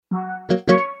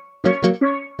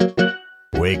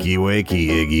Wakey, wakey,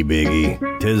 Iggy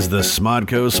Biggy. 'Tis the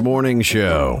SModCo Morning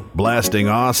Show, blasting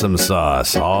awesome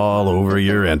sauce all over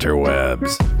your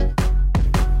interwebs.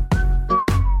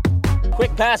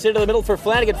 Quick pass into the middle for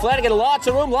Flanagan. Flanagan, lots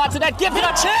of room, lots of net. Give it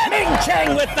a chance. Ming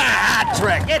Chang with the hat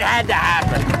trick. It had to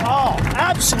happen. Oh,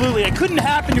 absolutely. It couldn't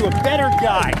happen to a better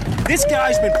guy. This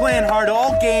guy's been playing hard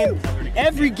all game.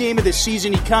 Every game of the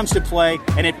season he comes to play,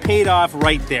 and it paid off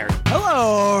right there.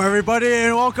 Hello, everybody,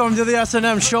 and welcome to the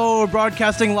S&M Show,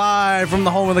 broadcasting live from the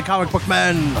home of the comic book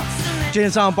men, Jay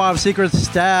and Silent Bob's Secret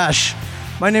Stash.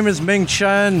 My name is Ming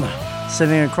Chen,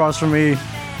 sitting across from me,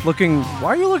 looking.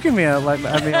 Why are you looking at me like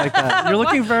that? You're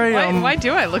looking very. Why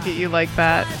do I look at you like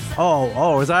that?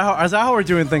 Oh, is that how we're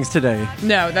doing things today?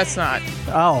 No, that's not.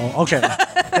 Oh, okay.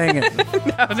 Dang it.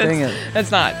 Dang it.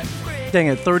 That's not. Dang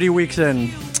it. 30 weeks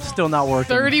in. Still not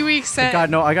working. 30 weeks in. I got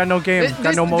no game.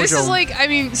 Got no mojo. This is like, I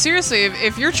mean, seriously,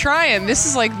 if you're trying, this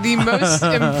is like the most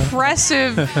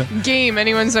impressive game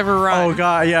anyone's ever run. Oh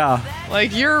god, yeah.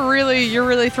 Like you're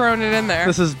really throwing it in there.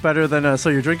 This is better than so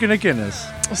you're drinking a Guinness.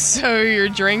 So you're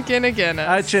drinking a Guinness.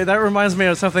 Actually, that reminds me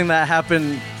of something that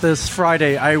happened this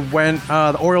Friday. I went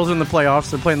the Orioles in the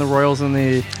playoffs. They're playing the Royals in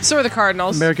the So are the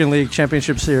Cardinals. American League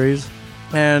Championship Series.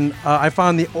 And I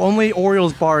found the only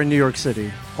Orioles bar in New York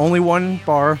City. Only one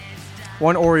bar,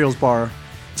 one Orioles bar.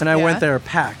 And I went there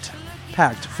packed,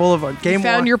 full of game you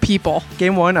found one. your people.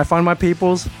 Game one, I found my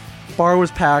peoples. Bar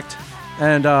was packed.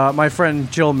 And my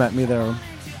friend Jill met me there.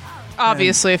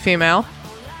 Obviously a female.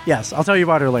 Yes, I'll tell you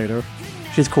about her later.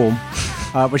 She's cool.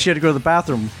 But she had to go to the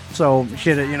bathroom. So she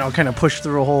had to, kind of push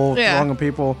through a whole throng of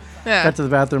people. Yeah. Got to the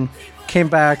bathroom, came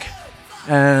back,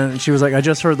 and she was like, I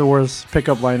just heard the worst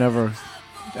pickup line ever.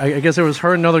 I guess it was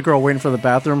her and another girl waiting for the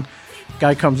bathroom.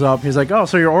 Guy comes up. He's like, oh,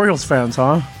 so you're Orioles fans,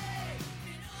 huh?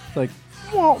 It's like,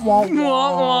 wah, wah, wah.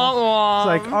 Wah, wah, wah.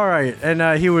 It's like, all right.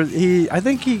 And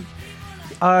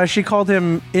she called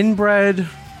him inbred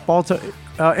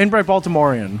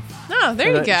Baltimorean. Oh,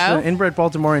 there you go. So inbred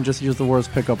Baltimorean just used the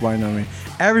worst pickup line on me.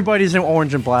 Everybody's in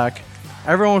orange and black.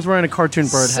 Everyone was wearing a cartoon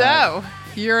bird hat. So,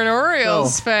 you're an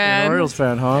Orioles fan. You're an Orioles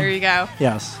fan, huh? There you go.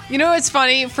 Yes. You know what's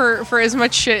funny? For as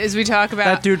much shit as we talk about...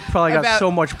 That dude probably got so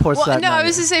much puss that night. No, I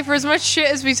was going to say, for as much shit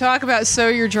as we talk about So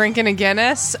You're Drinking a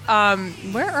Guinness,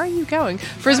 where are you going?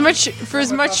 For as much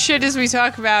shit as we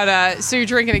talk about So You're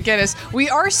Drinking a Guinness, we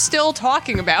are still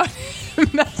talking about him.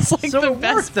 That's like the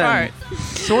best part.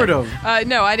 Sort of.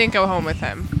 No, I didn't go home with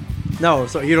him. No,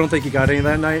 so you don't think he got any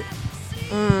that night?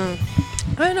 I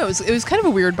don't know. It was kind of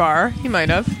a weird bar. He might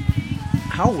have.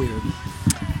 How weird?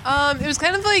 It was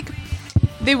kind of like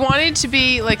they wanted to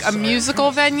be like a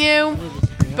musical venue,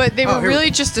 but they were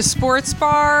really just a sports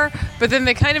bar. But then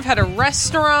they kind of had a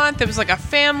restaurant that was like a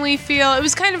family feel. It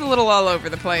was kind of a little all over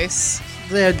the place.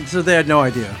 They had no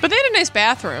idea. But they had a nice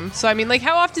bathroom. So I mean, like,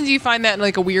 how often do you find that in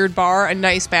like a weird bar, a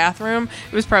nice bathroom?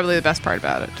 It was probably the best part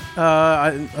about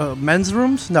it. Men's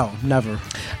rooms? No, never.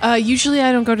 Usually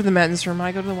I don't go to the men's room.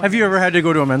 I go to the women's. Have you ever had to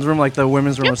go to a men's room? Like the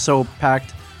women's room was so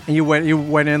packed, and you went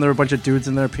in, there were a bunch of dudes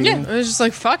in there peeing? Yeah, it was just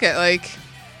like, fuck it. Like,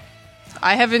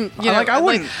 I haven't, I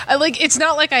wouldn't. It's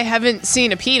not like I haven't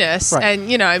seen a penis. Right.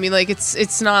 And, I mean, like,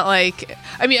 it's not like,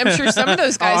 I mean, I'm sure some of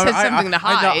those guys had something to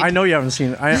hide. I know you haven't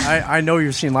seen, I know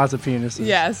you've seen lots of penises.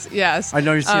 Yes. I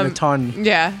know you've seen a ton.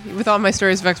 Yeah, with all my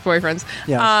stories of ex-boyfriends.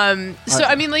 Yes. So,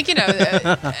 I mean, like,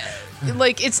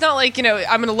 like, it's not like, I'm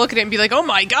going to look at it and be like, oh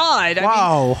my God.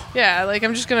 Wow. Yeah, like,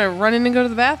 I'm just going to run in and go to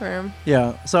the bathroom.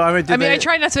 Yeah. So, I mean, I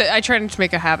try not to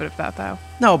make a habit of that, though.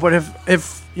 No, but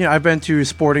if I've been to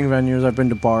sporting venues, I've been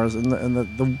to bars, and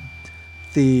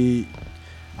the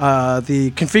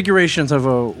configurations of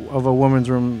a woman's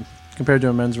room compared to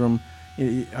a men's room,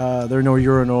 there are no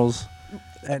urinals,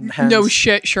 and hence, no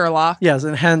shit, Sherlock. Yes,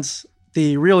 and hence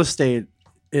the real estate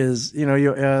is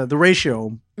the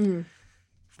ratio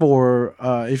for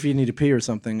if you need to pee or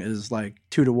something is like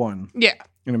 2-to-1. Yeah,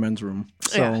 in a men's room.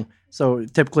 Yeah. So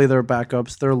typically there are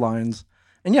backups, there are lines,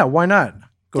 and why not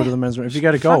go to the men's room if you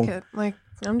got to go? Fuck it. Like,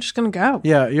 I'm just gonna go.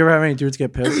 Yeah, you ever have any dudes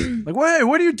get pissed? Like, wait,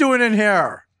 what are you doing in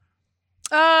here?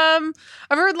 I've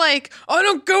heard like, I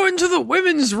don't go into the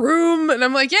women's room, and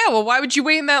I'm like, yeah, well, why would you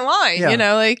wait in that line? Yeah.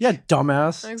 Yeah,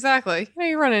 dumbass. Exactly.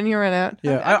 You run in, you run out.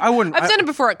 Yeah, I wouldn't. I've done it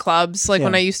before at clubs, like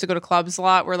when I used to go to clubs a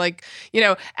lot, where like,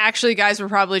 actually guys were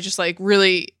probably just like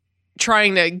really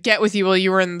trying to get with you while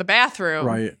you were in the bathroom,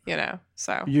 right?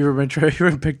 So you ever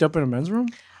been picked up in a men's room?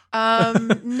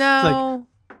 No.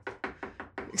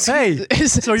 Hey,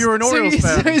 so you're an Orioles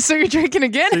fan. So you're drinking a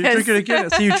Guinness.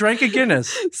 So you drank a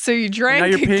Guinness. So you drank. Now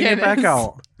you're a peeing Guinness. it back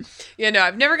out. Yeah, no,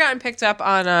 I've never gotten picked up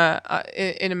on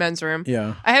in a men's room.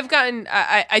 Yeah, I have gotten.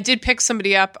 I did pick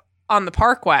somebody up on the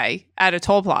Parkway at a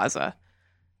toll plaza.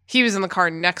 He was in the car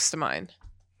next to mine.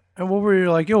 And what were you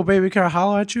like? Yo, baby, can I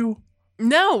holler at you?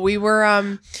 No, we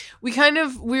were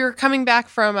we were coming back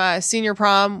from senior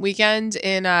prom weekend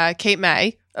in Cape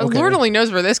May. Okay. Lord only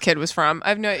knows where this kid was from.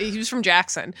 He was from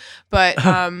Jackson, but at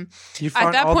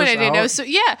that point I didn't know. So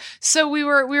yeah, so we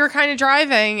were kind of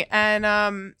driving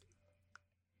and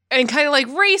kind of like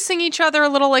racing each other a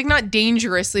little, like not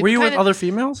dangerously. Were you with kinda, other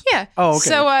females? Yeah. Oh,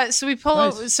 okay. So we pull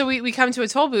over, so we come to a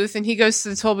toll booth and he goes to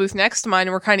the toll booth next to mine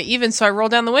and we're kind of even. So I roll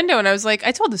down the window and I was like,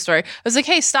 I told the story. I was like,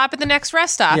 hey, stop at the next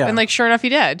rest stop. Yeah. And like, sure enough, he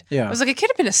did. Yeah. I was like, it could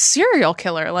have been a serial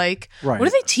killer. Like, Right. what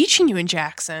are they teaching you in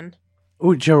Jackson?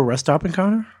 Ooh, did you have a rest stop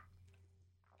encounter?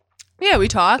 Yeah, we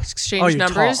talked, exchanged you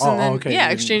numbers, talk- and then okay. yeah,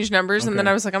 exchanged numbers, and then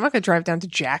Okay. I was like, I'm not gonna drive down to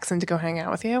Jackson to go hang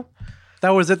out with you.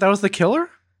 That was it. That was the killer.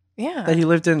 Yeah, That he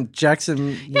lived in Jackson.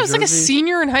 New yeah, I was like a Jersey?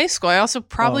 senior in high school. I also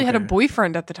probably had a okay.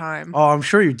 boyfriend at the time. Oh, I'm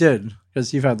sure you did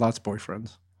because you've had lots of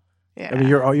boyfriends. Yeah, I mean,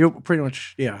 you're pretty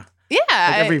much yeah.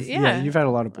 yeah, Yeah, you've had a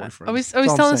lot of boyfriends. Always That's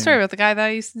all I'm telling the saying. story about the guy that I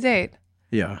used to date.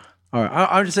 Yeah. All right.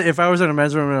 I'm just saying, if I was in a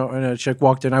men's room and a chick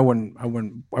walked in, I wouldn't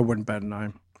bat an eye.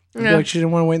 I'd be Yeah. like, she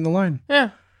didn't want to wait in the line. Yeah.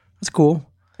 That's cool.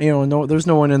 There's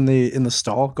no one in the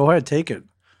stall. Go ahead, take it.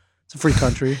 It's a free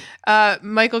country.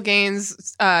 Michael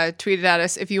Gaines tweeted at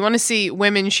us, if you want to see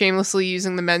women shamelessly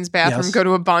using the men's bathroom, Yes. go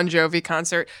to a Bon Jovi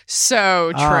concert.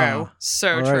 So true.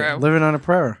 So All true. right, living on a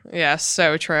prayer. Yeah,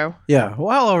 so true. Yeah.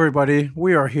 Well, hello everybody.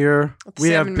 We are here. The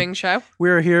Sam and Ming Show. We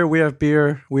are here. We have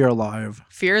beer. We are live.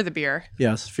 Fear the beer.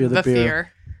 Yes, fear the beer.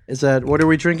 Fear. Is that what are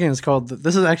we drinking? It's called.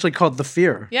 This is actually called the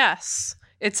Fear. Yes.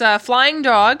 It's a Flying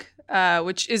Dog,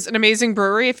 which is an amazing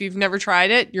brewery. If you've never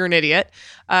tried it, you're an idiot.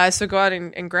 So go out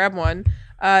and grab one.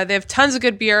 They have tons of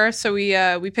good beer. So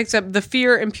we picked up the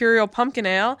Fear Imperial Pumpkin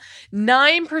Ale,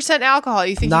 9% alcohol.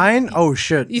 You think 9? Oh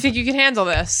shit! You think you can handle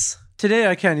this? Today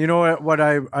I can. You know what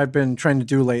I've been trying to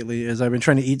do lately is I've been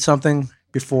trying to eat something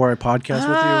before I podcast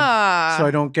with you, so I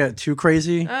don't get too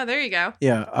crazy. Oh, there you go.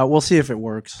 Yeah, we'll see if it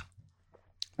works.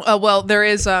 Well, there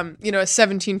is a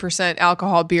 17%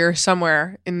 alcohol beer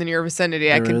somewhere in the near vicinity.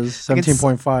 There is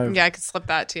 17.5. Yeah, I could slip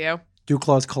that to you.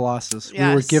 Duclaws Colossus. Yes.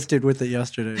 We were gifted with it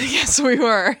yesterday. Yes, we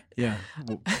were. Yeah,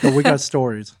 but we got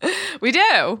stories. We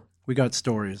do. We got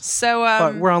stories. So,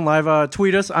 But we're on live.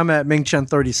 Tweet us. I'm at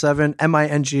Mingchen37,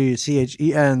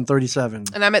 MINGCHEN 37.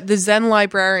 and I'm at the Zen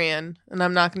Librarian, and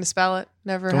I'm not going to spell it.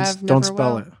 Never have. Don't never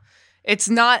spell will. it. It's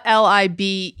not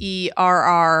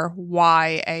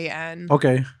LIBERRYAN.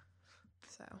 Okay.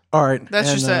 So All right. that's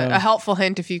And, just a helpful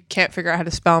hint if you can't figure out how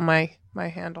to spell my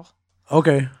handle.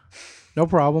 Okay. No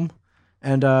problem.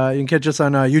 And you can catch us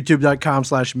on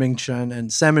youtube.com/Mingchen and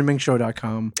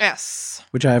salmonmingshow.com, Yes.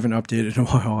 which I haven't updated in a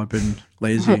while. I've been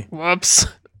lazy. Whoops.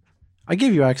 I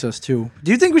gave you access too.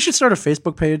 Do you think we should start a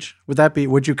Facebook page?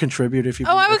 Would you contribute if you?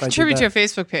 Oh, I would if did contribute to that? a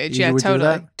Facebook page. You Yeah, would do totally.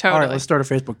 that? Totally. All right, let's start a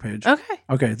Facebook page. Okay.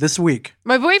 Okay, this week.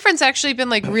 My boyfriend's actually been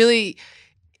like really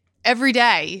every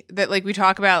day that like we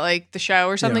talk about like the show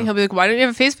or something, Yeah. he'll be like, "Why don't you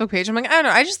have a Facebook page?" I'm like, "I don't know.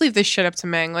 I just leave this shit up to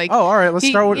Ming." Like, Oh, all right. Let's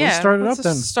start it up just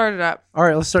then. Start it up. All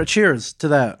right, let's start. Cheers to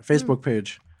that Facebook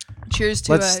page. Cheers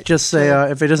to. Let's just say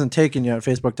if it isn't taken yet,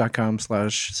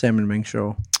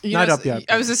 facebook.com/salmonmingshow. Not up yet.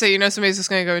 I was gonna say, somebody's just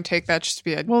gonna go and take that just to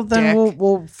be a. Well, then dick.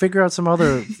 we'll figure out some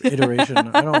other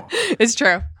iteration. It's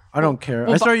true. I don't care.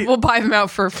 We'll buy them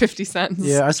out for 50 cents.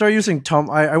 Yeah, I started using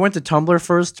I went to Tumblr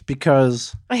first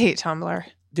because. I hate Tumblr.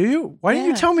 Do you? Why didn't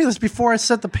you tell me this before I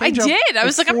set the page up? I did. I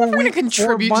was like, I'm never going to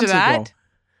contribute to that.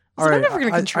 All right, I'm never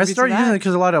going to contribute I started to using it that.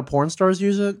 because a lot of porn stars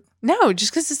use it. No,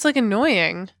 just because it's like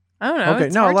annoying. I don't know. Okay,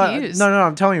 It's no, hard to use. no,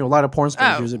 I'm telling you, a lot of porn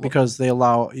stars Oh, use it because they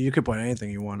allow you could put anything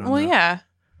you want on Well, there. yeah.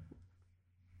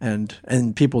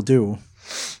 And people do,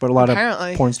 but a lot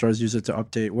Apparently. of porn stars use it to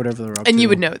update whatever they're up to. And you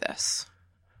would know this.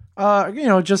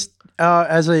 Just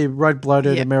as a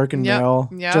red-blooded Yep, American yep, male,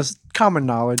 yep. just common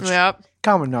knowledge. Yep.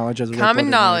 Common knowledge as a Common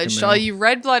red-blooded knowledge. American To all male. you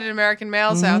red-blooded American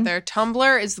males Mm-hmm. out there,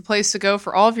 Tumblr is the place to go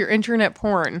for all of your internet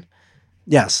porn.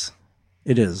 Yes,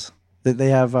 it is. They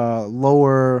have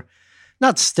lower,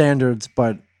 not standards,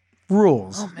 but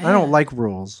rules. Oh, man. I don't like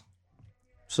rules,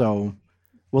 so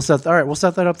we'll set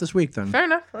that up this week then. Fair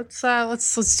enough.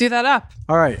 Let's do that up.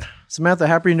 All right, Samantha,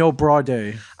 happy No Bra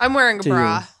Day I'm wearing a to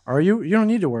bra. you. Are you? You don't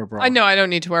need to wear a bra. I know I don't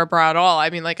need to wear a bra at all. I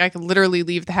mean, like, I could literally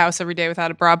leave the house every day without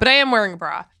a bra, but I am wearing a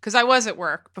bra because I was at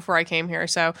work before I came here.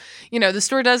 So, the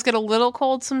store does get a little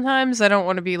cold sometimes. I don't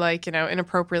want to be like,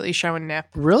 inappropriately showing nip.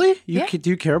 Really? Yeah. Do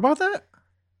you care about that?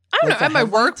 I don't Like know. At the my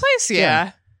headlights? workplace,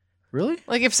 yeah. Really?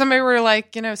 Like if somebody were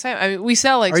like, say, I mean, we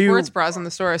sell like Are you- sports bras in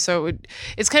the store, so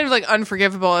it's kind of like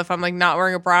unforgivable if I'm like not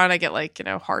wearing a bra and I get like,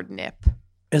 hard nip.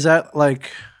 Is that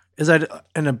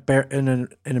an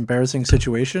embarrassing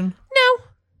situation? No.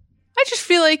 I just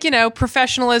feel like,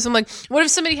 professionalism. Like, what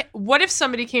if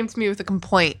somebody came to me with a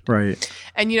complaint? Right.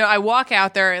 And, I walk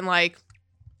out there in like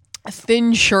a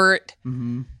thin shirt,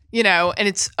 and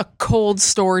it's a cold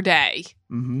store day.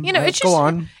 Mm-hmm. It's just, go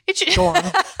on. Go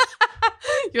on.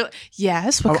 You're like,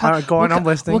 yes. Go on. I'm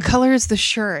listening. What color is the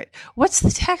shirt? What's the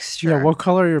texture? Yeah. What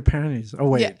color are your panties? Oh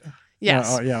wait. Yeah.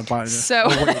 Yes. So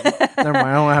wait. Never mind.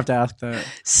 I don't have to ask that.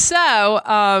 So,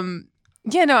 I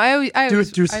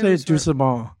do some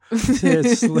more. Say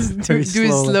it do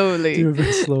slowly. Do it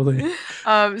very slowly.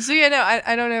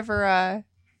 I don't ever. I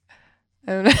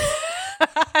don't know.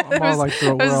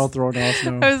 We're all thrown off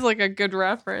now. That was like a good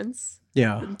reference.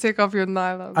 Yeah. Take off your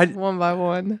nylons one by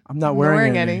one. I'm not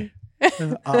wearing any.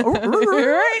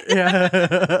 Right?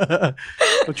 Yeah.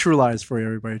 True lies for you,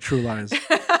 everybody. True lies.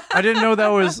 I didn't know that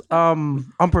was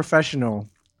unprofessional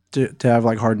to have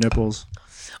like hard nipples.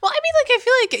 Well, I mean, like, I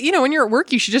feel like, when you're at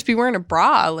work, you should just be wearing a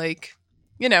bra. Like,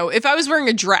 if I was wearing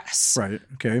a dress. Right.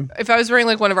 Okay. If I was wearing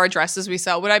like one of our dresses we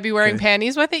sell, would I be wearing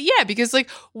panties with it? Yeah, because like,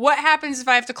 what happens if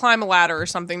I have to climb a ladder or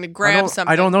something to grab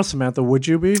something? I don't know, Samantha. Would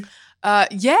you be?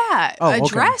 Yeah. Oh,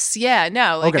 dress. Yeah.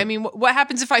 No. Like, I mean, what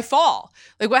happens if I fall?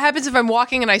 Like, what happens if I'm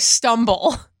walking and I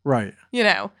stumble? Right.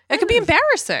 It could be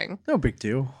embarrassing. No big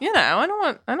deal. I don't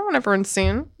want everyone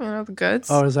seeing, the goods.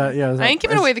 Oh, is that? Yeah. I ain't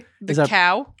giving away the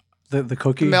cow. The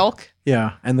cookie? The milk.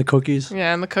 Yeah. And the cookies?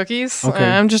 Yeah. And the cookies. Okay.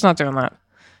 I'm just not doing that.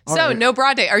 All so right. No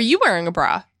bra day. Are you wearing a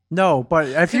bra? No, but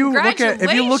if you look at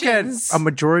a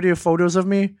majority of photos of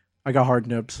me, I got hard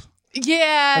nips.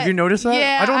 Yeah. Have you noticed that?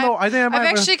 Yeah. I don't know. I've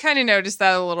actually kind of noticed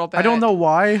that a little bit. I don't know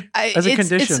why. As a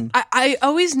condition. I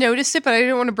always noticed it, but I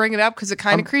didn't want to bring it up because it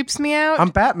kind of creeps me out.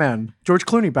 I'm Batman. George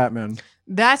Clooney Batman.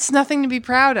 That's nothing to be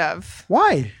proud of.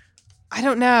 Why? I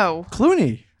don't know.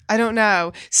 Clooney. I don't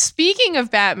know. Speaking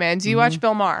of Batman, do you watch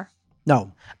Bill Maher?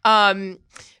 No. Ben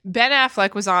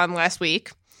Affleck was on last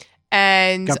week.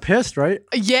 And got pissed, right?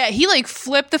 Yeah, he like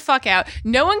flipped the fuck out.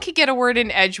 No one could get a word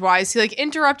in edgewise. He like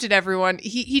interrupted everyone.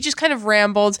 He just kind of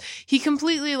rambled. He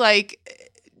completely like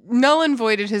null and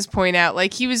voided his point out.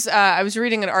 Like he was I was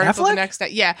reading an article the next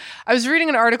day. Yeah. I was reading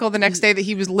an article the next day that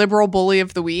he was liberal bully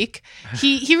of the week.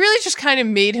 He really just kind of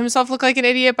made himself look like an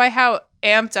idiot by how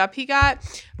amped up he got.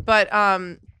 But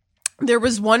there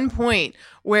was one point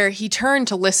where he turned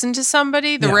to listen to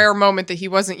somebody, the rare moment that he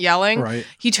wasn't yelling. Right.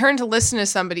 He turned to listen to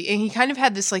somebody and he kind of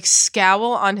had this like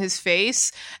scowl on his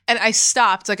face. And I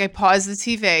stopped, like I paused the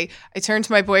TV. I turned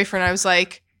to my boyfriend. I was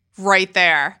like, right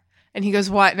there. And he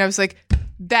goes, what? And I was like,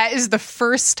 that is the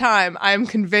first time I'm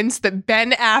convinced that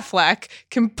Ben Affleck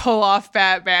can pull off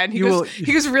Batman. He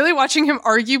goes, really watching him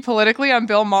argue politically on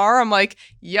Bill Maher? I'm like,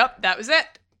 yep, that was it.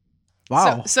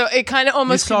 Wow. So it kind of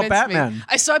almost you saw convinced Batman. me.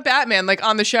 I saw Batman like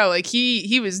on the show. Like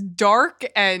he was dark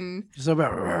and so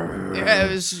bad. Yeah,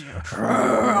 it was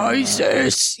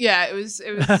ISIS. Yeah, it was.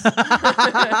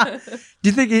 Do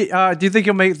you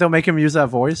think they'll make him use that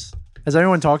voice? Has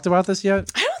anyone talked about this yet?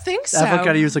 I don't think so. Affleck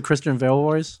got to use the Christian Bale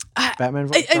voice, Batman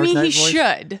voice. I mean, he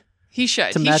should. He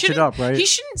should to match it up, right? He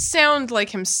shouldn't sound like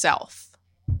himself.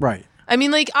 Right. I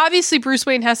mean, like obviously Bruce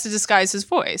Wayne has to disguise his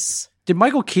voice. Did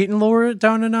Michael Keaton lower it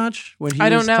down a notch when he? I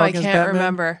don't was know. I talking as can't Batman?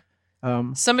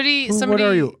 remember. Somebody. What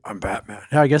are you? I'm Batman.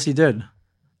 Yeah, I guess he did.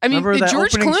 I mean, Remember that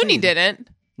George opening Clooney scene? didn't.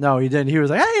 No, he didn't. He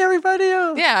was like, "Hey, everybody!"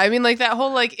 Yeah, I mean, like that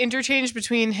whole like interchange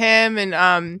between him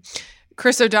and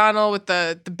Chris O'Donnell with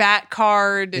the Bat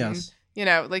card and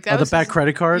like that. The Bat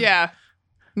credit card. Yeah,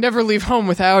 never leave home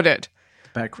without it.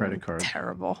 Bat credit card.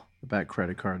 Terrible. The Bat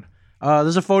credit card.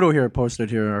 There's a photo here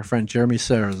posted here. Our friend Jeremy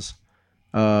Sayers.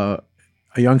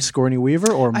 A young Sigourney Weaver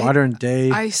or modern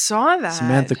day I saw that.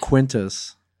 Samantha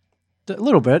Quintus. A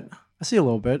little bit. I see a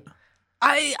little bit.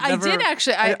 I did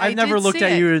actually. I never looked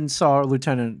at you and saw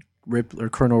Lieutenant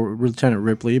Lieutenant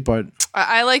Ripley, but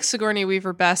I like Sigourney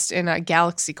Weaver best in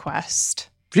Galaxy Quest.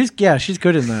 She's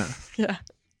good in that. Yeah.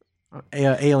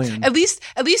 Alien. At least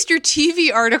your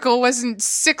TV article wasn't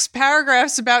 6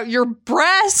 paragraphs about your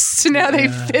breasts. Now they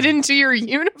fit into your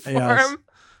uniform. Yes.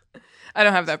 I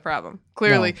don't have that problem.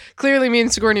 Clearly, me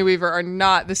and Sigourney Weaver are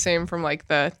not the same from like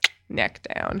the neck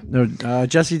down. No,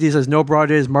 Jesse D says no bra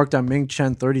days marked on Ming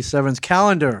Chen 37's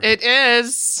calendar. It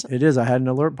is. It is. I had an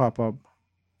alert pop up.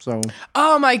 So.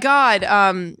 Oh my God.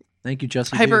 Thank you,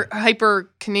 Jesse. Hyper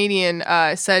Canadian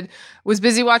said was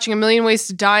busy watching A Million Ways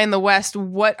to Die in the West.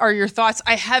 What are your thoughts?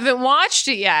 I haven't watched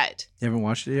it yet. You haven't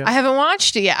watched it yet? I haven't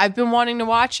watched it yet. I've been wanting to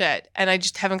watch it, and I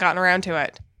just haven't gotten around to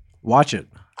it. Watch it.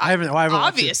 I haven't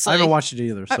obviously. I haven't watched it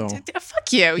either. So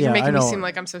fuck you. You're making me seem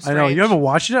like I'm so strange. I know you haven't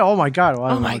watched it. Oh my God.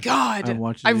 Well, oh my God. I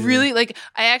watched it. I really like.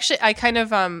 I kind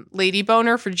of lady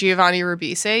boner for Giovanni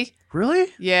Ribisi. Really?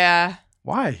 Yeah.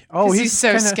 Why? Oh, 'Cause he's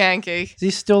so kinda, skanky. Is he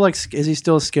still like? Is he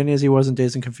still as skinny as he was in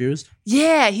Dazed and Confused?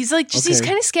 Yeah, he's like just he's Okay.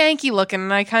 kind of skanky looking,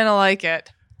 and I kind of like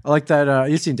it. I like that.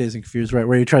 You've seen Dazed and Confused, right?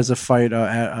 Where he tries to fight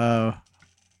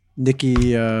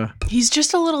Nikki. He's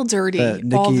just a little dirty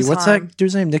Nikki. all the time. What's that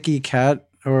dude's name? Nikki Cat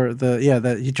or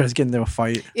that he tries to get into a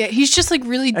fight. Yeah, he's just like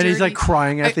really dirty. And he's like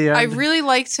crying at the end. I really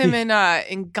liked him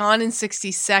in Gone in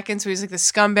 60 Seconds, where he's like the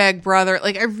scumbag brother.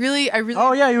 Like I really.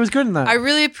 Oh yeah, he was good in that. I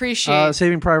really appreciate.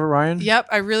 Saving Private Ryan. Yep,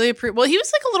 I really appreciate. Well, he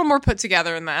was like a little more put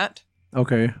together in that.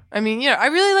 Okay. I mean, I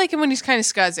really like him when he's kind of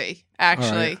scuzzy.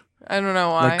 Actually, Right. I don't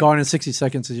know why. Like Gone in 60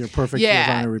 Seconds is your perfect yeah,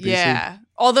 Giovanni Ribisi. yeah.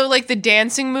 Although, like the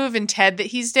dancing move in Ted that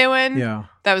he's doing, Yeah.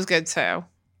 that was good too.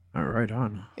 All right,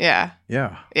 on. Yeah,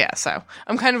 Yeah. yeah. So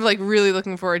I'm kind of like really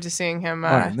looking forward to seeing him.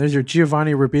 All right, there's your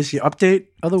Giovanni Ribisi update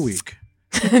of the week.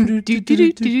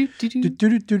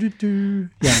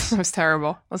 Yes. That was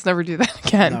terrible. Let's never do that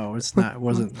again. No, it's not.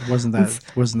 Wasn't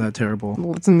that terrible?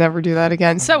 Let's never do that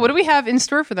again. So, what do we have in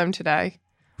store for them today?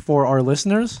 For our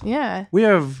listeners, Yeah. we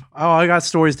have. Oh, I got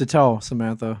stories to tell,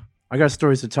 Samantha. I got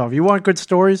stories to tell. If you want good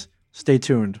stories, stay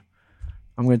tuned.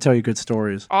 I'm going to tell you good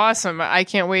stories. Awesome. I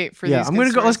can't wait for Yeah, these. I'm going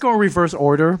to go. Let's go in reverse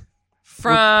order.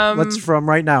 From From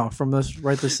right now. From this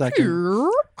right this second.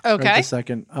 Okay. Right this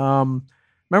second.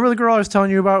 Remember the girl I was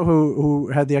telling you about who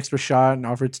had the extra shot and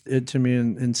offered it to me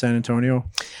in San Antonio?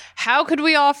 How could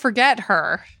we all forget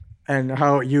her? And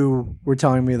how you were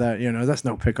telling me that, that's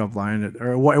no pickup line.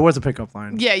 It was a pickup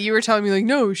line. Yeah, you were telling me like,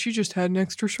 no, she just had an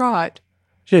extra shot.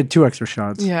 She had 2 extra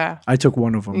shots. Yeah. I took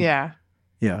one of them. Yeah.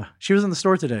 Yeah. She was in the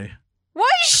store today. Was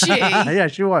she? Yeah,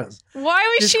 she was.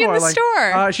 Why was She's she in cool. the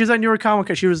store? She was at New York Comic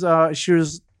Con. She was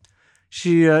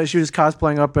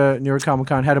cosplaying up at New York Comic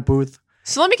Con, had a booth.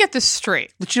 So let me get this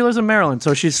straight. She lives in Maryland,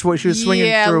 so she was swinging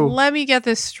yeah, through. let me get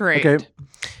this straight. Okay.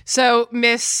 So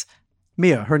Miss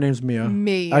Mia, her name's Mia.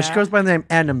 Mia. She goes by the name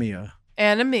Anna Mia.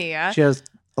 Anna Mia. She has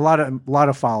a lot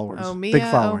of followers. Oh, Mia. Big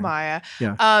following. Oh, Maya.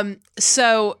 Yeah.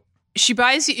 So she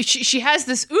buys. She has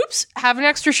this. Oops, have an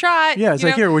extra shot. Yeah, it's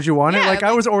like, here, would you want it? Yeah, Like,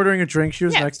 I was ordering a drink. She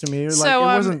was yeah. next to me. Like, So, it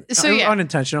wasn't it was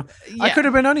unintentional. I Yeah. could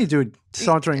have been any dude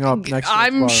sauntering up next to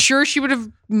I'm the bar. sure she would have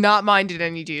not minded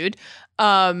any dude.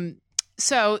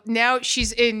 So now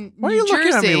she's in Why are New you Jersey.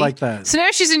 looking at me like that? So now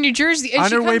she's in New Jersey. And On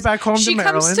she her way comes- back home to she comes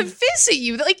Maryland. to visit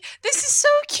you. Like, this is so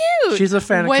cute. She's a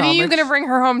fan of When are you comics. going to bring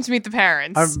her home to meet the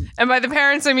parents? And by the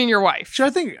parents, I mean your wife. I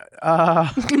think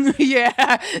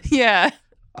yeah.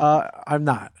 I'm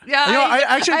not. Yeah, I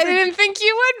actually I think, didn't think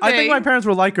you would be. I think my parents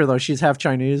would like her though. She's half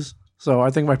Chinese, so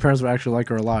I think my parents would actually like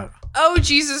her a lot. Oh,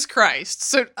 Jesus Christ.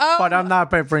 So, But I'm not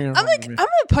bringing her. I'm like, I'm going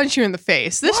to punch you in the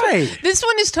face. This Why? This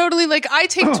one is totally like, I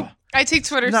take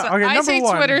Twitter's No, side. okay, I number take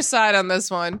one. Twitter's side on this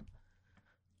one.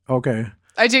 Okay.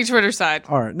 I take Twitter's side.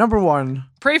 All right. Number one.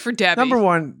 Pray for Debbie. Number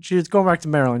one. She's going back to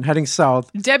Maryland, heading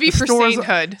south. Debbie The for store's-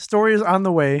 sainthood. Story is on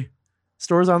the way.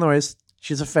 Store's on the way.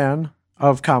 She's a fan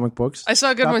of comic books. I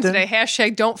saw a good one Stopped in. today.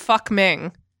 Hashtag don't fuck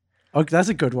Ming. Okay, that's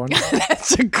a good one.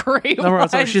 That's a great Number one. one.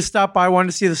 So she stopped by,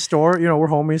 wanted to see the store. We're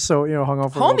homies, so hung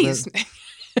out for a little Homies.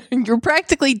 bit. You're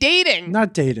practically dating.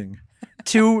 Not dating.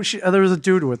 2. There was a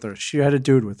dude with her. She had a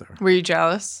dude with her. Were you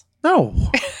jealous? No,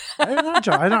 I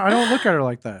don't look at her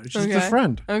like that. She's just a Okay.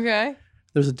 friend. Okay.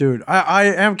 There's a dude. I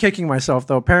am kicking myself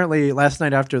though. Apparently, last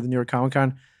night after the New York Comic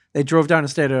Con, they drove down and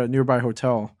stayed at a nearby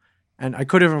hotel, and I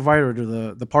could have invited her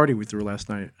to the party we threw last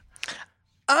night.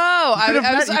 Oh, You could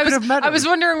have met I her. was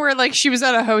wondering where like she was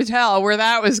at a hotel where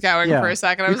that was going Yeah. for a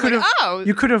second. I You was could like, have- oh,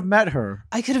 You could have met her.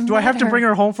 I could have. Do I have to bring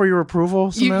her home for your approval,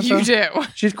 You, Samantha? you do.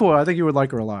 She's cool. I think you would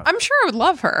like her a lot. I'm sure I would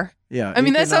love her. Yeah. I mean,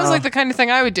 you that can, sounds like the kind of thing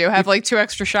I would do. Have like 2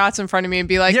 extra shots in front of me and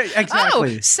be like, Yeah,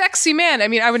 exactly. oh, sexy man. I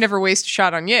mean, I would never waste a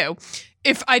shot on you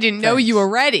if I didn't know you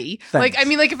already. Like, I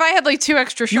mean, like if I had like 2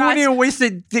 extra shots. You wouldn't even waste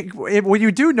it when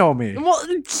you do know me. Well,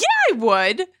 yeah, I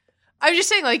would. I'm just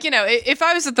saying, like, if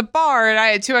I was at the bar and I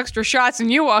had 2 extra shots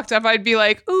and you walked up, I'd be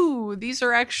like, ooh, these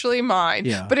are actually mine.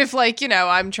 Yeah. But if, like,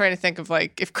 I'm trying to think of,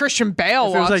 like, if Christian Bale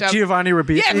If it was walked like up. Giovanni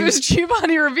Ribisi. Yeah, if it was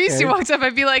Giovanni Ribisi Okay. walked up,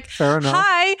 I'd be like, Fair enough.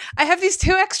 hi, I have these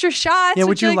 2 extra shots. Yeah,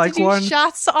 would you like to do one?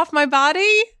 shots off my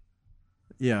body?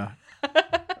 Yeah.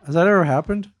 Has that ever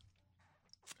happened?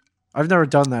 I've never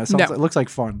done that. It looks like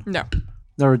fun. No.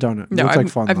 Never done it. No, looks I've,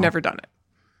 like fun. I've though. never done it.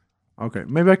 Okay,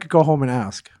 maybe I could go home and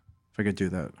ask if I could do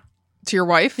that. To your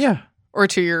wife? Yeah. Or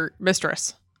to your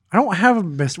mistress? I don't have a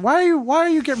mistress. Why are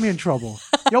you getting me in trouble?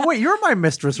 Yo, wait, you're my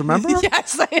mistress, remember?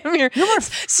 Yes, I am your.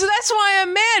 So that's why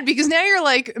I'm mad, because now you're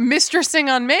like mistressing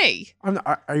on me.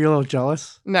 Are you a little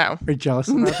jealous? No. Are you jealous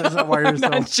of that? Is that why you're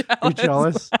you're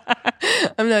jealous?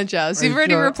 I'm not jealous. You've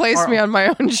already replaced me on my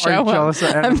own show. Are you jealous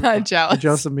of I'm not jealous. Are you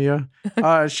jealous of Mia?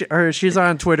 She's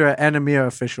on Twitter at Anamia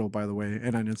Official, by the way,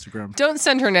 and on Instagram. Don't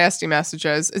send her nasty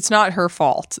messages. It's not her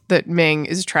fault that Ming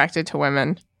is attracted to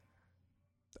women.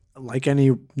 Like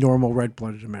any normal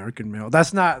red-blooded American male.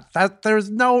 That's not that.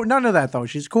 There's none of that though.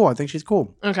 She's cool. I think she's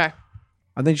cool. Okay.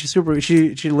 I think she's super.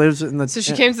 She lives in the. So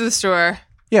she came to the store.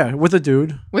 Yeah, with a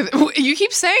dude. You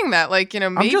keep saying that, like, maybe.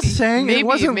 I'm just saying maybe it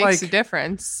wasn't makes like a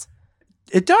difference.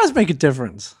 It does make a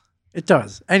difference. It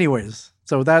does. Anyways,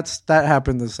 so that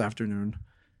happened this afternoon.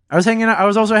 I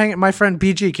was also hanging. My friend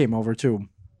BG came over too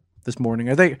this morning.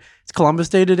 I think it's Columbus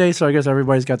Day today, so I guess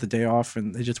everybody's got the day off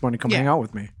and they just want to come hang out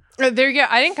with me. There you go.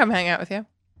 I didn't come hang out with you.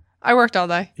 I worked all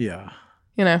day. Yeah.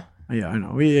 Yeah, I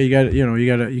know. You got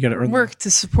to earn work to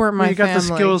support my family. You got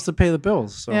the skills to pay the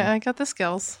bills. So. Yeah, I got the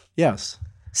skills. Yes.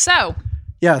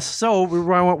 So we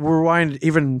rewind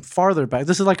even farther back.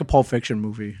 This is like a Pulp Fiction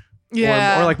movie.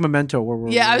 Yeah. Or like Memento. Where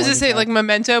we're I was going to say like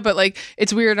Memento, but like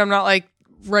it's weird. I'm not like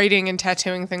writing and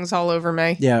tattooing things all over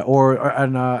me. Yeah, or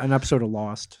an episode of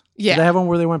Lost. Yeah. Did they have one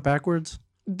where they went backwards?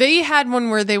 They had one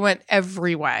where they went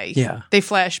every way. Yeah. They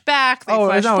flashed back, they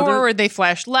flashed forward, they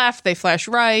flashed left, they flashed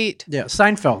right. Yeah,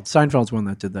 Seinfeld. Seinfeld's one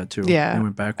that did that too. Yeah. They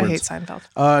went backwards. I hate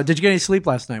Seinfeld. Did you get any sleep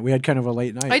last night? We had kind of a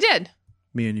late night. I did.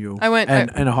 Me and you. I went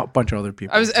and a bunch of other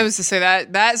people. I was to say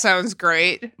that sounds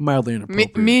great. Mildly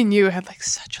inappropriate. Me and you had like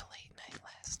such a late night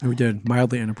last night. We did.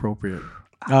 Mildly inappropriate.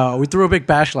 We threw a big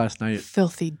bash last night.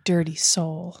 Filthy, dirty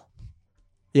soul.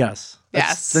 Yes.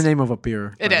 That's the name of a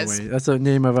beer. It is. Way. That's the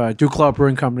name of Duclaw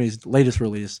Brewing Company's latest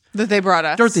release. That they brought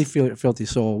us. Dirty, Filthy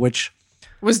Soul, which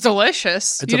was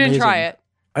delicious. You didn't try it.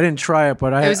 I didn't try it,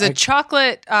 but it was a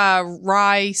chocolate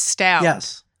rye stout.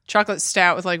 Yes. Chocolate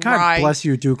stout with like God rye. God bless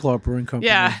you, Duclaw Brewing Company.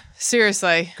 Yeah,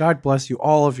 seriously. God bless you,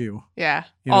 all of you. Yeah,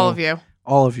 all of you.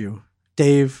 All of you.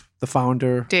 Dave, the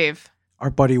founder. Dave. Our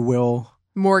buddy Will.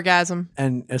 Morgasm.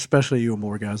 And especially you,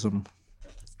 Morgasm.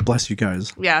 Bless you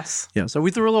guys. Yes. Yeah, so we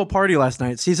threw a little party last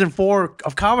night. Season 4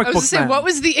 of Comic Book Men. What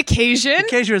was the occasion? The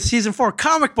occasion was Season 4 of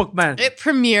Comic Book Men. It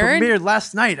premiered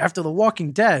last night after The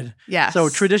Walking Dead. Yes. So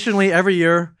traditionally, every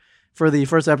year for the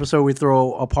first episode, we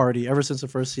throw a party ever since the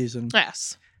first season.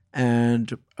 Yes.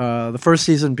 And the first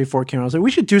season before it came out, I was like,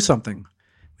 we should do something.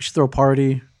 We should throw a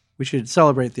party. We should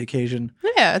celebrate the occasion.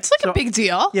 Yeah, it's like a big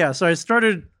deal. Yeah, so I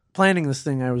started planning this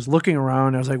thing. I was looking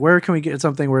around. I was like, where can we get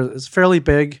something where it's fairly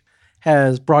big,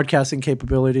 has broadcasting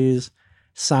capabilities,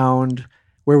 sound,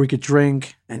 where we could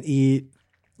drink and eat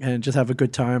and just have a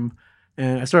good time.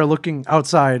 And I started looking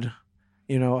outside,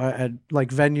 at like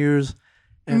venues.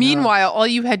 And, meanwhile, all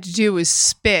you had to do was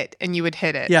spit and you would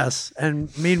hit it. Yes.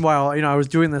 And meanwhile, I was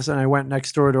doing this and I went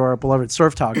next door to our beloved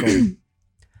Surf Taco.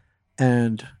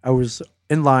 And I was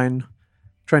in line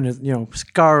trying to,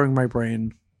 scouring my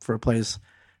brain for a place.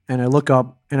 And I look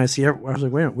up and I see, I was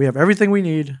like, wait a minute, we have everything we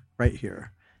need right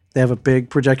here. They have a big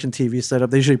projection TV set up.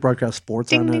 They usually broadcast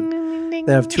sports on it. Ding, ding, ding,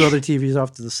 they have 2 other TVs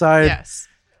off to the side. Yes.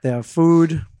 They have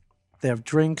food. They have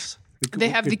drinks. They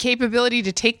have the capability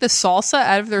to take the salsa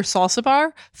out of their salsa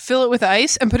bar, fill it with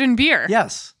ice, and put in beer.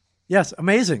 Yes. Yes.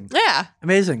 Amazing. Yeah.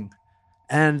 Amazing.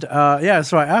 And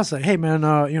so I asked, like, hey, man,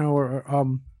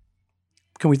 can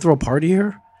we throw a party here?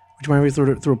 Would you mind if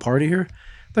we throw a party here?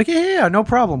 Like, yeah, no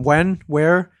problem. When?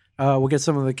 Where? We'll get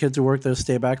some of the kids who work there to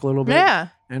stay back a little bit. Yeah.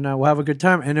 And we'll have a good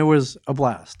time. And it was a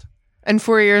blast. And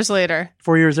 4 years later.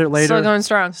 4 years later. Still going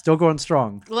strong. Still going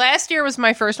strong. Last year was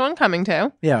my first one coming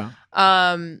to. Yeah.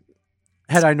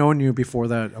 Had I known you before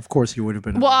that, of course you would have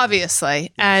been. Well,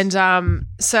 obviously. Yes. And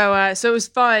so it was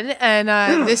fun. And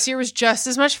this year was just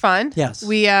as much fun. Yes.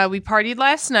 We partied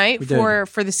last night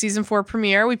for the season 4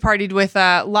 premiere. We partied with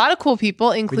a lot of cool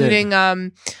people, including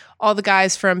all the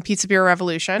guys from Pizza Beer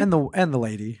Revolution. And the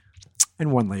lady.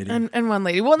 And one lady. And one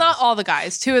lady. Well, not all the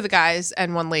guys. 2 of the guys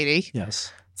and one lady.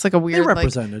 Yes. It's like a weird, they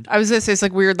represented. I was gonna say it's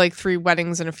like weird, like 3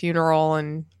 weddings and a funeral,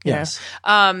 and yes.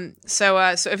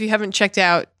 So if you haven't checked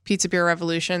out Pizza Beer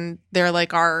Revolution, they're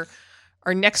like our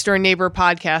next door neighbor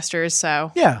podcasters.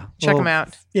 So check them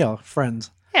out. Yeah, friends.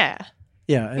 Yeah.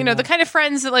 Yeah. And, the kind of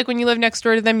friends that like when you live next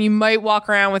door to them, you might walk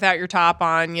around without your top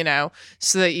on,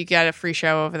 so that you get a free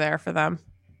show over there for them.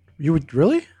 You would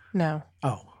really? No.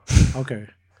 Oh, okay.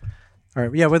 All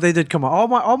right. Yeah, but they did come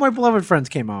out. All my beloved friends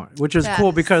came out, which is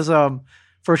cool because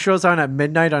for shows on at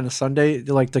midnight on a Sunday,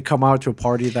 they like to come out to a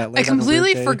party that late. I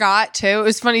completely forgot too. It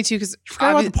was funny too because you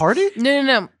forgot about the party.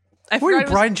 No. Were you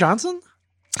Brian Johnson?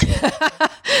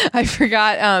 I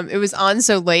forgot it was on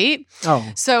so late.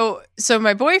 Oh. So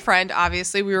my boyfriend,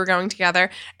 obviously, we were going together,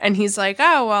 and he's like,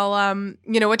 oh,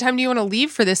 well, what time do you want to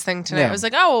leave for this thing tonight? Yeah. I was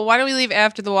like, oh, well, why don't we leave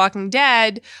after The Walking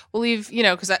Dead? We'll leave,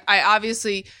 because I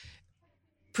obviously,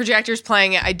 projectors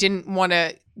playing it, I didn't want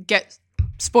to get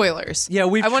spoilers. Yeah, I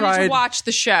wanted to watch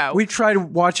the show. We tried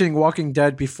watching Walking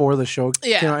Dead before the show,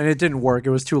 and it didn't work.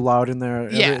 It was too loud in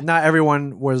there. Yeah. Not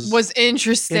everyone was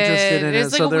interested in it. It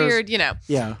was like a weird,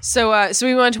 Yeah. So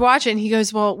we wanted to watch it, and he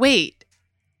goes, well, wait.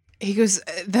 He goes,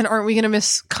 then aren't we going to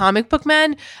miss Comic Book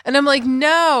Men? And I'm like,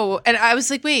 no. And I was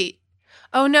like, wait.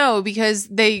 Oh, no, because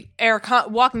they air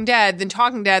Walking Dead, then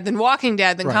Talking Dead, then Walking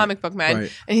Dead, then Comic Book Men.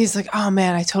 Right. And he's like, oh,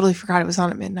 man, I totally forgot it was on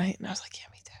at midnight. And I was like, yeah,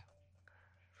 me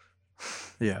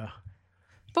too. Yeah.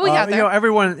 But we got there.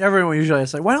 Everyone usually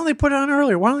is like, why don't they put it on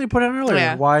earlier?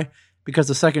 Yeah. Why? Because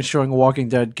the second showing of Walking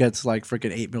Dead gets like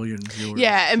freaking 8 million viewers.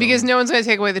 Yeah, and because no one's going to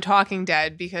take away the Talking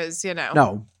Dead because,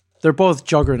 No, they're both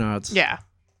juggernauts. Yeah.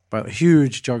 But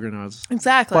huge juggernauts.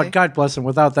 Exactly. But God bless them.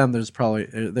 Without them, there's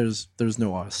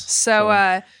no us.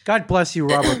 So God bless you,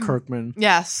 Robert Kirkman.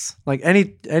 Yes. Like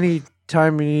any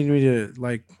time you need me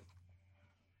to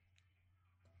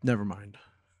never mind.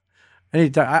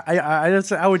 Anytime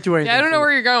I would do anything. Yeah, I don't know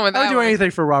where you're going with that. I would do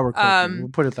anything for Robert Kirkman. We'll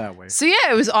put it that way. So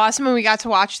yeah, it was awesome, and we got to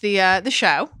watch the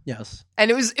show. Yes. And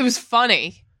it was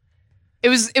funny. It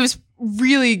was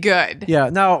really good. Yeah.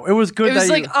 No, it was good. It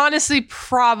was honestly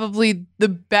probably the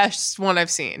best one I've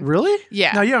seen. Really?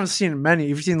 Yeah. No, you haven't seen many.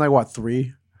 You've seen what,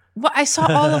 3? Well, I saw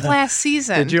all of last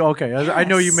season. Did you? Okay. Yes. I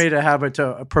know you made a habit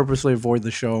to purposely avoid the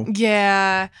show.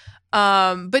 Yeah.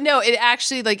 But no, it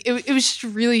actually it was just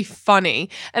really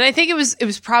funny. And I think it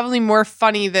was probably more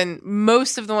funny than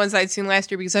most of the ones I'd seen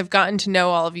last year because I've gotten to know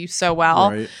all of you so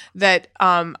well that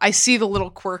I see the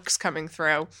little quirks coming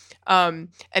through. And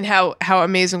how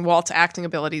amazing Walt's acting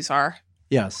abilities are.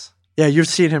 Yes. Yeah, you've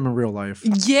seen him in real life.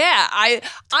 Yeah, I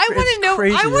want to know.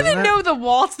 Crazy, I want to know the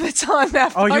Walt that's on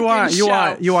that. Oh, show.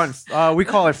 you want. We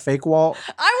call it fake Walt.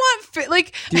 I want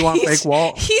Do you want fake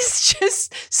Walt? He's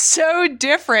just so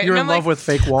different. You're in love with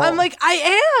fake Walt. I'm like,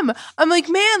 I am. I'm like,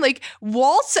 man,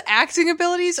 Walt's acting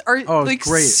abilities are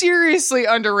great. Seriously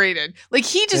underrated. Like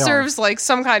he deserves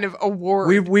some kind of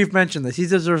award. We've mentioned this. He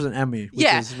deserves an Emmy. Which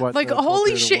is what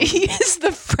holy shit, he is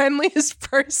the friendliest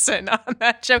person on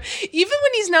that show. Even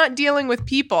when he's not dealing with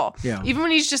people. Yeah. Even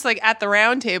when he's just at the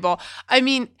round table. I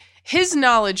mean, his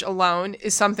knowledge alone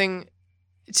is something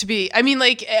to be. I mean,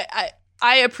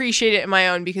 I appreciate it in my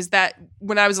own because that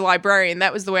when I was a librarian,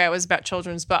 that was the way I was about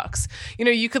children's books.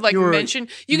 You could mention.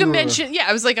 Yeah,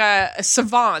 I was like a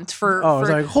savant for. Oh,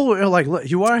 I was look,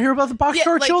 you want to hear about the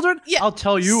boxcar children? Yeah, I'll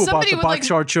tell you about the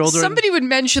boxcar children. Somebody would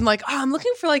mention I'm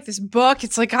looking for this book.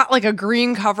 It's got a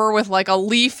green cover with a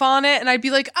leaf on it, and I'd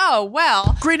be like, oh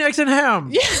well, green eggs and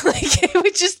ham. Yeah, it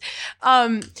would just.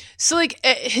 So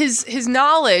his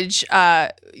knowledge.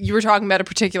 You were talking about a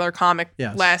particular comic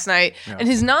last night, and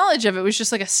his knowledge of it was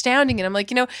just astounding. And I'm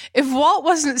like, if Walt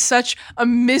wasn't such a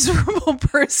miserable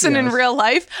person in real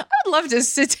life, I'd love to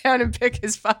sit down and pick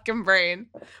his fucking brain.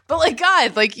 But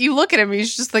God, you look at him,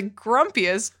 he's just the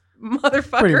grumpiest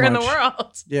motherfucker in the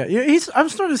world. Yeah, I'm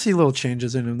starting to see little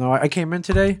changes in him though. I came in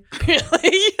today.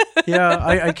 Really? Yeah,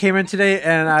 I came in today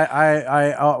and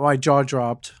I my jaw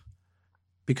dropped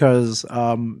because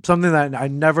something that I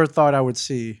never thought I would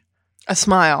see. A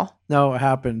smile. No, it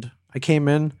happened. I came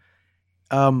in.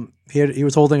 He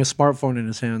was holding a smartphone in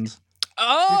his hands.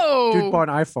 Oh, dude bought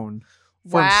an iPhone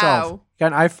for himself.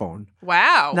 Got an iPhone.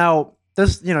 Wow. Now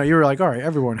this, you were like, all right,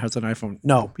 everyone has an iPhone.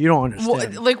 No, you don't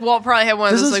understand. Walt probably had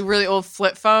one of those really old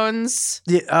flip phones.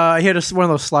 Yeah, he had one of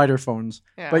those slider phones.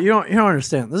 Yeah. But you don't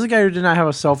understand. This is a guy who did not have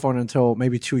a cell phone until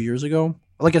maybe 2 years ago.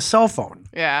 Like a cell phone.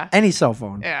 Yeah. Any cell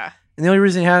phone. Yeah. And the only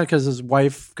reason he had it because his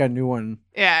wife got a new one.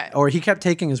 Yeah. Or he kept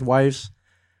taking his wife's,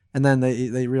 and then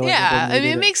they realized. Yeah, I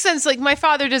mean, it makes sense. My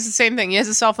father does the same thing. He has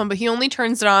a cell phone, but he only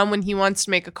turns it on when he wants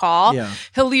to make a call. Yeah.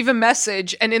 He'll leave a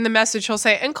message, and in the message he'll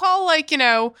say, "And call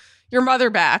your mother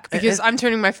back because I'm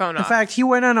turning my phone off." In fact, he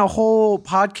went on a whole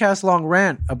podcast long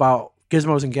rant about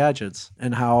gizmos and gadgets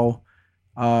and how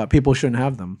people shouldn't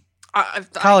have them.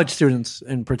 College students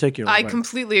in particular. I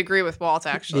completely agree with Walt,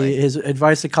 actually. His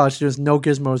advice to college students, no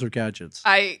gizmos or gadgets.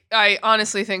 I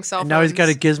honestly think cell phones. And now he's got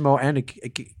a gizmo and a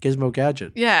gizmo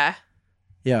gadget. Yeah.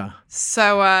 Yeah.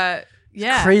 So,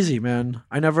 yeah. Crazy, man.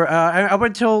 I never, I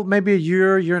went till maybe a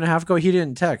year and a half ago, he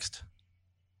didn't text.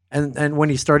 And when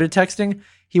he started texting,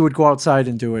 he would go outside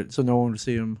and do it so no one would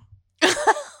see him.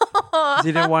 'Cause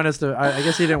he didn't want us to. I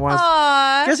guess he didn't want us.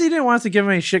 Aw. I guess he didn't want us to give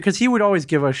him any shit because he would always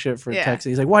give us shit for Yeah. texting.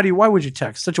 He's like, Why would you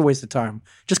text? Such a waste of time.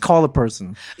 Just call the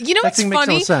person." You know what's Texting makes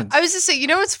no funny? sense. I was just saying, you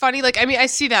know what's funny? Like, I mean, I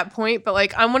see that point, but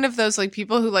like, I'm one of those like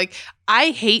people who like,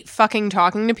 I hate fucking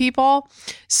talking to people.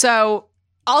 So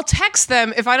I'll text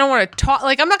them if I don't want to talk.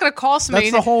 Like, I'm not going to call somebody.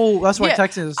 That's why Yeah,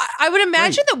 texting is. I would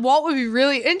imagine that Walt would be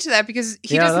really into that because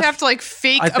he Yeah, doesn't that's- have to like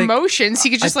fake I think- emotions. He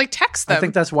could just like text them. I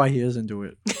think that's why he is into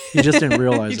it. He just didn't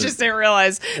realize he it. just didn't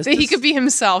realize that he just- could be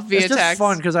himself via It's just text.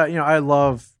 fun because I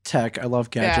love tech. I love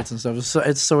gadgets and stuff. So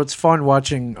it's fun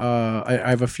watching. I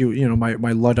have a few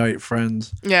my Luddite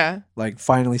friends Yeah. like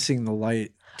finally seeing the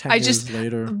light 10 years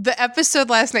later. The episode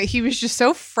last night, he was just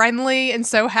so friendly and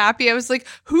so happy. I was like,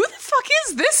 who the fuck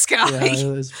is this guy?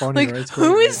 Yeah, it's funny. Like, right? It's great,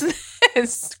 who right? is this?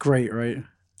 It's great, right?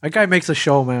 That guy makes a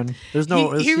show, man. There's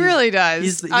no. He really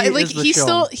does. He Like is the he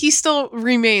show. still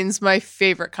remains my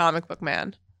favorite comic book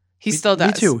man. He still does.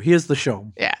 Me too. He is the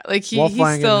show. Yeah, like he Walt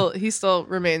Flanagan still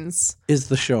remains. Is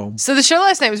the show. So the show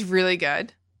last night was really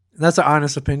good. That's an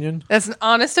honest opinion. That's an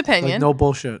honest opinion. Like, no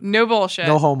bullshit. No bullshit.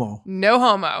 No homo. No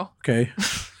homo. Okay.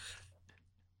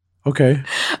 Okay.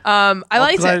 I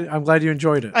liked it. I'm glad you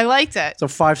enjoyed it. I liked it. So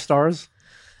 5 stars.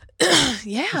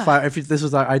 Yeah. If this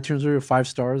was the iTunes review, 5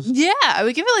 stars. Yeah, I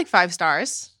would give it like 5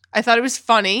 stars. I thought it was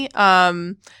funny.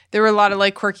 There were a lot of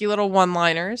like quirky little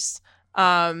one-liners.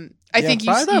 I think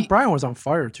I thought Brian was on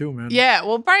fire too, man. Yeah,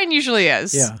 well, Brian usually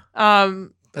is. Yeah.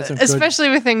 That's some especially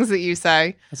with things that you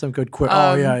say. That's some good quip.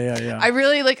 Yeah. I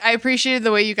really I appreciated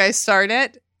the way you guys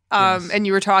started. Yes. And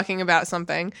you were talking about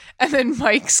something, and then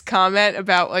Mike's comment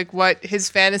about like what his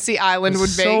fantasy island would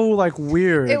be. So like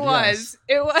weird. It was.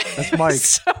 That's Mike.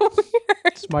 So weird.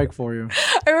 It's Mike for you.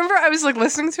 I remember I was like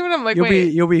listening to it. I'm like,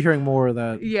 wait. You'll be hearing more of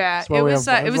that. Yeah, That's why it we was.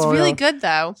 have- It was that's why we really have- good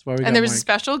though, why we got and there was a Mike.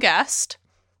 special guest.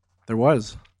 There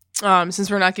was.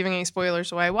 Since we're not giving any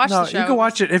spoilers away, watch No, the show. you can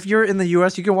watch it if you're in the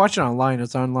US. You can watch it online.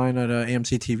 It's online at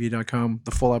amctv.com.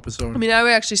 The full episode. I mean, I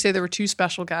would actually say there were 2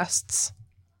 special guests.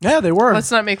 Yeah, they were.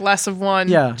 Let's not make less of one.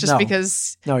 Yeah, just no.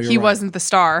 because No, you're he right. wasn't the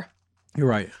star. You're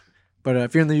right. But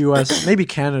if you're in the US, maybe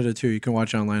Canada too, you can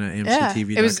watch it online at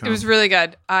amctv.com. It was really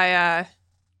good.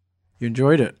 You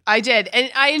enjoyed it. I did, and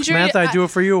I enjoyed Samantha, it. I do it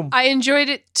for you. I enjoyed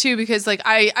it too because like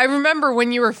I remember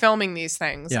when you were filming these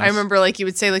things. Yes. I remember like you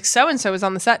would say like so and so was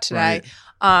on the set today.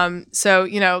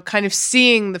 So kind of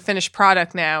seeing the finished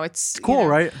product now, it's Cool,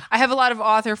 right? I have a lot of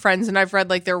author friends, and I've read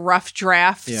like their rough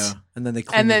drafts. Yeah. And then they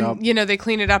clean And it then up. they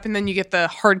clean it up, and then you get the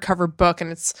hardcover book,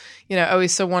 and it's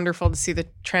always so wonderful to see the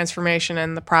transformation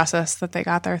and the process that they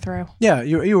got there through. Yeah,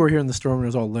 you were here in the store when it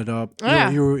was all lit up. Oh, yeah.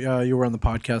 You were on the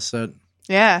podcast set.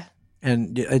 Yeah,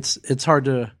 And it's hard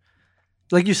to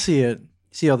you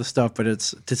see all the stuff, but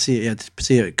it's to see it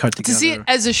cut together. to see it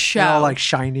as a show, And all like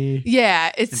shiny.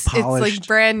 yeah, it's like polished.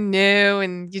 brand new,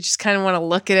 and you just kind of want to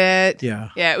look at it. Yeah.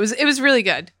 Yeah, it was really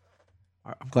good.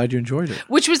 I'm glad you enjoyed it.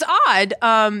 Which was odd,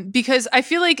 because I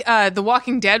feel like The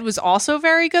Walking Dead was also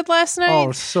very good last night.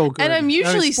 Oh, so good. And I'm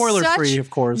usually spoiler free, of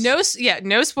course. No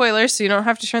spoilers, so you don't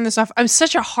have to turn this off. I'm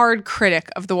such a hard critic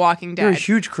of The Walking Dead. You're a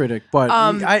huge critic,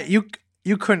 but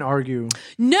you couldn't argue.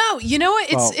 No, you know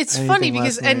what? Well, It's anything funny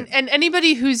because last night. and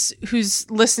anybody who's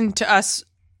listened to us,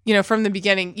 from the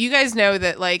beginning, you guys know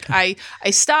that like I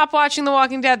stop watching The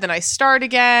Walking Dead, then I start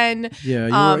again.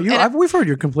 Yeah, we've heard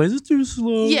your complaints. It's too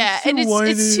slow. Yeah, and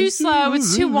it's too slow.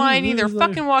 It's too whiny. They're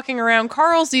fucking walking around.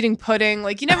 Carl's eating pudding.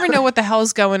 Like you never know what the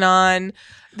hell's going on.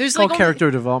 There's It's called like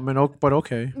character development, but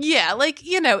okay. Yeah, like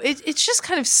it just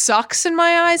kind of sucks in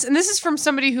my eyes. And this is from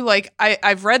somebody who like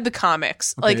I've read the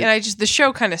comics, like, Okay. and the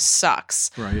show kind of sucks.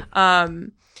 Right.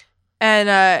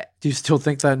 And Do you still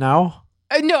think that now?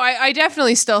 no, I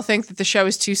definitely still think that the show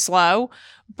is too slow.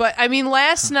 But I mean,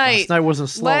 last night wasn't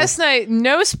slow. Last night,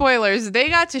 no spoilers. They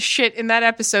got to shit in that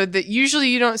episode that usually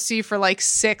you don't see for like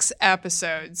 6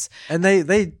 episodes. And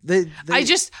they I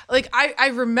just like I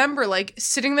remember like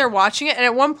sitting there watching it, and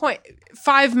at one point,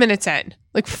 5 minutes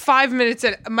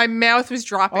in, my mouth was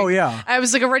dropping. Oh, yeah. I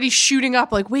was like already shooting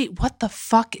up. Like, wait, what the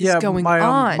fuck is going my,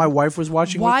 on? my wife was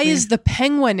watching. Why with me. is the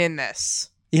penguin in this?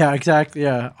 Yeah, exactly.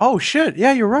 Yeah. Oh shit.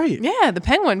 Yeah, you're right. Yeah, the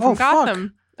penguin from Oh, fuck.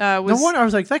 Gotham. No wonder I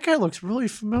was like, that guy looks really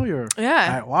familiar.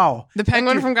 Yeah. Wow. The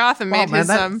penguin from Gotham made man,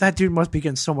 his that dude must be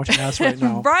getting so much ass right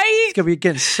now. right. He's gonna be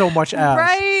getting so much ass.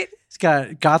 Right. He's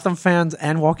got Gotham fans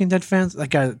and Walking Dead fans.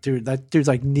 That dude's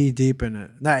like knee deep in it.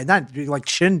 Not like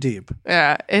chin deep.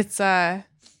 Yeah, it's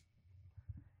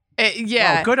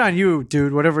Yeah. Oh, good on you,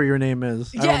 dude. Whatever your name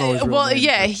is. I don't know his real name,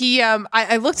 yeah. but- He.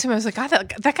 I looked at him. I was like, God,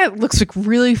 that guy looks like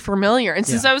really familiar. And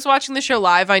since I was watching the show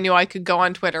live, I knew I could go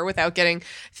on Twitter without getting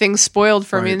things spoiled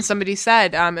for me. And somebody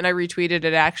said, and I retweeted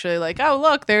it actually, like, oh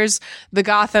look, there's the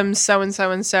Gotham so and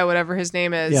so and so, whatever his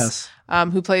name is. Yes.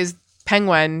 Who plays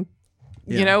Penguin?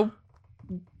 Yeah. You know.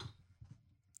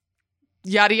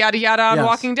 Yada yada yada on Yes.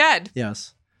 Walking Dead.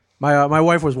 Yes. My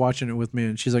wife was watching it with me,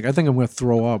 and she's like, I think I'm going to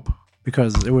throw up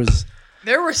because it was.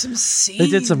 There were some scenes. They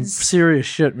did some serious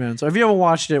shit, man. So if you haven't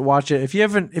watched it, watch it. If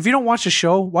you don't watch the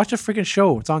show, watch the freaking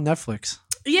show. It's on Netflix.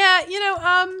 Yeah,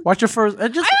 Watch your first. I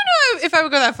don't know if I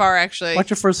would go that far actually.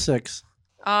 Watch your first 6.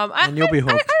 And you'll be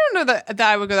hooked. I don't know that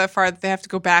I would go that far that they have to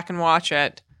go back and watch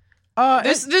it.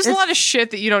 There's a lot of shit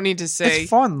that you don't need to see. It's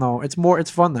fun though. It's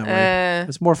fun that way.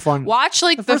 It's more fun. Watch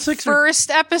like the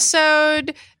first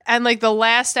episode and like the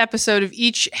last episode of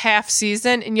each half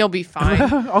season, and you'll be fine.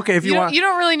 Okay, if you want, you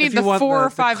don't really need the 4 or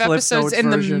 5 episodes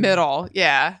in the middle.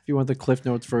 Yeah, if you want the Cliff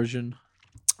Notes version.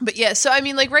 But yeah, so I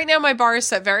mean, like right now, my bar is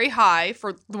set very high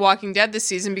for The Walking Dead this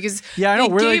season because I know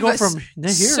they where they gave go us from here,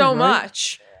 so right?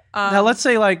 much. Now let's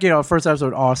say first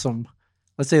episode awesome.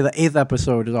 Let's say the 8th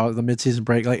episode is all the mid-season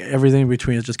break. Like everything in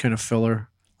between is just kind of filler.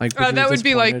 Like that would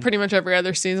be like pretty much every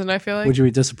other season. I feel like. Would you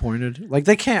be disappointed? Like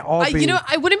they can't all be.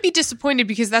 I wouldn't be disappointed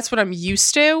because that's what I'm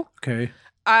used to. Okay.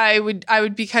 I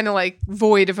would be kind of like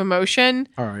void of emotion.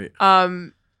 All right.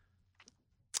 So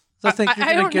I think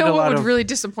I don't know what would really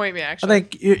disappoint me. Actually, I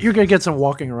think you're gonna get some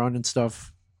walking around and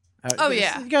stuff. Oh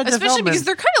yeah, especially because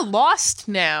they're kind of lost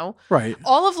now. Right.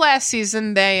 All of last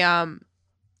season,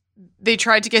 they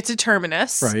tried to get to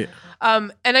Terminus. Right.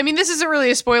 And I mean, this isn't really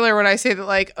a spoiler when I say that,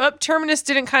 like, Terminus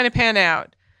didn't kind of pan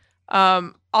out.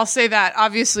 I'll say that.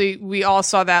 Obviously, we all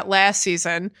saw that last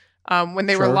season when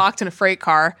they were locked in a freight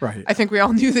car. Right. I think we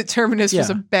all knew that Terminus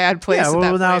was a bad place. Yeah.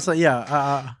 Well, now point. it's like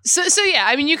So yeah,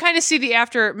 I mean, you kind of see the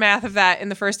aftermath of that in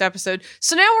the first episode.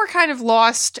 So now we're kind of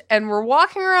lost, and we're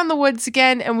walking around the woods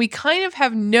again, and we kind of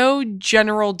have no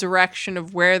general direction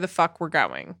of where the fuck we're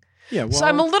going. Yeah, well, so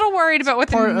I'm a little worried about what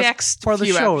the next part of the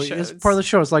few show. episodes. It's part of the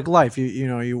show. It's like life.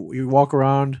 You walk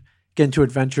around, get into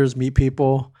adventures, meet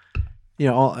people.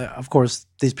 Of course,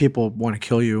 these people want to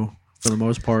kill you for the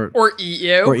most part, or eat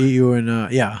you,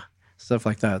 and stuff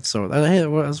like that. So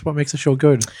that's what makes the show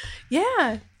good.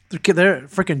 Yeah, they're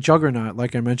freaking juggernaut,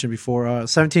 like I mentioned before.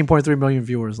 17.3 million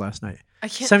viewers last night.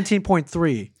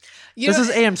 17.3. This is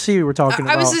AMC we're talking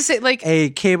about. I was going to say like a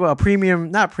cable, a premium,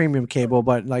 not premium cable,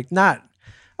 but like not.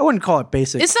 I wouldn't call it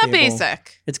basic. It's not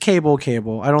basic. It's cable.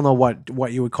 I don't know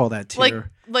what you would call that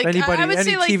tier. Like I would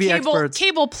say like TV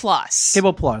cable plus.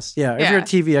 Cable plus. Yeah. If you're a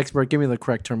TV expert, give me the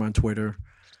correct term on Twitter.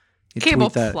 Cable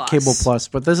tweet that. plus. Cable plus.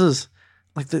 But this is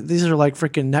like these are like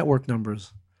freaking network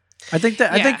numbers. I think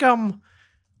I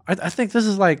think this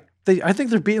is like I think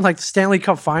they're beating like the Stanley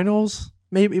Cup Finals.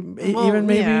 Maybe.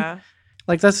 Yeah.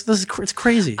 Like it's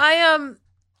crazy.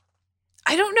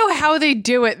 I don't know how they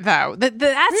do it though.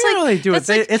 That's how they do it.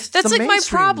 That's like my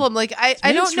problem. Like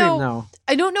I don't know. Now.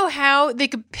 I don't know how they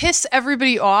could piss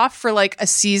everybody off for like a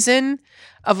season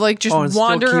of like just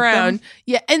wander around.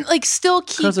 Yeah, and like still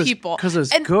keep people because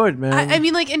it's good, man. I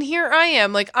mean, like, and here I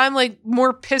am. Like I'm like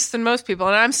more pissed than most people,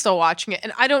 and I'm still watching it,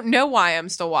 and I don't know why I'm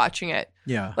still watching it.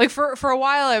 Yeah. Like for a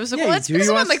while, I was like, well, let's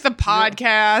do on like the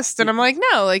podcast, and I'm like,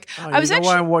 no, like I was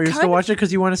actually. Why you're still watching it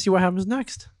because you want to see what happens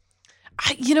next.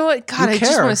 You know what? God, I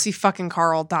just want to see fucking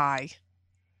Carl die.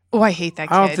 Oh, I hate that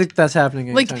kid. I don't think that's happening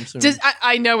anytime soon.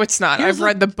 I know it's not. I've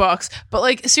read the books. But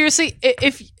like, seriously,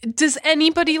 does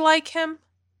anybody like him?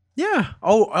 Yeah.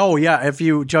 Oh, yeah. If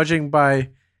you judging by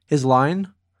his line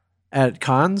at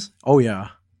cons, oh yeah.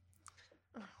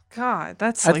 God,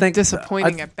 that's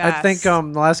disappointing at best. I think the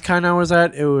last con I was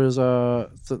at, it was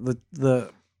the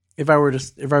if I were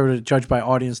to judge by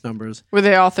audience numbers, were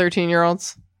they all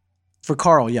 13-year-olds? For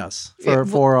Carl, yes. For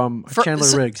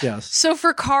Chandler Riggs, yes. So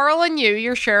for Carl and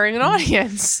you're sharing an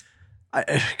audience.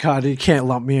 God, you can't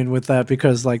lump me in with that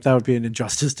because like that would be an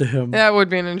injustice to him. That would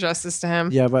be an injustice to him.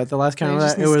 Yeah, but the last kind of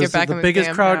that, it was the biggest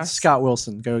crowd. House. Scott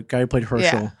Wilson, guy who played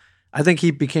Herschel. Yeah. I think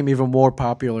he became even more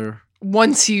popular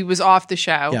once he was off the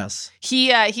show. Yes,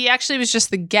 he actually was just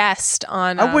the guest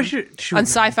on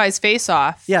Sci-Fi's Face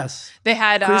Off. Yes, they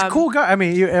had he's a cool guy. I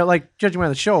mean, you like judging by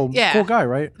the show, cool guy,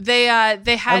 right? They had.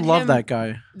 I love that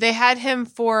guy. They had him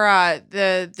for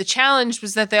the challenge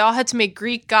was that they all had to make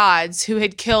Greek gods who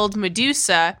had killed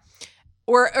Medusa,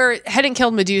 or hadn't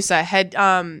killed Medusa, had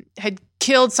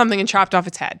killed something and chopped off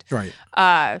its head. Right.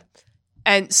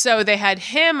 And so they had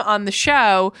him on the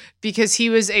show because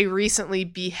he was a recently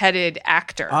beheaded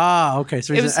actor. Ah, okay.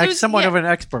 So he's somewhat of an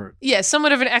expert. Yeah,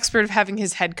 somewhat of an expert of having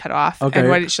his head cut off Okay. and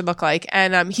what it should look like.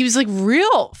 And he was like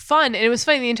real fun. And it was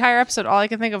funny the entire episode. All I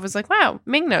could think of was like, wow,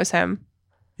 Ming knows him.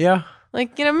 Yeah.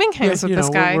 Like, Ming hangs with this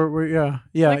guy.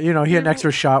 He had an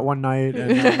extra shot one night.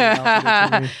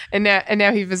 And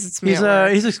now he visits me.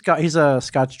 He's a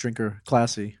Scotch drinker,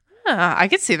 classy. I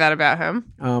could see that about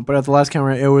him. But at the last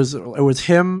camera, it was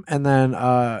him and then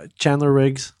Chandler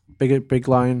Riggs, big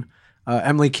line,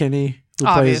 Emily Kinney, who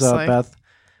plays Beth,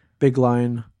 big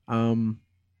line. It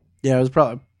was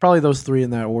probably those three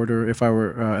in that order if I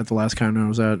were at the last camera I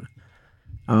was at.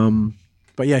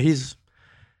 But yeah, he's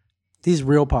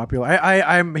real popular.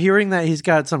 I'm hearing that he's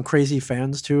got some crazy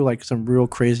fans too, like some real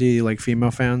crazy like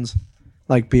female fans,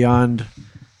 like beyond.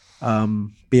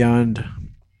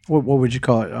 What would you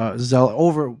call it?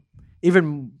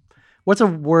 Even what's a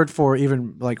word for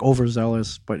even like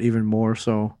overzealous, but even more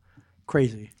so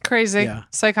crazy. Yeah.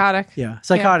 Psychotic. Yeah.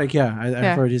 Psychotic. Yeah.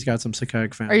 I've heard he's got some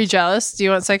psychotic fans. Are you jealous? Do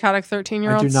you want psychotic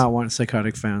 13-year-olds? I do not want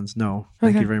psychotic fans. No.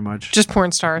 Thank you very much. Just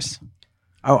porn stars.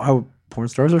 Porn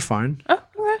stars are fine. Oh,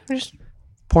 okay.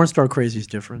 Porn star crazy is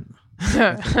different.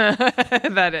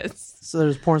 That is. So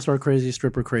there's porn star crazy,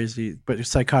 stripper crazy, but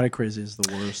psychotic crazy is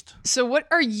the worst. So what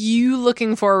are you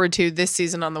looking forward to this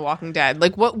season on The Walking Dead?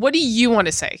 Like, what do you want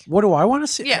to say? What do I want to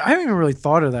see? Yeah. I haven't even really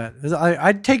thought of that.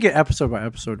 I'd take it episode by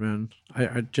episode, man.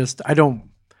 I don't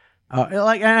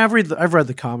like. I've read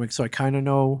the comics, so I kind of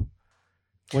know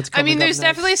what's coming. I mean, there's up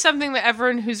next. definitely something that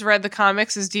everyone who's read the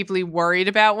comics is deeply worried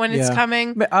about when it's coming.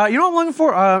 You know what I'm looking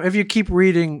for? If you keep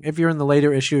reading, if you're in the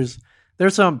later issues,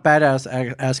 there's some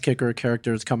badass ass kicker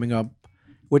characters coming up,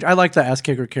 which I like the ass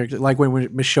kicker character. Like when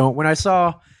Michonne,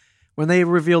 when they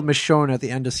revealed Michonne at the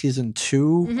end of season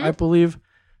 2, I believe,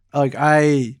 like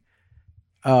I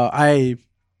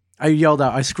yelled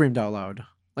out, I screamed out loud.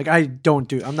 Like I'm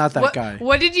not that guy.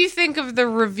 What did you think of the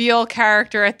reveal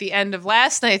character at the end of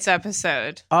last night's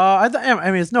episode?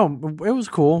 It was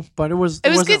cool, but it was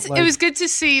good. Like, it was good to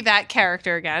see that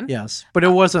character again. Yes, but it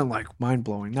wasn't like mind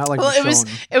blowing. Not like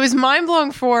Michonne. It was mind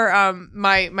blowing for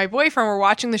my boyfriend. We're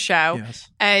watching the show,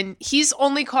 and he's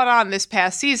only caught on this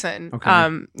past season.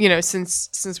 Okay.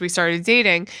 Since we started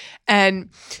dating, and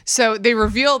so they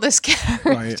reveal this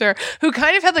character who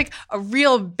kind of had like a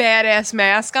real badass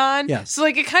mask on. Yes. So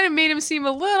like it kind of made him seem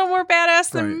a little more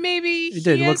badass than maybe he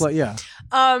did. Is.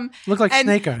 Look like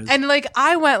Snake Eyes. And like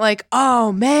I went like,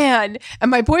 oh man,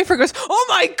 and my boyfriend goes, oh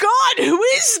my god, who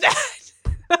is that?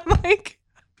 I'm like,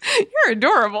 you're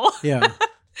adorable. Yeah.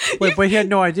 Wait, but he had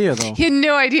no idea though. He had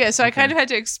no idea, so I kind of had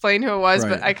to explain who it was,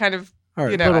 but I kind of, all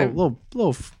right, little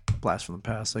blast from the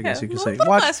past, I guess you could say.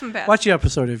 Watch the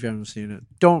episode if you haven't seen it.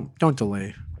 Don't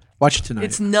delay. Watch it tonight.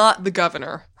 It's not the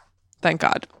governor. Thank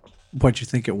God. What you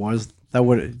think it was? No.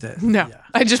 Yeah.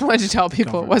 I just wanted to tell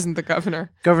people it wasn't the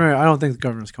governor. Governor, I don't think the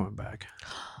governor's coming back.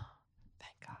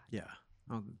 Thank God. Yeah.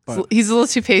 But he's a little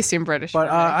too pasty and British. But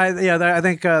I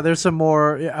think there's some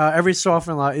more. Every so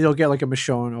often, you'll get like a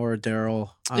Michonne or a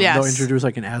Daryl. They'll introduce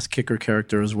like an ass kicker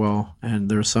character as well.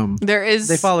 And there's some. There is.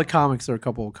 They follow the comics. There are a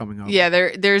couple coming up. Yeah,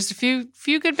 there's a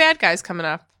few good bad guys coming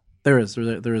up. There is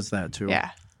that too.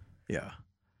 Yeah. Yeah.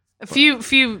 A few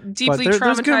deeply traumatizing.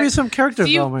 There's going to be some character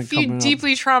development coming up. Few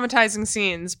deeply traumatizing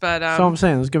scenes, but so I'm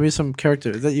saying there's going to be some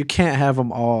character that you can't have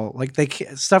them all. Like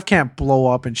stuff can't blow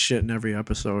up and shit in every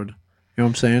episode. You know what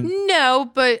I'm saying? No,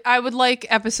 but I would like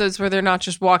episodes where they're not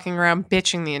just walking around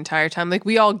bitching the entire time. Like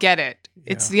we all get it.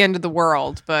 It's the end of the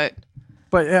world, but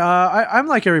I'm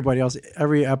like everybody else.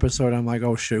 Every episode, I'm like,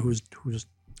 oh shit, who's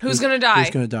gonna die? Who's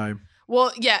gonna die?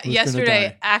 Well, yeah.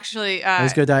 Yesterday, actually, I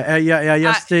was gonna die.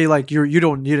 Yesterday, you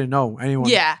didn't know anyone.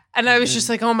 Yeah, and I was just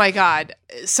like, oh my god,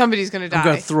 somebody's gonna die. I'm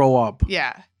gonna throw up.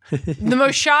 Yeah. The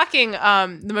most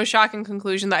shocking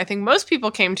conclusion that I think most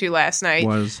people came to last night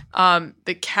was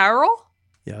that Carol.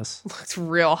 Yes. Looks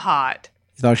real hot.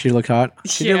 You thought she looked hot?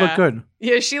 She did look good.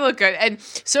 Yeah, she looked good. And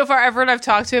so far, everyone I've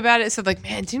talked to about it said like,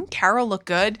 man, didn't Carol look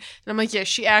good? And I'm like, yeah,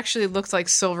 she actually looks like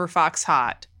Silver Fox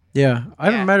hot. Yeah, I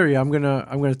haven't met her yet. I'm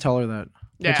gonna tell her that.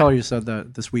 I'll tell her you said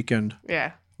that this weekend.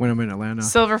 Yeah. When I'm in Atlanta.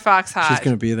 Silver Fox hot. She's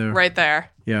gonna be there. Right there.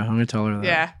 Yeah, I'm gonna tell her that.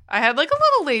 Yeah, I had like a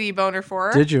little lady boner for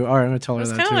her. Did you? All right, I'm gonna tell her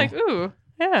that too. It's kind of like, ooh,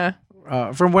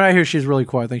 yeah. From what I hear, she's really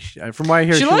cool. I think from what I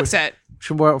hear, she looks it.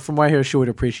 From what I hear, she would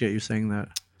appreciate you saying that.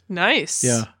 Nice.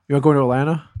 Yeah. You want to go to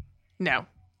Atlanta? No.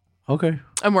 Okay.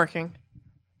 I'm working.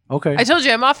 Okay. I told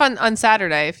you I'm off on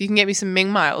Saturday. If you can get me some Ming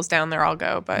miles down there, I'll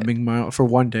go. But Ming mile for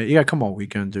one day. You gotta come all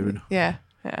weekend, dude. Yeah.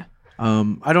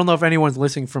 I don't know if anyone's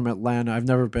listening from Atlanta. I've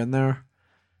never been there,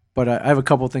 but I have a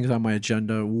couple things on my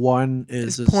agenda. One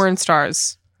is porn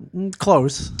stars.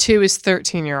 Close. 2 is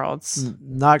 13-year-olds.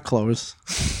 Not close.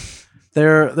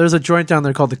 There's a joint down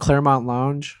there called the Claremont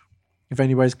Lounge. If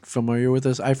anybody's familiar with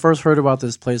this, I first heard about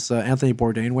this place. Anthony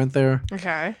Bourdain went there.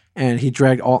 Okay. And he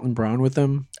dragged Alton Brown with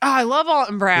him. Oh, I love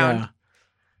Alton Brown. Yeah.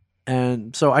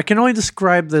 And so I can only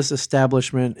describe this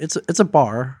establishment. It's a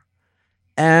bar,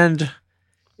 and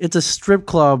it's a strip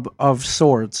club of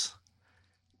sorts.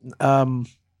 The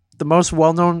most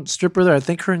well-known stripper there, I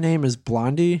think her name is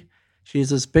Blondie.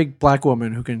 She's this big black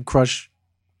woman who can crush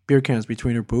beer cans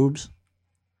between her boobs.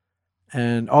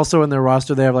 And also in their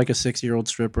roster, they have like a 60-year-old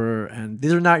stripper. And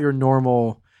these are not your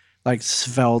normal, like,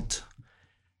 svelte,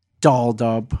 dolled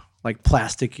up, like,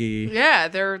 plasticky. Yeah,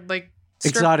 they're like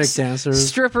exotic dancers.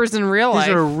 Strippers in real life.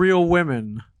 These are real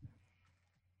women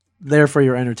there for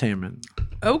your entertainment.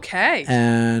 Okay.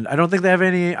 And I don't think they have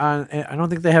any on. I don't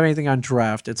think they have anything on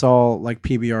draft. It's all like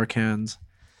PBR cans,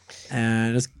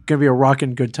 and it's gonna be a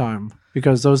rockin' good time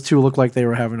because those two look like they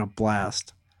were having a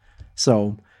blast.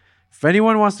 So, if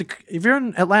anyone wants to, if you're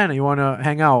in Atlanta, you want to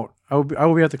hang out, I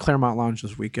will be at the Claremont Lounge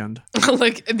this weekend.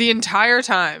 Like the entire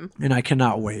time. And I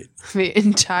cannot wait. The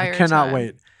entire time. I cannot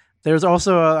wait. There's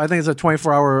also, I think it's a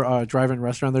 24-hour drive-in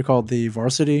restaurant. They're called the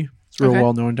Varsity. It's real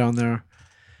well known down there.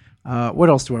 What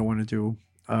else do I want to do?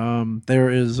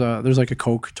 There's like a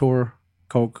Coke tour.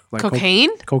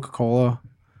 Cocaine? Coca-Cola.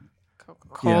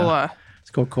 Coca-Cola. Yeah,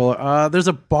 it's Coca-Cola. There's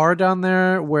a bar down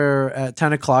there where at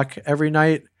 10 o'clock every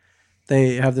night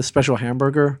they have this special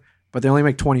hamburger, but they only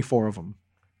make 24 of them.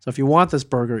 So if you want this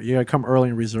burger, you got to come early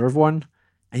and reserve one,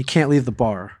 and you can't leave the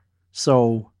bar.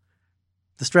 So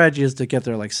the strategy is to get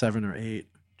there like 7 or 8.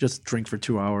 Just drink for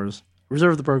 2 hours.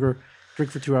 Reserve the burger.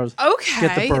 Drink for 2 hours. Okay.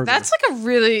 Get the burger.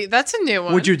 That's a new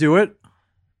one. Would you do it?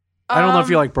 I don't know if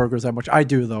you like burgers that much. I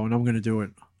do, though, and I'm going to do it.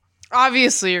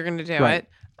 Obviously, you're going to do it.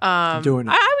 I'm doing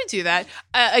it. I would do that.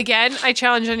 Again, I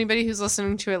challenge anybody who's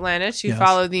listening to Atlanta to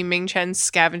follow the Ming Chen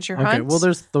scavenger hunt. Okay, well,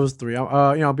 there's those 3.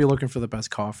 I'll be looking for the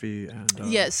best coffee.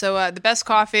 And so the best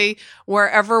coffee,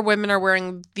 wherever women are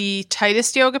wearing the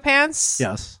tightest yoga pants.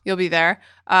 Yes. You'll be there.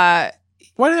 Why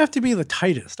do they have to be the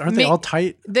tightest? Aren't they all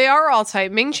tight? They are all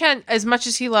tight. Ming Chen, as much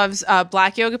as he loves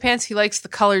black yoga pants, he likes the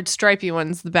colored stripy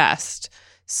ones the best.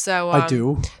 So I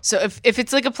do. So if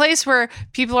it's like a place where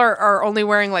people are only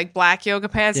wearing like black yoga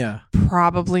pants,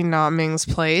 probably not Ming's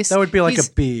place. That would be like a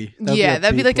B.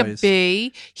 That'd be like a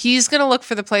B. He's gonna look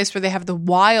for the place where they have the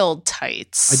wild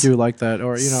tights. I do like that.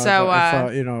 Or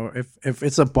if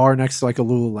it's a bar next to like a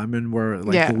Lululemon where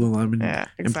like the Lululemon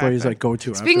employees like go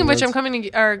to. Speaking of which, I'm going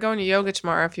to yoga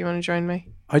tomorrow. If you want to join me,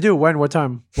 I do. When? What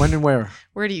time? When and where?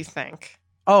 Where do you think?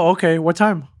 Oh, okay. What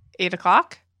time? 8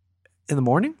 o'clock in the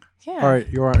morning. Yeah. All right,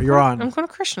 you're on. I'm going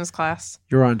to Krishna's class.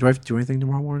 You're on. Do I have to do anything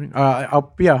tomorrow morning? I'll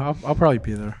probably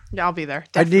be there. Yeah, I'll be there.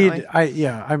 Definitely.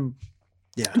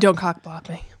 Don't cock block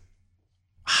me.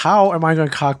 How am I going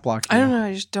to cock block you? I don't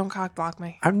know. Just don't cock block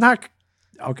me. I'm not.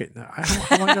 Okay, no,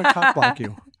 how am I going to cock block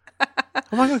you? How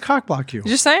am I going to cock block you?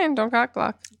 Just saying, don't cock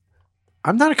block.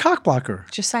 I'm not a cock blocker.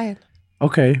 Just saying.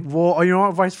 Okay, well, you know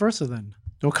what? Vice versa then.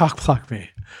 Don't cock block me.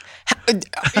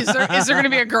 Is there going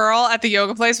to be a girl at the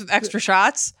yoga place with extra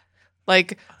shots?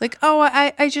 Like,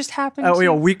 I just happened to...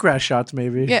 wheatgrass shots,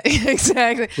 maybe. Yeah,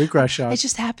 exactly. Wheatgrass shots. I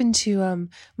just happened to,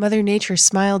 Mother Nature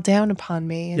smiled down upon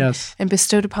me and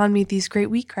bestowed upon me these great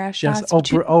wheatgrass shots.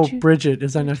 Yes. Bridget,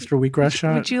 is that an extra wheatgrass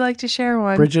shot? Would you like to share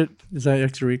one? Bridget, is that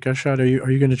extra wheatgrass shot? Are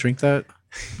you going to drink that?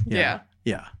 Yeah.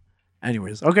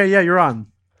 Anyways. Okay, yeah, you're on.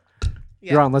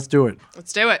 Yeah. You're on. Let's do it.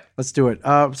 Let's do it.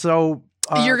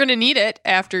 You're going to need it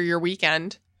after your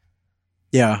weekend.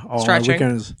 Yeah. Stretching. Our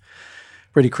weekend is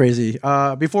pretty crazy.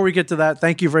 Before we get to that,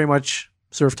 thank you very much,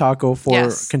 Surf Taco,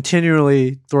 for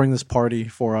continually throwing this party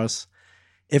for us.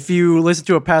 If you listen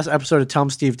to a past episode of Tell 'em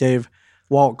Steve Dave,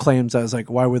 Walt claims as like,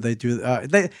 why would they do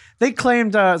that? They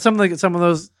claimed some of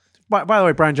those. By the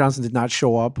way, Brian Johnson did not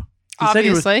show up.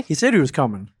 He said he was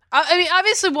coming. I mean,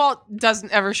 obviously, Walt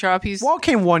doesn't ever show up. Walt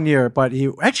came 1 year, but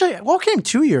Walt came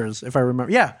 2 years, if I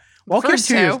remember. Yeah, Walt came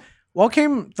 2 years. Walt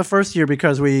came the first year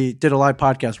because we did a live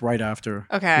podcast right after.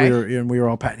 Okay. We were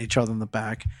all patting each other on the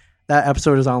back. That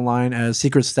episode is online as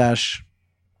Secret Stash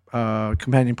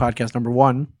Companion Podcast number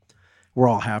 1. We're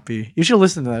all happy. You should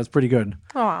listen to that. It's pretty good.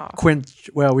 Aww. Quinn,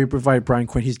 we provided Brian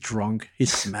Quinn. He's drunk.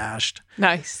 He's smashed.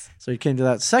 Nice. So he came to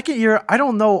that. Second year, I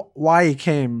don't know why he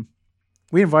came.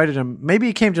 We invited him. Maybe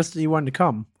he came just he wanted to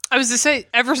come. I was to say,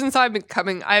 ever since I've been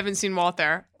coming, I haven't seen Walt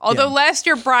there. Although last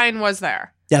year, Brian was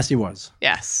there. Yes, he was.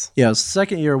 Yes.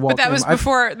 Second year, Walt. But that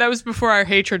was before our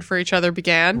hatred for each other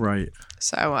began. Right.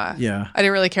 So I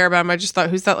didn't really care about him. I just thought,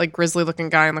 who's that like grizzly looking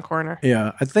guy in the corner?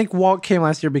 Yeah, I think Walt came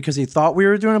last year because he thought we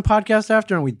were doing a podcast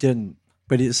after, and we didn't.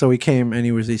 but he came and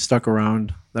he stuck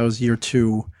around. That was year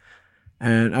 2.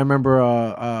 And I remember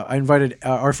I invited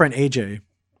our friend AJ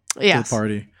to the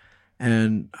party.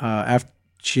 And after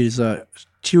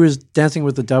she was dancing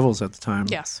with the devils at the time.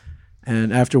 Yes.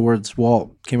 And afterwards,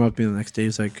 Walt came up to me the next day.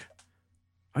 He's like,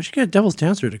 "Why'd you get a devil's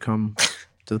dancer to come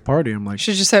to the party?" I'm like,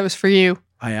 Should just say it was for you.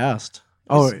 I asked.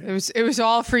 It was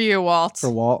all for you, Walt. For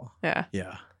Walt? Yeah.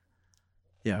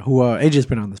 Yeah. Who AJ's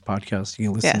been on this podcast.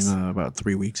 You can listen about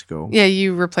 3 weeks ago. Yeah,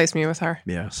 you replaced me with her.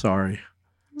 Yeah, sorry.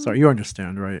 You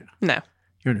understand, right? No.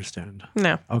 You understand?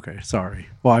 No. Okay, sorry.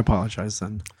 Well, I apologize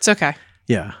then. It's okay.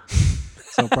 Yeah.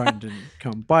 So Brian didn't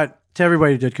come. But to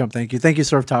everybody who did come, thank you. Thank you,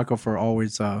 Surf Taco, for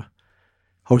always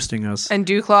hosting us. And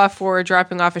Dewclaw for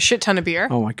dropping off a shit ton of beer.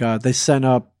 Oh my God. I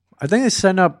think they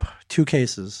sent up 2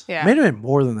 cases. Yeah. Maybe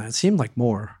more than that. It seemed like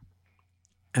more.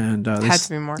 And had to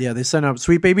be more. Yeah, they sent up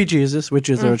Sweet Baby Jesus, which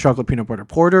is a chocolate peanut butter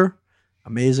porter.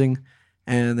 Amazing.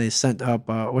 And they sent up,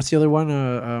 what's the other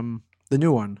one? The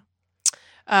new one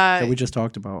that we just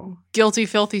talked about. Guilty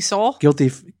Filthy Soul. Guilty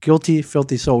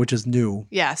Filthy Soul, which is new.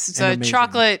 Yes, it's and a amazing.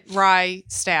 chocolate rye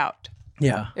stout.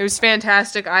 Yeah. It was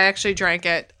fantastic. I actually drank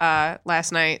it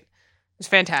last night. It was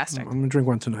fantastic. I'm going to drink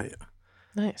one tonight.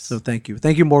 Nice. So thank you.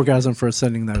 Thank you, Morgasm, for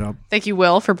sending that up. Thank you,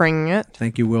 Will, for bringing it.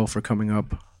 Thank you, Will, for coming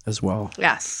up as well.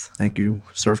 Yes. Thank you,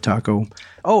 Surf Taco.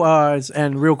 Oh,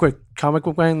 and real quick, Comic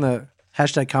Book Man, the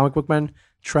hashtag Comic Book Man,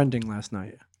 trending last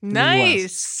night.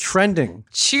 Nice. Trending.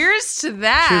 Cheers to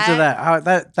that. Cheers to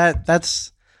that.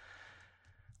 That's.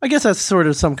 I guess that's sort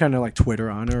of some kind of like Twitter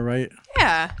honor, right?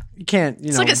 Yeah. You can't,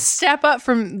 It's like a step up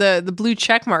from the blue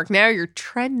check mark. Now you're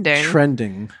trending.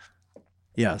 Trending.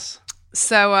 Yes.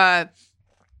 So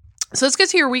let's get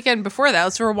to your weekend before that.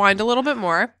 Let's rewind a little bit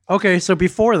more. Okay, so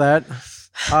before that,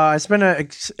 I spent an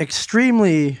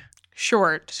extremely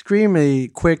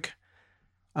quick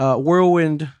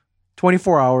whirlwind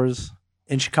 24 hours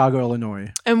in Chicago,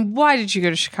 Illinois. And why did you go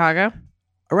to Chicago?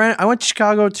 I went to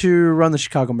Chicago to run the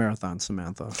Chicago Marathon,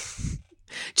 Samantha.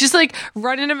 Just like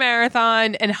running a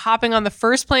marathon and hopping on the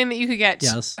first plane that you could get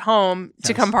home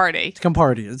to come party. To come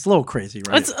party. It's a little crazy,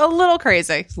 right? It's a little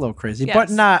crazy. It's a little crazy, Yes. but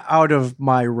not out of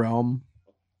my realm.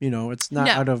 It's not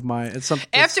out of my... It's something.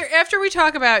 After we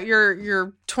talk about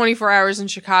your 24 hours in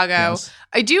Chicago,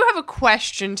 I do have a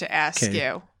question to ask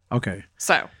you. Okay.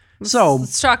 So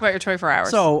let's talk about your 24 hours.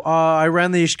 So I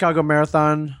ran the Chicago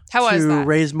Marathon to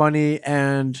raise money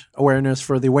and awareness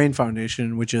for the Wayne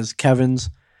Foundation, which is Kevin's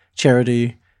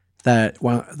charity that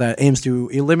aims to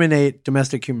eliminate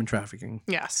domestic human trafficking.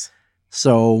 Yes.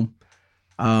 So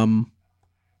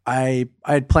I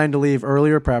had planned to leave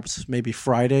earlier, perhaps maybe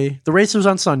Friday. The race was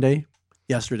on Sunday,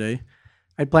 yesterday.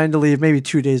 I'd planned to leave maybe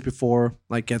 2 days before,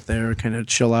 like get there, kind of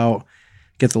chill out,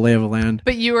 get the lay of the land.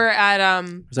 But you were at I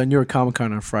was at New York Comic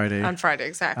Con on Friday. On Friday,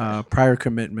 exactly. Prior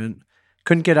commitment.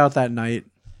 Couldn't get out that night.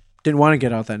 Didn't want to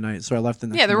get out that night, so I left the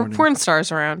next morning. Yeah, there were porn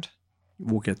stars around.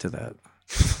 We'll get to that.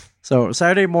 So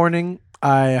Saturday morning,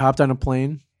 I hopped on a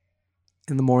plane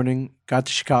in the morning, got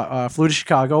to Chicago, flew to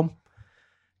Chicago,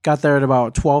 got there at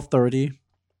about 12:30,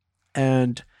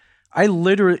 and I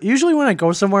usually when I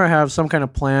go somewhere, I have some kind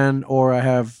of plan or I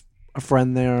have a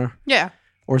friend there. Yeah.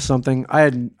 Or something. I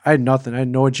had nothing. I had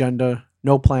no agenda,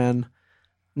 no plan,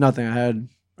 nothing. I had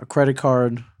a credit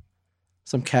card,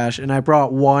 some cash, and I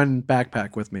brought one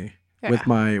backpack with me with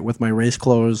my race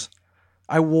clothes.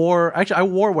 I wore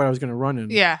what I was going to run in.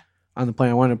 Yeah. On the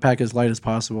plane, I wanted to pack as light as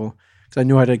possible because I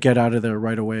knew how to get out of there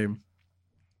right away.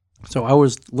 So I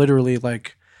was literally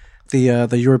like the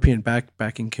European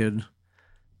backpacking kid,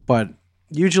 but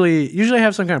usually I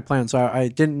have some kind of plan. So I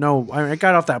didn't know. I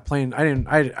got off that plane. I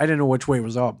didn't know which way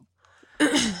was up,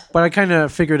 but I kind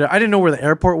of figured I didn't know where the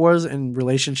airport was in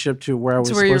relationship to where I was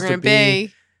supposed to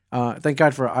be. Thank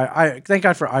God for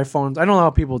iPhones. I don't know how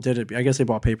people did it. I guess they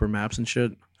bought paper maps and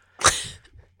shit.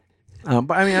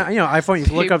 But I mean, iPhone, you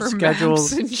can look up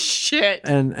schedules and shit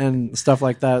and stuff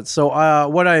like that. So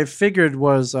what I figured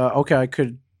was, okay, I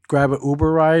could grab an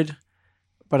Uber ride,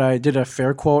 but I did a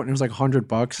fare quote and it was like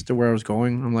 $100 to where I was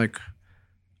going. I'm like,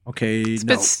 okay, it's a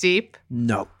bit steep.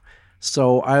 No.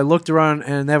 So I looked around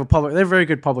and they have a very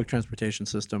good public transportation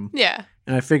system. Yeah.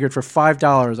 And I figured for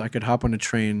 $5 I could hop on a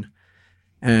train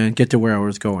and get to where I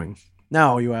was going.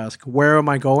 Now you ask, where am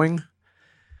I going?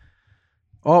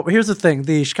 Oh, here's the thing.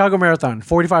 The Chicago Marathon,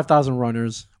 45,000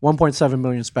 runners, 1.7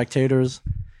 million spectators,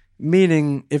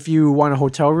 meaning if you want a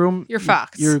hotel room, you're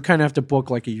fucked. You kind of have to book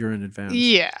like a year in advance.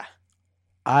 Yeah.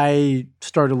 I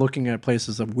started looking at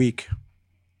places about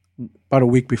a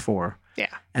week before.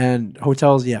 Yeah. And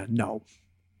hotels, no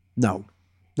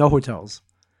hotels.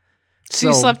 So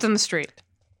you slept in the street?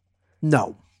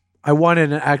 No. I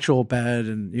wanted an actual bed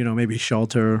and, maybe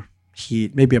shelter,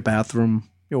 heat, maybe a bathroom.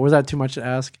 Was that too much to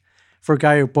ask for a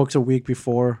guy who books a week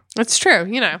before? It's true,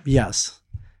 Yes.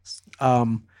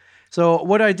 So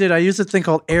what I did, I used a thing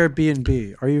called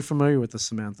Airbnb. Are you familiar with this,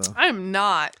 Samantha? I'm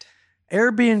not.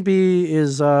 Airbnb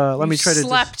is let me try to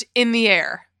slept in the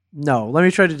air. No, let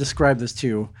me try to describe this to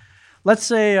you. Let's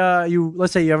say you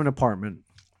have an apartment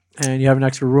and you have an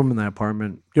extra room in that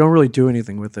apartment. You don't really do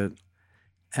anything with it.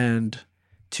 And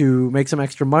to make some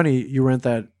extra money, you rent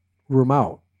that room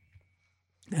out.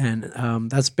 And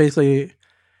that's basically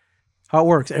how it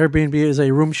works. Airbnb is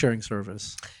a room sharing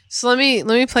service. So let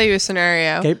me play you a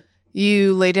scenario. Okay.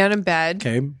 You lay down in bed.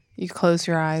 Okay. You close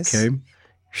your eyes. Okay.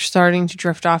 You're starting to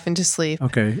drift off into sleep.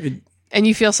 Okay. And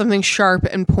you feel something sharp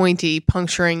and pointy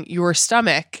puncturing your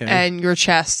stomach Okay. and your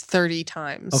chest 30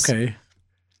 times. Okay.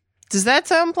 Does that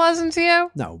sound pleasant to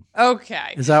you? No.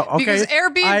 Okay. Is that okay? Because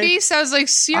Airbnb sounds like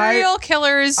serial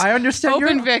killers. I understand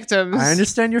open victims. I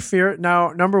understand your fear.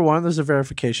 Now, number one, there's a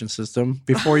verification system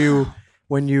before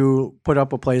when you put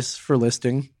up a place for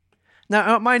listing.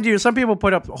 Now, mind you, some people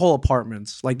put up whole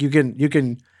apartments. Like you get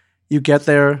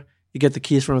there, you get the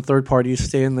keys from a third party, you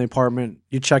stay in the apartment,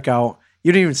 you check out.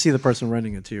 You don't even see the person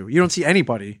renting it to you. You don't see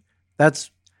anybody.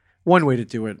 That's one way to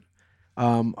do it.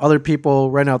 Other people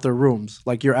rent out their rooms.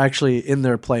 Like you're actually in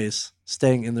their place,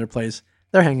 staying in their place.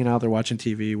 They're hanging out, they're watching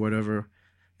TV, whatever.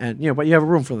 And but you have a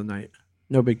room for the night.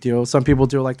 No big deal. Some people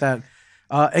do it like that.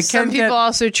 Some people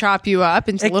also chop you up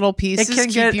into little pieces,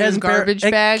 keep you in garbage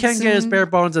bags. It can get as bare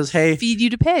bones as, hey, feed you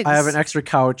to pigs. I have an extra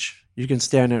couch. You can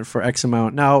stay on it for X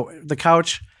amount. Now, the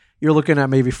couch, you're looking at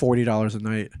maybe $40 a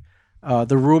night.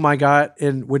 The room I got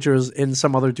in, which was in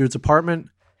some other dude's apartment,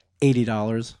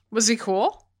 $80. Was he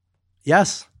cool?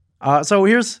 Yes. So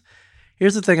here's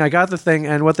the thing. I got the thing,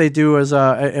 and what they do is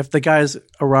if the guy's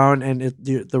around and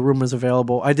the room is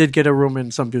available, I did get a room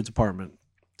in some dude's apartment.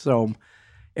 So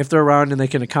if they're around and they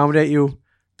can accommodate you,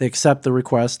 they accept the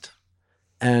request,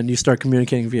 and you start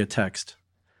communicating via text.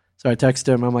 So I text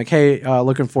him. I'm like, hey,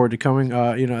 looking forward to coming.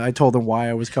 I told him why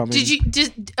I was coming.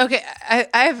 Okay, I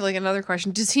have like another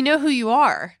question. Does he know who you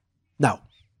are? No.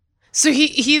 So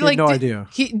he like no idea.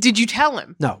 Did you tell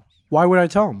him? No. Why would I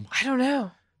tell him? I don't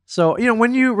know. So,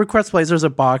 when you request plays, there's a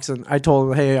box, and I told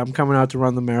him, hey, I'm coming out to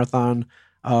run the marathon.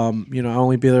 I'll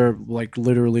only be there like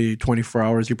literally 24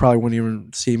 hours. You probably wouldn't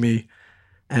even see me.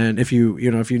 And if you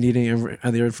need any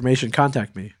other information,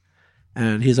 contact me.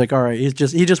 And he's like, all right. He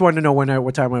just wanted to know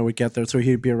what time I would get there, so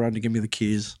he'd be around to give me the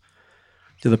keys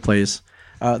to the place.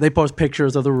 They post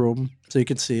pictures of the room so you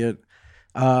can see it.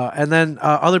 And then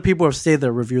other people who have stayed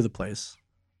there review the place.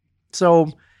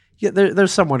 So yeah,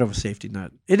 there's somewhat of a safety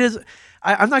net. It is.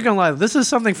 I'm not gonna lie. This is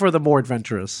something for the more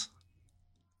adventurous.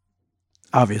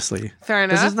 Obviously, fair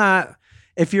enough. This is not.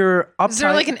 If you're uptight, is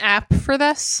there like an app for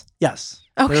this? Yes.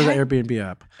 Okay. There's an Airbnb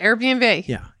app. Airbnb.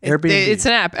 Yeah. Airbnb. It's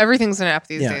an app. Everything's an app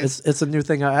these days. It's a new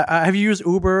thing. Have you used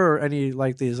Uber or any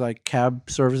like these like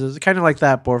cab services? Kind of like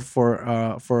that, but for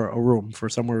a room, for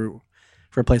somewhere,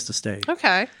 for a place to stay.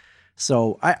 Okay.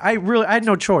 So I had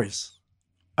no choice.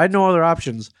 I had no other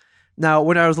options. Now,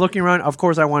 when I was looking around, of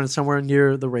course, I wanted somewhere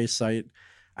near the race site.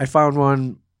 I found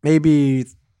one maybe,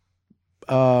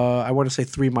 I want to say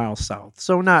 3 miles south,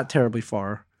 so not terribly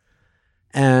far.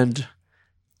 And,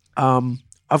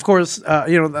 of course,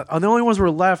 the only ones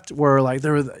were left were like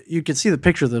you could see the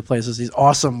picture of the places, these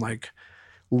awesome like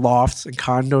lofts and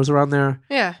condos around there.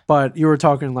 Yeah. But you were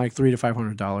talking like $300 to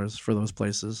 $500 for those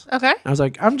places. Okay. And I was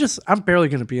like, I'm barely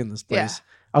going to be in this place. Yeah.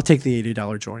 I'll take the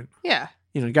 $80 joint. Yeah.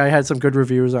 The guy had some good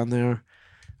reviews on there.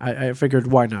 I figured,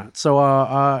 why not? So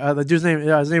the dude's name,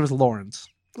 his name is Lawrence.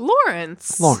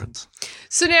 Lawrence.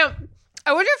 So now,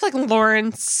 I wonder if like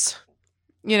Lawrence,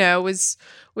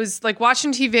 was like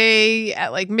watching TV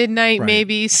at like midnight, Right.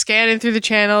 maybe scanning through the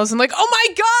channels and like, oh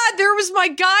my God, there was my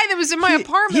guy that was in my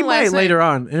apartment last night. He might later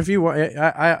on. And if you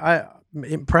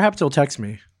want, perhaps he'll text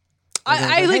me. I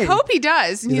Hey. hope he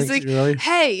does. And You he's like, think- really?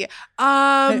 hey,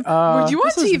 were you on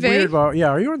this is TV? weird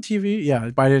are you on TV?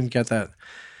 Yeah, but I didn't get that.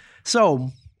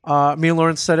 So me and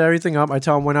Lawrence set everything up. I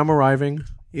tell him when I'm arriving.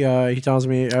 He tells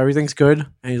me everything's good,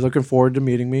 and he's looking forward to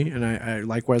meeting me. And I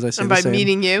likewise, I say And the by same.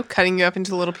 meeting you, cutting you up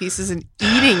into little pieces and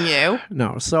eating you.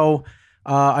 No. So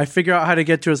I figure out how to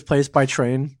get to his place by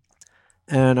train,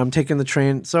 and I'm taking the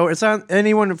train. So it's on,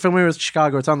 anyone familiar with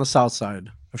Chicago, it's on the south side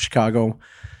of Chicago.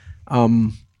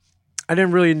 I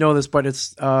didn't really know this, but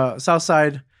it's south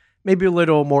side, maybe a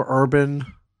little more urban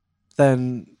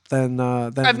than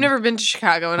I've never been to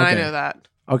Chicago, and I Okay. know that.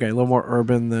 Okay, a little more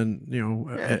urban than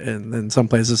in some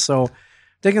places. So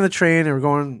taking the train, and we're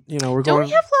going. Don't we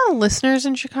have a lot of listeners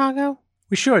in Chicago?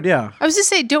 We should, yeah. I was just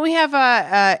saying, don't we have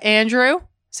Andrew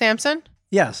Sampson?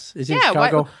 Yes. Is he in Yeah.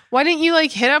 Chicago? Why didn't you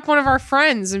like hit up one of our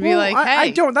friends and be like, hey?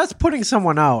 I don't. That's putting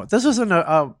someone out. This isn't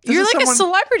a. You're like a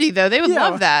celebrity, though. They would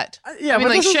love that. Yeah, I mean,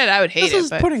 but like, shit, I would hate it. This is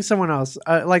but... putting someone else.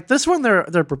 Like this one,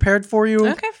 they're prepared for you.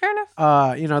 Okay, fair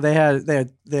enough. You know, they had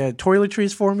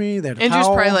toiletries for me. They had a Andrew's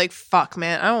towel. probably like, fuck,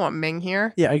 man, I don't want Ming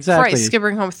here. Yeah, exactly. Christ,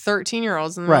 skipping home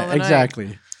 13-year-olds in the middle of the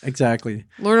night. Exactly.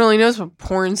 Lord only knows what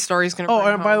porn star he's going to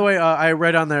bring and by the way, I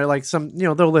read on there, like some, you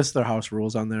know, they'll list their house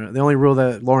rules on there. The only rule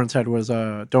that Lawrence had was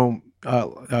don't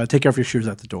take off your shoes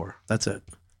at the door. That's it.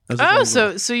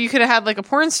 So you could have had like a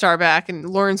porn star back and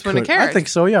Lawrence wouldn't have cared. I think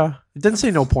so, yeah. It didn't say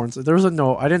no porn. There was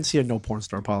I didn't see a no porn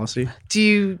star policy. Do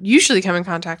you usually come in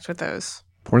contact with those?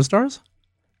 Porn stars?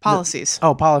 Policies.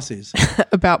 Policies.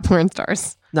 About porn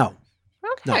stars. No.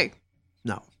 Okay.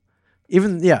 No.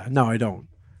 No, I don't.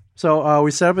 So we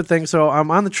set up a thing. So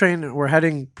I'm on the train. And we're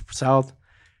heading south.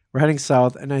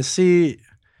 And I see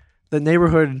the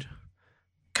neighborhood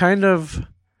kind of,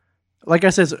 like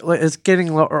I said, it's getting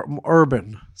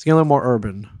urban. It's getting a little more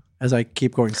urban as I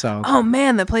keep going south. Oh,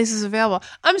 man, the place is available.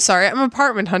 I'm sorry. I'm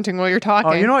apartment hunting while you're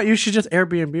talking. Oh, you know what? You should just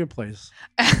Airbnb a place.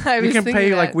 You can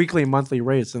pay like weekly, monthly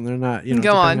rates, and they're not, depending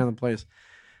on the place.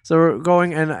 So we're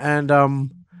going,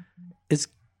 and it's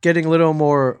getting a little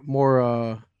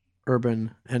more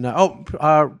urban. And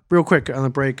real quick on the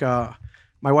break,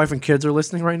 my wife and kids are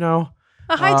listening right now.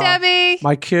 Oh, hi, Debbie.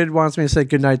 My kid wants me to say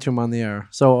goodnight to him on the air.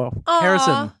 So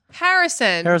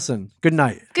Harrison, good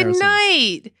night. Good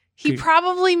night. He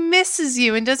probably misses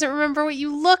you and doesn't remember what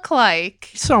you look like.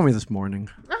 He saw me this morning.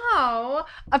 Oh,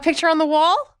 a picture on the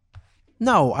wall?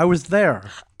 No, I was there.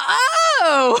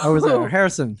 Oh, I was there.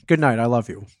 Harrison, good night. I love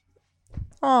you.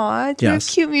 Aw, do you have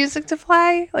cute music to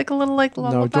play? Like a little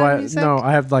lullaby music? No,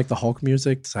 I have like the Hulk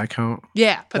music. Does that count?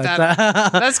 Yeah, put that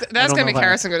on. That's gonna make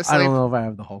Harrison go to sleep. I don't know if I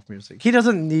have the Hulk music. He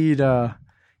doesn't need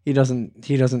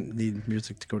need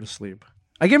music to go to sleep.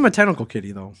 I give him a tentacle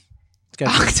kitty though.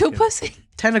 Octopussy?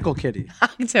 Tentacle kitty.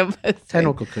 Octopussy.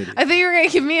 Tentacle kitty. I thought you were gonna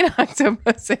give me an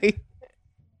octopussy.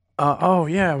 Oh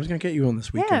yeah, I was gonna get you one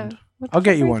this weekend. Yeah. I'll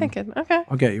get you one. Thinking? Okay.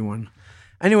 I'll get you one.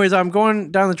 Anyways, I'm going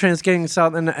down the train. It's getting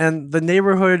south, and the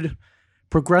neighborhood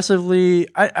progressively.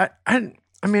 I mean,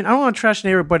 I don't want to trash the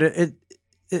neighborhood, but it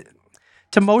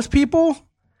to most people,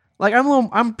 like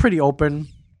I'm pretty open.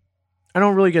 I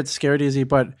don't really get scared easy,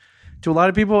 but to a lot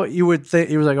of people, you would think,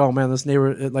 he was like, oh man, this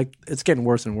neighborhood, it's getting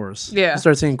worse and worse. Yeah. You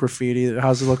start seeing graffiti. The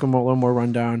houses look a little more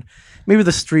run down. Maybe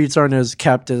the streets aren't as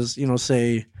kept as,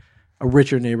 say, a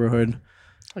richer neighborhood.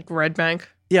 Like Red Bank.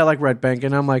 Yeah, like Red Bank.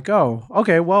 And I'm like, oh,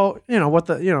 okay, well,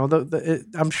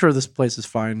 I'm sure this place is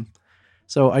fine.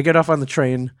 So I get off on the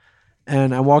train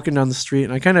and I'm walking down the street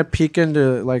and I kind of peek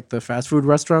into like the fast food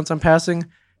restaurants I'm passing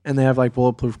and they have like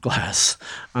bulletproof glass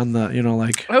on the,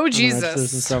 oh, on Jesus. the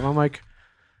registers and stuff. I'm like,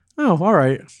 oh, all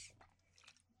right.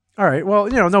 Well,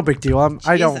 no big deal.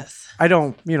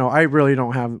 I really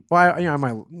don't have,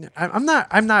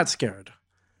 I'm not scared.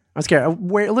 I'm scared. A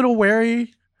little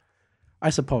wary, I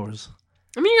suppose.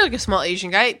 I mean, you're like a small Asian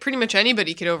guy. Pretty much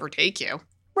anybody could overtake you.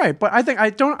 Right, but I think I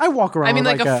walk around. I mean,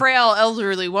 like a frail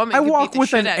elderly woman. I walk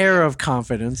with an air of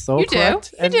confidence, though. You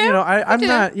correct? do. You do. I'm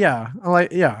not.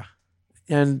 Yeah,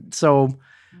 and so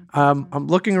I'm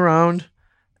looking around,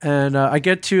 and I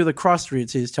get to the cross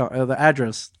streets. He's the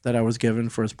address that I was given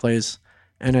for his place,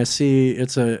 and I see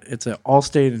it's a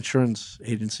Allstate insurance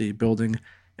agency building,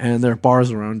 and there are bars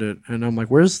around it, and I'm like,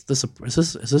 "Where's this?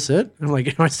 Is this it?" And I'm like,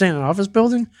 "Am I staying in an office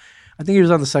building?" I think he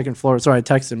was on the second floor. So I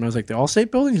texted him. I was like, "The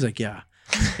Allstate building?" He's like, "Yeah."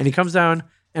 And he comes down,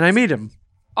 and I meet him.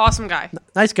 Awesome guy.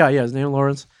 Nice guy. Yeah, his name is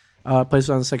Lawrence. Plays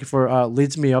on the second floor.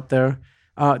 Leads me up there.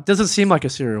 Doesn't seem like a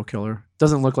serial killer.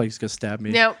 Doesn't look like he's gonna stab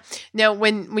me. Now,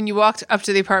 when you walked up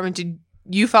to the apartment, did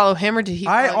you follow him or did he?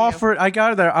 I offered. I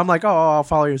got there. I'm like, "Oh, I'll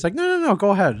follow you." He's like, "No,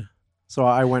 go ahead." So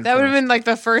I went. That would have been like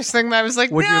the first thing that I was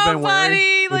like, would "No, you have been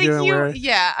buddy." Like you,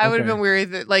 yeah, I would have been weary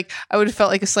that like I would have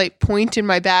felt like a slight point in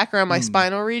my back around my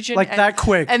spinal region, like that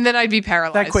quick, and then I'd be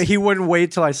paralyzed. That quick. He wouldn't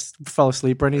wait till I fell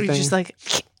asleep or anything. Just like,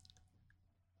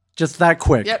 just that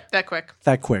quick. Yep, that quick.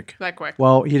 That quick. That quick.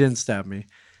 Well, he didn't stab me.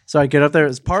 So I get up there.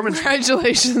 His apartment's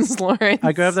Congratulations, Lawrence.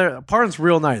 I go up there. Apartment's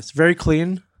real nice, very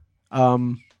clean.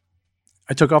 I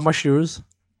took off my shoes,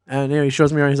 and he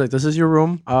shows me around. He's like, "This is your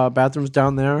room. Bathroom's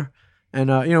down there." And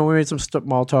we made some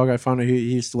small talk. I found out he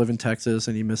used to live in Texas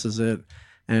and he misses it,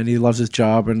 and he loves his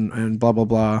job and blah blah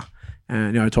blah.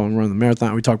 And I told him run the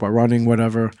marathon. We talked about running,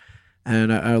 whatever.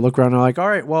 And I look around and I'm like, all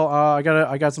right, well, I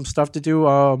got some stuff to do.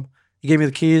 He gave me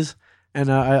the keys,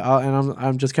 and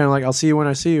I'm just kind of like, I'll see you when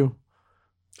I see you.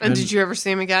 And did you ever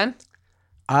see him again?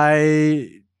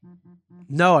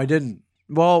 No, I didn't.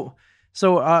 Well,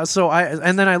 So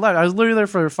and then I left. I was literally there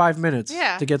for 5 minutes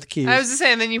to get the keys. I was just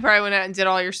saying, then you probably went out and did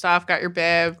all your stuff, got your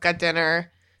bib, got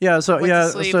dinner. Yeah, so went to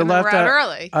sleep, and then left we're out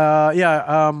early.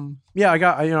 I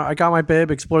got my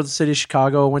bib, explored the city of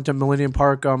Chicago, went to Millennium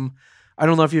Park. I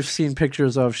don't know if you've seen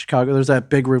pictures of Chicago. There's that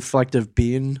big reflective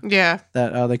bean. Yeah.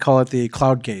 That they call it the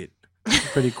Cloud Gate.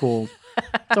 It's pretty cool.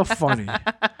 So funny.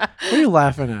 What are you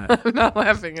laughing at? I'm not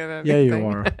laughing at anything. Yeah, you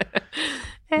are.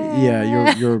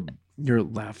 Yeah, you're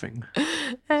laughing.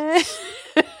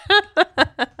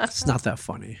 It's not that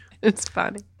funny. It's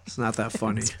funny. It's not that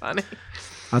funny. It's funny.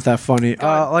 Not that funny.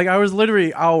 Like I was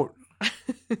literally out.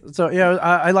 So yeah,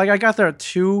 I got there at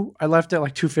 2. I left at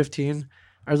like 2:15.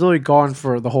 I was literally gone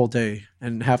for the whole day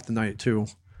and half the night too,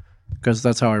 because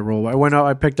that's how I roll. I went out.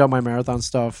 I picked up my marathon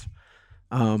stuff.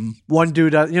 One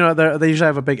dude, they usually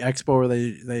have a big expo where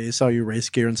they sell you race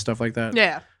gear and stuff like that.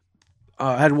 Yeah.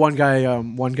 I had one guy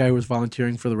who was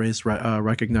volunteering for the race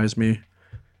recognized me,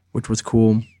 which was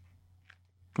cool.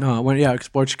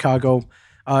 Explored Chicago.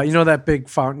 That big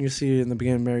fountain you see in the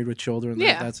beginning, Married with Children.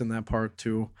 Yeah. That's in that park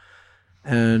too.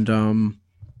 And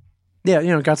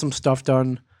got some stuff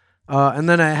done. And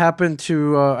then I happened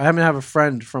to have a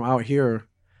friend from out here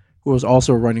who was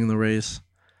also running the race.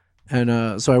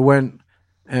 And so I went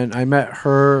and I met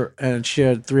her, and she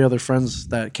had 3 other friends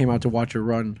that came out to watch her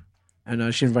run.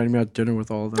 And she invited me out to dinner with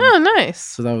all of them. Oh, nice.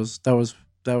 So that was.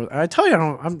 I tell you,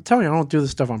 I don't do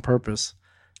this stuff on purpose.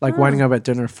 Like winding up at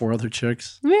dinner with 4 other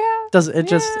chicks. Yeah.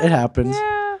 It happens.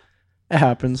 Yeah. It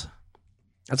happens.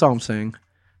 That's all I'm saying.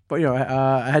 But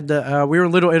I had we were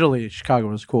in Little Italy. Chicago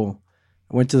was cool.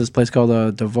 I went to this place called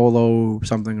Davolo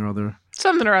something or other.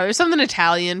 Something or other. Something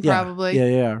Italian, probably.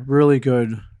 Yeah. Really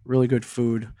good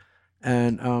food.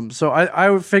 And so I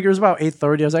would figure it was about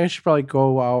 8:30. I was like, I should probably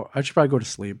go out. I should probably go to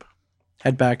sleep.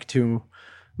 Head back to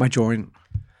my joint.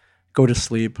 Go to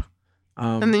sleep.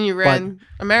 And then you ran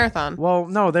a marathon. Well,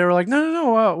 no, they were like,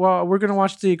 no. Well, we're gonna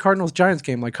watch the Cardinals-Giants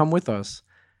game. Like, come with us.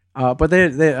 But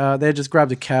they had just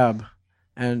grabbed a cab,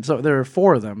 and so there were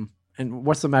 4 of them. And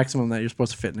what's the maximum that you're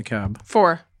supposed to fit in the cab?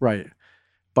 4. Right.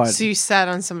 But so you sat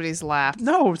on somebody's lap.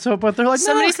 No. So, but they're like,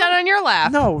 somebody sat on your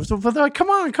lap. No. So, but they're like, come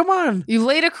on. You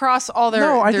laid across all their.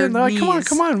 No, I their didn't. They're like,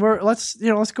 come on. Let's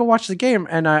go watch the game.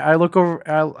 And I look over.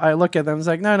 I look at them. It's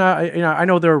like, no. I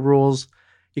know there are rules.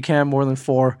 You can't have more than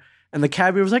 4. And the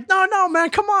cabbie was like, no, man,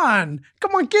 come on,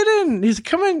 get in. He's like,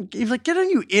 come in. He's like, get in,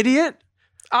 you idiot.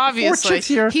 Obviously, 4 chicks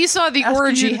here. He saw the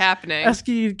orgy happening.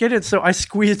 Asking you to get in. So I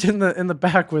squeezed in the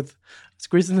back with.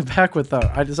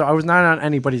 I was not on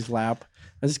anybody's lap.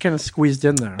 I just kind of squeezed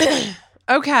in there.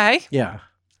 Okay. Yeah.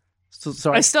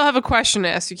 So I still have a question to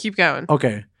ask you. Keep going.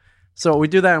 Okay. So we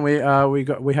do that, and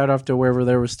we head off to wherever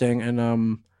they were staying, and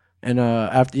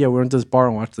after we went to this bar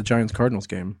and watched the Giants-Cardinals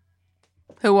game.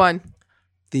 Who won?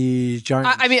 The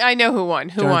Giants. I know who won.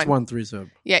 Giants won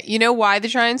 3-0. Yeah, you know why the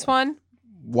Giants won?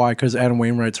 Why? Because Adam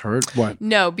Wainwright's hurt? What?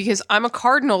 No, because I'm a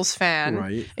Cardinals fan.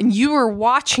 Right. And you were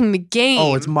watching the game.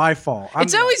 Oh, it's my fault.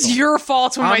 It's always your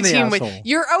fault when my team wins.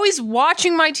 You're always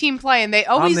watching my team play and they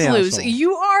always lose. Asshole.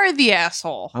 You are the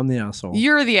asshole. I'm the asshole.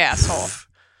 You're the asshole.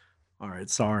 All right,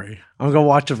 sorry. I'm going to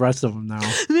watch the rest of them now.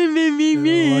 Me.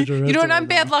 You know what? I'm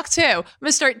bad luck too. I'm going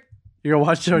to start You're going to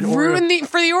watch the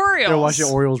for the Orioles. You're going to watch the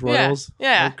Orioles Royals?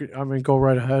 Yeah. I mean, go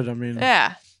right ahead. I mean,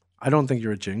 yeah. I don't think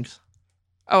you're a jinx.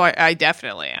 Oh, I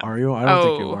definitely am. Are you? I don't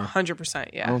think you are. 100%,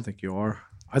 yeah. I don't think you are.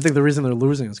 I think the reason they're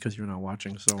losing is because you're not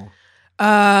watching. So, no,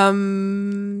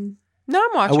 I'm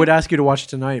watching. I would ask you to watch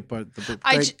tonight, but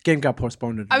the game got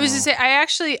postponed. I was going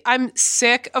to say, I'm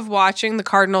sick of watching the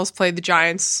Cardinals play the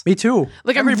Giants. Me too.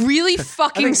 Like, I'm really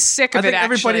fucking sick of it,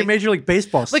 actually. Everybody in Major League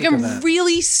Baseball is sick of that. I'm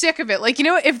really sick of it. Like,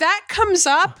 if that comes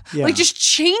up, just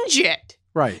change it.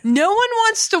 Right. No one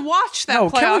wants to watch that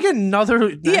playoff. Can we get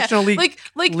another National League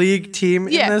league team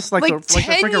in this? Like the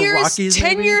freaking Rockies?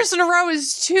 10 years in a row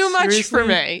is too much for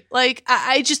me. Like,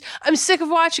 I'm sick of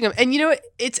watching them. And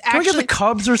it's actually... Can we get the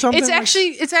Cubs or something? It's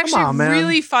actually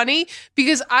really funny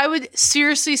because I would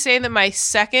seriously say that my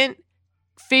second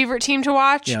favorite team to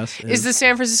watch is the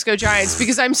San Francisco Giants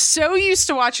because I'm so used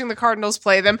to watching the Cardinals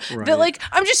play them that,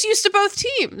 I'm just used to both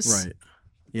teams. Right.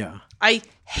 Yeah. I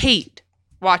hate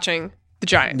watching the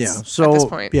Giants. Yeah. So at this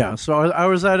point. Yeah. So I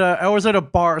was at a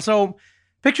bar. So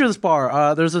picture this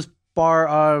bar. There's this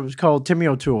bar. It was called Timmy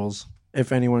O'Toole's.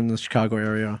 If anyone in the Chicago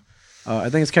area, I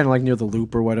think it's kind of like near the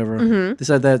Loop or whatever. Mm-hmm. They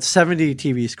said that 70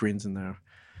 TV screens in there.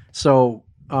 So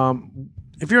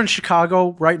if you're in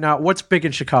Chicago right now, what's big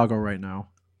in Chicago right now,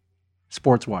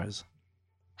 sports wise?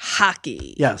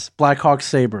 Hockey. Yes, Blackhawks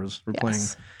Sabres were playing.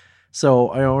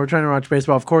 So we're trying to watch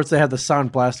baseball. Of course, they had the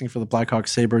sound blasting for the Blackhawks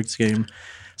Sabres game.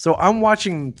 So I'm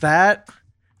watching that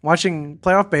watching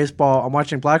playoff baseball. I'm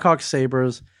watching Blackhawks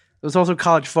Sabres. There's also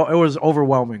college football. It was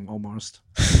overwhelming almost.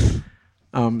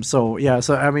 So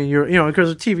I mean, because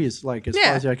the TV is like as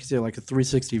far as I can see, like a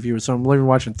 360 view. So I'm literally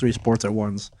watching 3 sports at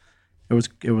once.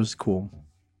 It was cool,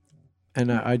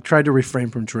 and I tried to refrain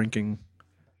from drinking.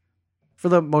 For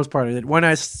the most part, I did. When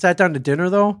I sat down to dinner,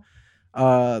 though,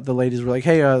 the ladies were like,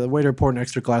 "Hey, the waiter poured an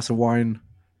extra glass of wine.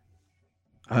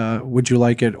 Would you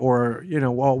like it?" Or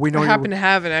we know I happen to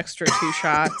have an extra 2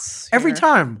 shots every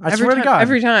here. I swear to God,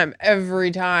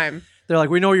 every time. They're like,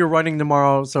 "We know you're running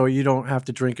tomorrow, so you don't have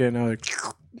to drink it." And I'm like,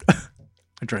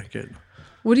 I drank it.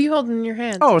 What are you holding in your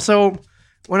hand? Oh, so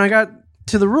when I got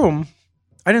to the room,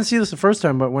 I didn't see this the first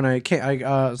time, but when I came,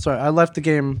 I left the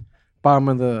game bottom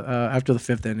of the after the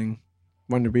 5th inning.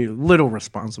 Wanted to be a little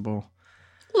responsible.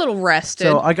 A little rested.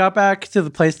 So I got back to the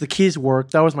place. The keys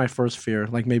worked. That was my first fear.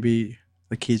 Like maybe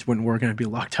the keys wouldn't work and I'd be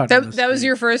locked out. That was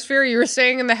your first fear? You were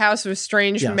staying in the house of a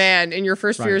strange man, and your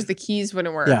first fear is the keys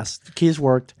wouldn't work. Yes, the keys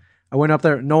worked. I went up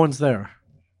there. No one's there.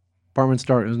 Apartment's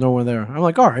dark. There's no one there. I'm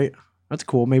like, all right, that's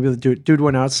cool. Maybe the dude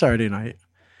went out Saturday night.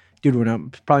 Dude went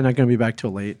out. Probably not going to be back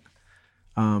till late.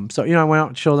 So I went out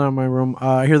and chilled out in my room.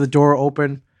 I hear the door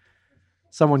open.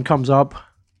 Someone comes up,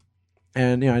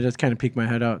 and I just kind of peek my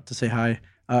head out to say hi.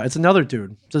 It's another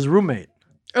dude. It's his roommate.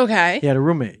 Okay. He had a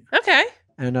roommate. Okay.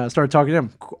 And started talking to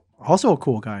him. Also a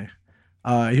cool guy.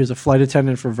 He was a flight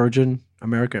attendant for Virgin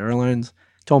America Airlines.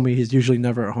 Told me he's usually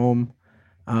never at home.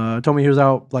 Told me he was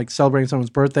out like celebrating someone's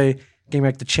birthday. Came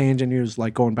back to change, and he was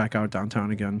like going back out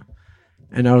downtown again.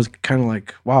 And I was kind of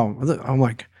like, wow. I'm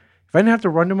like, if I didn't have to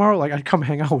run tomorrow, like I'd come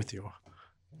hang out with you.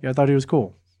 Yeah, I thought he was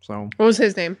cool. So what was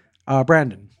his name?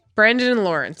 Brandon. Brandon and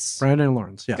Lawrence. Brandon and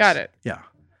Lawrence. Yes. Got it. Yeah.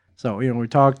 So we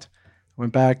talked.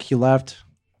 Went back. He left.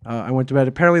 I went to bed.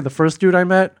 Apparently, the first dude I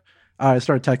met, I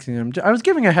started texting him. I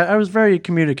was very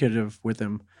communicative with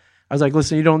him. I was like,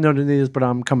 listen, you don't know to need this, but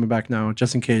I'm coming back now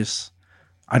just in case.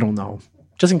 I don't know.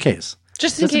 Just in case.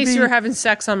 Just in case you were having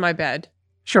sex on my bed.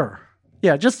 Sure.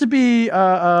 Yeah, just to be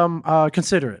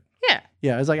considerate. Yeah.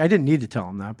 Yeah, it's like I didn't need to tell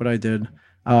him that, but I did.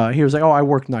 He was like, "Oh, I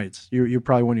work nights. You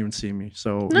probably won't even see me,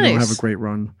 so you don't have a great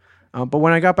run." But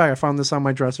when I got back, I found this on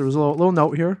my dresser. There was a little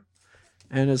note here,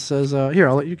 and it says, "Here,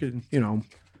 I'll let you can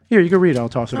here you can read it. I'll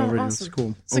toss it over to you. It's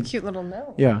cool. It's a cute little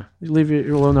note. Yeah, you leave your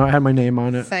little note. I had my name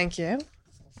on it. Thank you.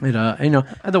 It I had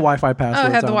the Wi-Fi password. Oh,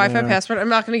 it had the Wi-Fi password. I'm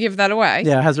not going to give that away.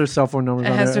 Yeah, it has their cell phone numbers.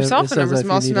 It has their cell phone numbers. I'm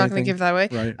also not going to give that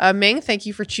away. Right. Ming, thank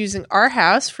you for choosing our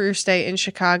house for your stay in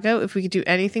Chicago. If we could do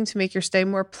anything to make your stay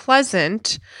more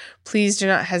pleasant, please do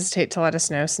not hesitate to let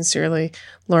us know. Sincerely,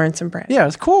 Lawrence and Brandon. Yeah,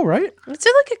 it's cool, right? It's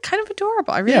like kind of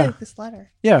adorable. I really like this letter.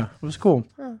 Yeah, it was cool.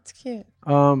 Oh, it's cute.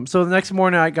 So the next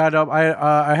morning I got up.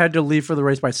 I had to leave for the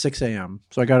race by 6 a.m.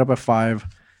 So I got up at 5.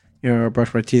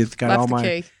 Brushed my teeth, got all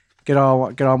my. Get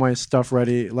all my stuff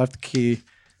ready. Left the key,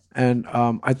 and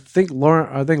I think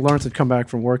Lawrence had come back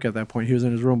from work at that point. He was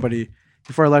in his room, but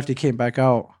before I left, he came back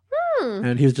out,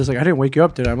 and he was just like, "I didn't wake you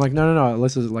up, did I?" I'm like, "No.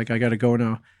 Listen, like I gotta go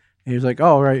now." And he was like,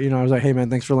 "Oh, right." I was like, "Hey, man,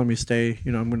 thanks for letting me stay.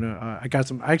 I'm gonna. I got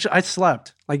some. Actually, I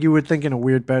slept like you would think in a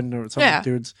weird bed or something,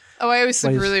 dudes. Oh, I always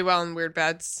sleep really well in weird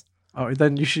beds. Oh,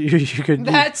 then you could.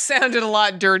 That sounded a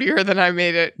lot dirtier than I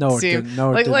made it seem. It didn't.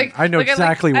 No, it didn't. I know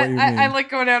exactly what you mean. I like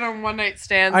going out on one night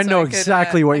stands. I know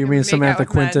exactly what you mean, Samantha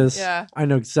Quintus. Yeah. I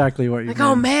know exactly what you mean.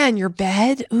 Oh man, your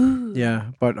bed. Ooh.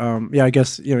 Yeah, but I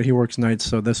guess he works nights,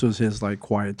 so this was his like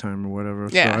quiet time or whatever.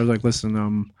 Yeah. So I was like,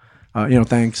 listen,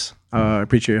 thanks. I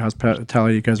appreciate your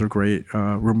hospitality. You guys are great.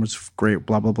 Room was great.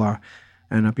 Blah blah blah.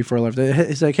 And before I left,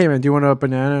 he's like, "Hey man, do you want a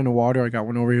banana and a water? I got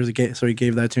one over here." So he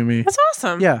gave that to me. That's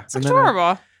awesome. Yeah, it's adorable.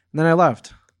 And then I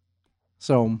left.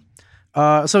 So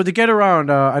to get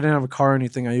around, I didn't have a car or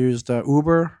anything. I used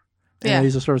Uber. And I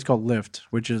used a service called Lyft,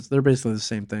 they're basically the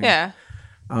same thing. Yeah.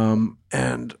 I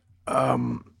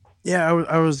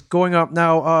was going up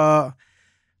now.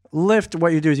 Lyft,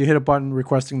 what you do is you hit a button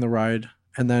requesting the ride,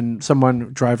 and then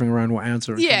someone driving around will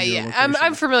answer. Yeah.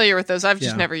 I'm familiar with those. I've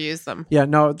just never used them. Yeah,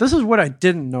 no, this is what I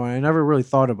didn't know. I never really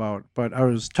thought about, but I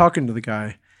was talking to the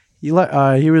guy. He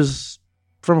was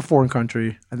from a foreign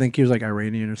country. I think he was like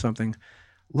Iranian or something.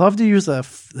 Loved to use the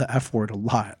F word a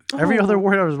lot. Every other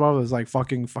word I was about was like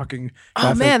fucking.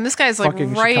 Oh man, this guy's like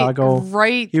right Chicago.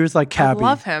 Right. He was like cabbie. I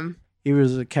love him. He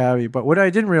was a cabbie. But what I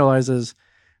didn't realize is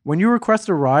when you request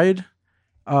a ride,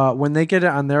 when they get it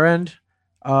on their end,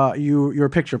 your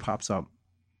picture pops up.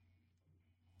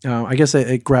 I guess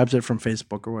it grabs it from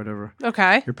Facebook or whatever.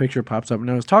 Okay. Your picture pops up, and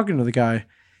I was talking to the guy.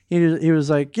 He was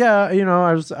like, "Yeah,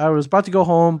 I was about to go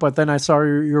home, but then I saw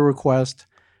your request.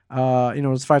 It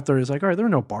was 5:30. It's like, all right, there are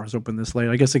no bars open this late.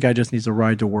 I guess the guy just needs a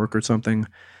ride to work or something."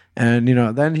 And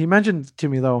then he mentioned to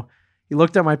me though, He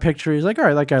looked at my picture. He's like, all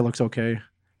right, that guy looks okay. And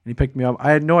he picked me up.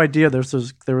 I had no idea there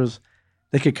was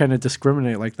they could kind of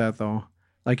discriminate like that, though.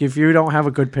 Like, if you don't have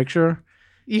a good picture.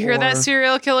 You hear that,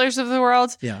 serial killers of the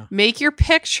world? Yeah. Make your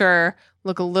picture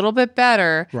look a little bit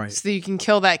better so that you can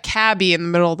kill that cabbie in the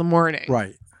middle of the morning.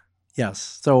 Right.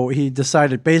 Yes. So he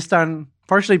decided,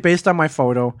 partially based on my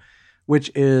photo, which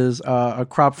is a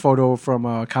crop photo from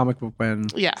a comic book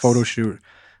band photo shoot,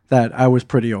 that I was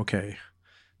pretty okay.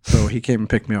 So he came and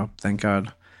picked me up, thank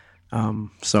God.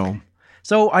 So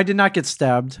I did not get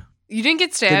stabbed. You didn't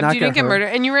get stabbed, you didn't get murdered,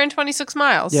 and you ran 26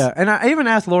 miles. Yeah, and I even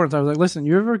asked Lawrence, I was like, listen,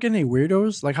 you ever get any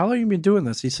weirdos? Like, how long have you been doing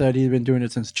this? He said he'd been doing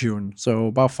it since June, so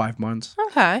about 5 months.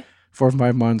 Okay. 4 or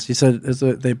 5 months. He said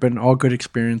they've been all good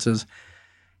experiences.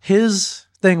 His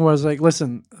thing was like,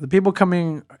 listen, the people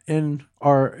coming in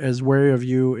are as wary of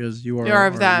you as you are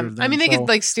of them. I mean, they could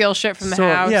like steal shit from the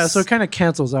house. Yeah, so it kind of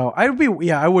cancels out. I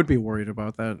would be worried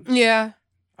about that. Yeah.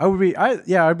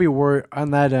 I'd be worried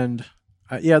on that end.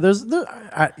 I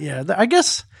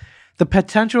guess the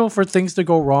potential for things to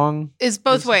go wrong is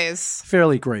both ways.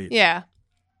 Fairly great. Yeah.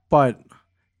 But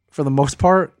for the most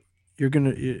part,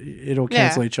 it'll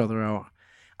cancel each other out.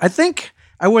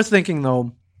 I was thinking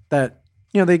though that,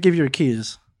 they give you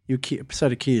keys, a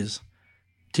set of keys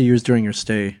to use during your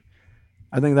stay.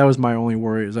 I think that was my only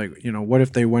worry. Is like, what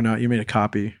if they went out, you made a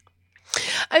copy?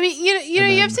 I mean,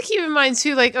 you have to keep in mind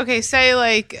too, like, okay, say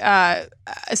like,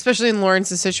 especially in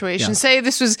Lawrence's situation, say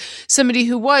this was somebody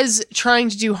who was trying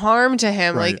to do harm to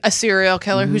him, like a serial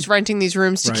killer who's renting these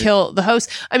rooms to kill the host.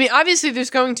 I mean, obviously there's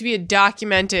going to be a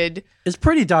documented. It's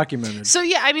pretty documented. So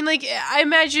yeah, I mean, like, I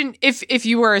imagine if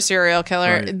you were a serial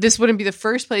killer, this wouldn't be the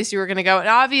first place you were going to go. And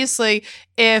obviously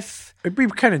it'd be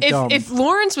kind of dumb. If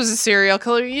Lawrence was a serial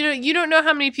killer, you don't know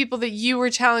how many people that you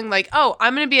were telling, like, oh,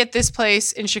 I'm going to be at this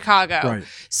place in Chicago. Right.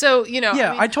 So,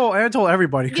 Yeah, I told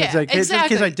everybody because in case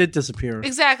I did disappear.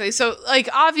 Exactly. So, like,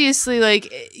 obviously,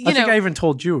 like, I think I even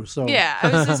told you. So yeah, I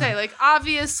was going to say, like,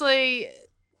 obviously,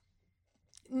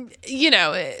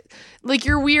 like,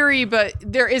 you're weary, but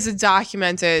there is a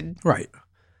documented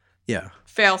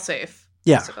fail-safe.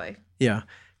 Yeah. Basically. Yeah.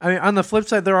 I mean, on the flip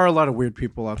side, there are a lot of weird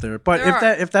people out there. But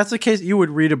if that's the case, you would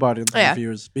read about it in the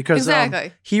reviews because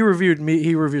he reviewed me.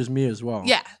 He reviews me as well.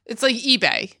 Yeah, it's like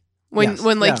eBay when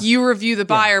you review the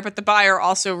buyer, but the buyer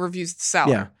also reviews the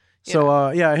seller. Yeah. So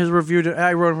his review.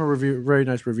 I wrote him a review, very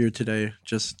nice review today.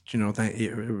 Just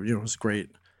it was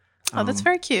great. Oh, that's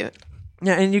very cute.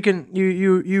 Yeah, and you can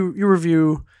you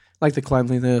review like the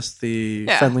cleanliness, the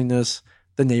friendliness,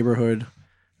 the neighborhood.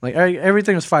 Like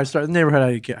everything was 5 stars. The neighborhood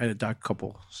I had a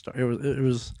couple stars. It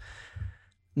was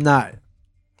not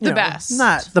the best.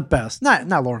 Not the best. Not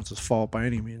Lawrence's fault by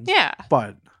any means. Yeah.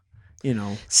 But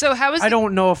So how was I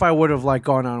don't know if I would have like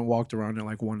gone out and walked around at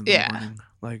like 1 in the morning.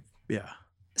 Like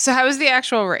So how was the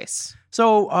actual race?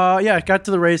 So I got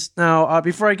to the race. Now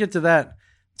before I get to that,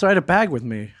 so I had a bag with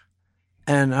me,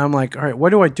 and I'm like, all right, what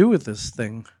do I do with this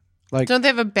thing? Like, don't they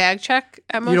have a bag check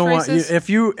at most races? If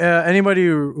you anybody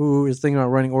who is thinking about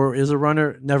running or is a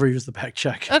runner, never use the bag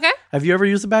check. Okay. Have you ever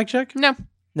used the bag check? No.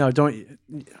 No, don't.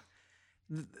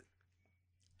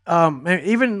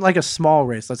 Even like a small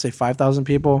race, let's say 5,000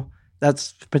 people,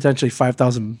 that's potentially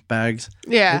 5,000 bags.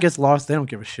 Yeah. If it gets lost, they don't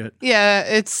give a shit. Yeah,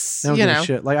 it's they don't give a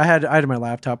shit. Like I had my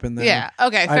laptop in there. Yeah.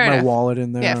 Okay. Fair I had enough. my wallet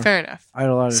in there. Yeah. Fair enough. I had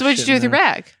a lot of. So what'd you do with your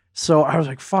bag? So I was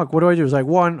like, fuck, what do I do? It was like,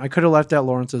 one, I could have left at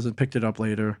Lawrence's and picked it up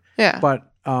later. Yeah. But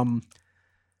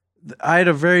I had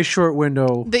a very short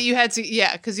window. That you had to,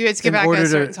 because you had to get back at a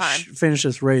certain time. Finish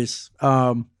this race.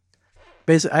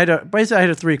 Basically, I had a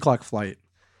 3:00 flight.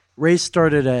 Race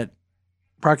started at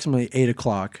approximately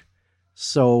 8:00.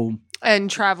 So.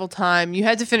 And travel time. You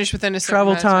had to finish within a certain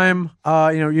travel time.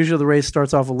 Usually the race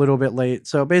starts off a little bit late.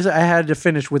 So basically I had to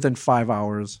finish within 5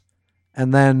 hours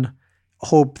and then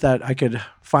hope that I could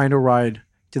find a ride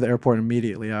to the airport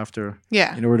immediately after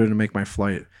in order to make my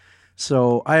flight.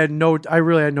 So I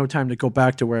really had no time to go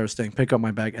back to where I was staying, pick up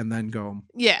my bag, and then go.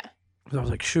 Yeah. So I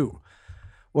was like, shoot,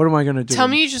 what am I going to do? Tell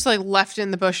me you just like left it in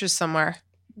the bushes somewhere.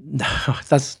 No.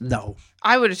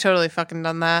 I would have totally fucking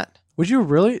done that. Would you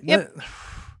really? Yep.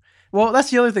 Well,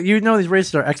 that's the other thing. These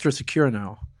races are extra secure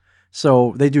now.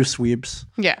 So they do sweeps.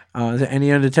 Yeah. Any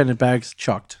unattended bags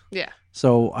chucked. Yeah.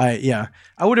 So I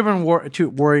would have been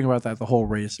worrying about that the whole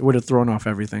race. It would have thrown off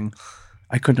everything.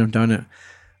 I couldn't have done it.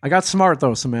 I got smart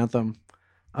though, Samantha.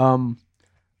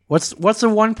 What's the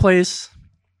one place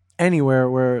anywhere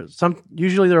where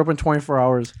usually they're open 24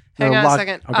 hours. Hang on a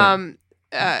second. Okay.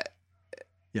 Yes.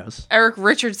 Yes. Eric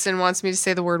Richardson wants me to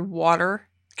say the word water.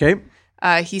 Okay.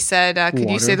 He said, could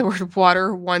you say the word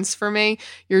water once for me?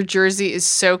 Your Jersey is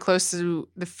so close to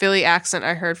the Philly accent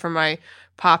I heard from my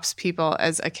Pops people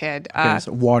as a kid. Okay,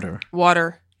 so water.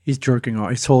 Water. He's jerking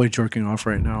off. He's totally jerking off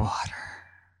right now. Water.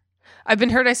 I've been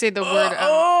heard I say the word.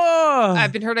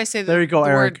 I've been heard I say the, there you go, the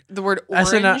Eric. word. The word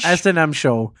orange. S&M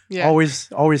show. Yeah. Always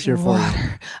here for you.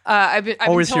 I've been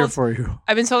here for you.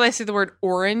 I've been told I say the word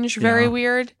orange very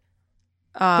weird.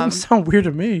 Doesn't sound weird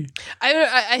to me.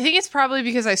 I think it's probably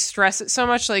because I stress it so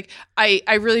much. Like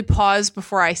I really pause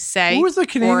before I say. Who was the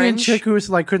Canadian orange. chick who was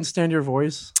like couldn't stand your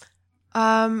voice?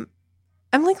 Emily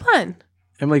Glenn.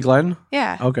 Emily Glenn?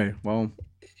 Yeah. Okay. Well,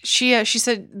 she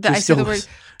said that I said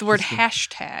the word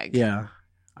hashtag. Yeah.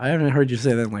 I haven't heard you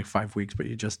say that in like 5 weeks, but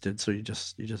you just did, so you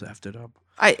just effed it up.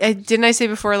 I didn't I say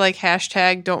before like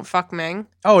hashtag don't fuck Ming?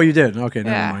 Oh, you did. Okay,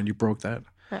 never mind. You broke that.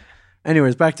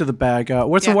 Anyways, back to the bag.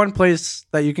 What's the one place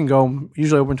that you can go,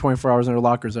 usually open 24 hours, and there are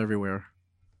lockers everywhere?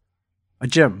 A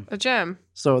gym. A gym.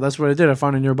 So that's what I did. I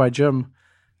found a nearby gym.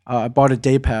 I bought a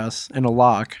day pass and a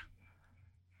lock.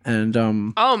 And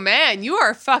oh man, you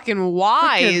are fucking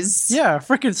wise.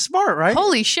 Freaking smart, right?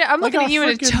 Holy shit! I'm looking at you in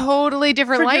a totally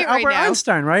different light right Albert now.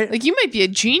 Einstein, right? Like you might be a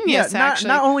genius. Actually,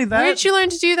 not only that. Where did you learn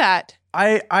to do that?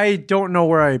 I don't know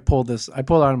where I pulled this. I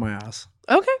pulled it out of my ass.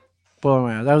 Okay. Pulled it out of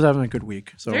my ass. I was having a good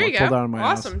week, so there you I pulled go. it out of my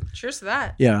ass. Awesome. Cheers to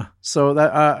that. Yeah. So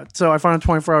that so I found a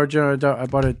 24-hour gym. I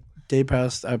bought a day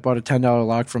pass. I bought a $10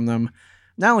 lock from them.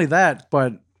 Not only that,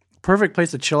 but perfect place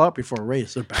to chill out before a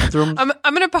race. There's bathrooms. I'm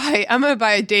gonna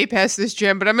buy a day pass this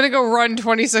gym, but I'm gonna go run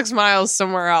 26 miles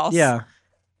somewhere else. Yeah.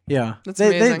 That's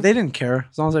they amazing. They didn't care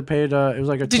as long as I paid. It was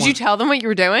like a. Did you tell them what you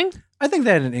were doing? I think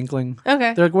they had an inkling.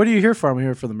 Okay. They're like, "What are you here for?" I'm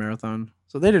here for the marathon.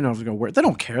 So they didn't know if it was gonna work. They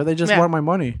don't care. They just want my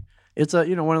money. It's a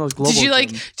one of those global.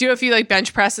 Did you do a few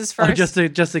bench presses first? Just to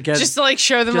get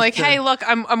show them hey, look,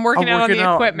 I'm working out on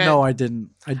the equipment. No, I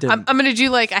didn't. I'm gonna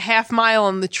do a half mile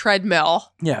on the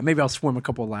treadmill. Yeah, maybe I'll swim a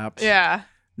couple laps. Yeah.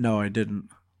 No, I didn't.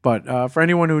 But for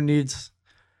anyone who needs,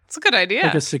 it's a good idea.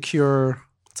 Like a secure.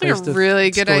 It's like a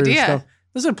really good idea.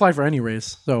 Doesn't apply for any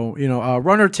race. So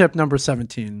runner tip number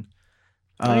 17.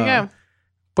 There you go.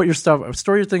 Put your stuff,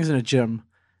 store your things in a gym.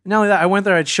 Not only that, I went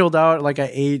there, I chilled out, I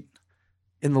ate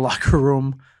in the locker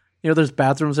room. There's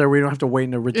bathrooms there where you don't have to wait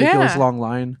in a ridiculous long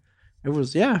line. It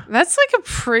was, That's a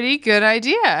pretty good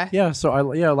idea. Yeah, so I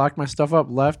locked my stuff up,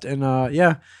 left, and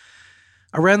I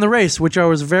ran the race, which I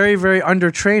was very, very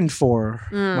undertrained for,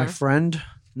 my friend.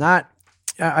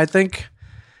 I think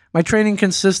my training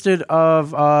consisted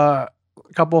of a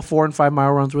couple of 4 and 5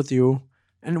 mile runs with you.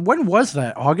 And when was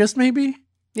that? August, maybe?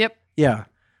 Yep. Yeah.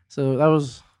 So that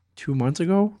was 2 months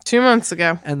ago. 2 months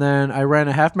ago. And then I ran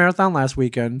a half marathon last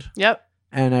weekend. Yep.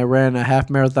 And I ran a half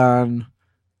marathon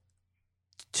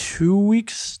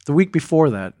the week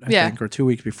before that, I think, or 2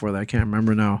 weeks before that. I can't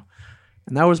remember now.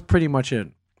 And that was pretty much it.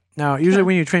 Now, usually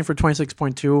when you train for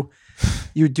 26.2,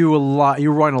 you do a lot.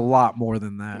 You run a lot more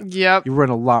than that. Yep. You run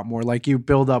a lot more. You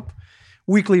build up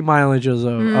weekly mileages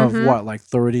of what,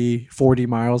 30, 40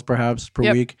 miles perhaps per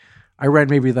week. I ran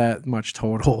maybe that much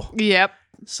total. Yep.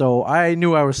 So I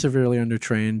knew I was severely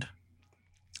undertrained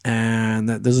and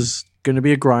that this is going to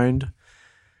be a grind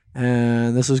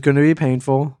and this is going to be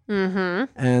painful. Mm-hmm.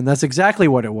 And that's exactly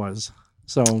what it was.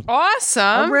 So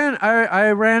awesome. I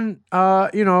ran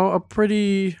a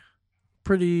pretty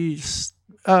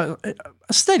a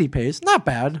steady pace. Not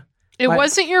bad. It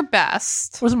wasn't your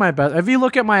best. Wasn't my best. If you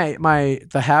look at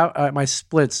my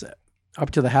splits up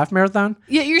to the half marathon.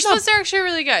 Yeah, your splits are actually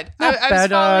really good. I was bad,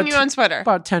 following you on Twitter.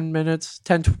 About 10 minutes,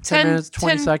 10 minutes,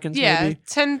 20 seconds maybe.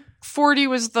 10:40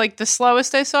 was the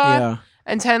slowest I saw. Yeah.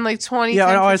 And 10:20.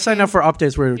 Yeah, I signed up for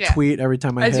updates where it would tweet every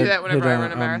time I do that whenever I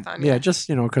run a marathon. Yeah, just,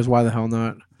 because why the hell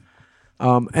not?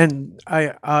 And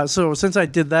I so since I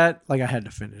did that, I had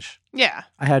to finish. Yeah.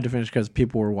 I had to finish because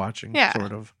people were watching,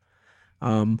 sort of.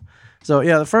 So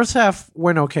the first half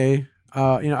went okay.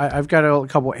 I've got a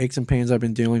couple aches and pains I've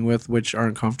been dealing with, which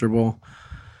aren't comfortable.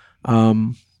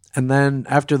 And then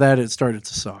after that, it started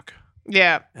to suck.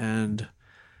 Yeah. And,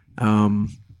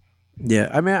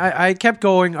 I kept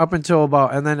going up until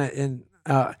about, and then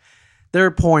there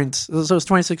are points. So it's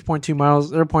 26.2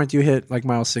 miles. There are points you hit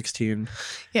mile 16.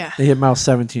 Yeah. They hit mile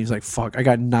 17. It's fuck, I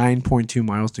got 9.2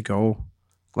 miles to go.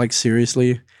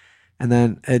 Seriously. And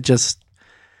then it just,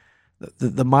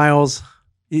 the miles,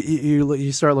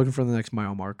 you start looking for the next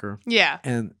mile marker. Yeah.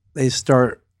 And they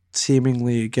start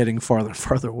seemingly getting farther and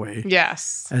farther away.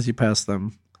 Yes. As you pass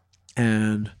them.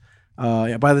 And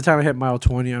by the time I hit mile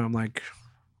 20, I'm like,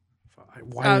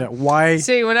 why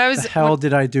see, when I was, the hell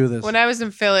did I do this? When I was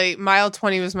in Philly, mile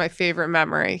 20 was my favorite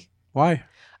memory. Why?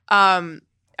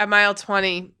 At mile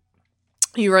 20,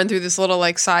 you run through this little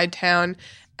side town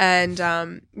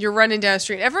and you're running down the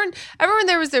street. Everyone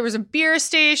there was a beer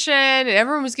station, and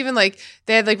everyone was giving like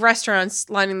they had like restaurants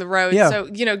lining the road. Yeah. So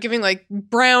giving like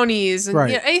brownies and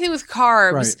anything with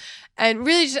carbs. Right. And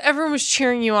really, just everyone was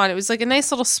cheering you on. It was like a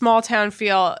nice little small town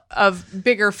feel of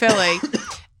bigger Philly.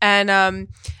 And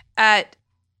at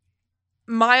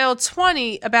mile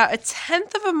 20, about a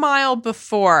tenth of a mile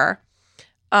before,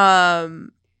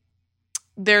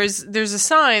 there's a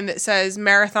sign that says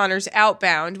marathoners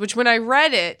outbound, which when I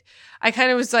read it, I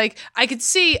kind of was like, I could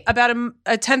see about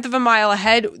a tenth of a mile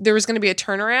ahead, there was going to be a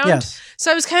turnaround. Yes.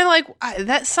 So I was kind of like,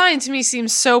 that sign to me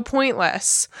seems so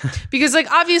pointless because like,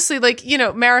 obviously like,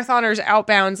 marathoners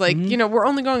outbounds, like, we're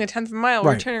only going a tenth of a mile.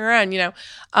 We're turning around,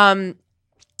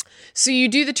 so you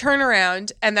do the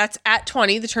turnaround and that's at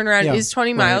 20. The turnaround is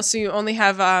 20 miles. So you only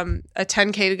have a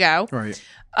 10K to go. Right.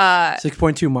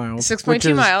 6.2 miles.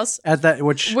 6.2 miles. At that,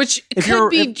 which could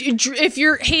be if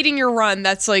you're hating your run,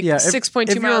 that's like 6.2 miles.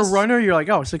 If you're a runner, you're like,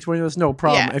 6.2 is no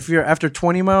problem. Yeah. If you're after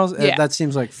 20 miles, that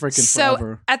seems like freaking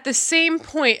forever. So at the same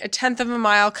point, a tenth of a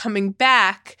mile coming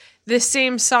back, the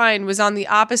same sign was on the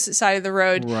opposite side of the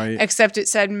road, except it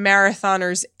said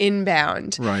marathoners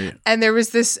inbound. Right. And there was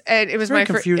this, and it was my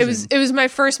it was my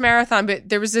first marathon, but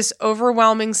there was this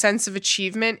overwhelming sense of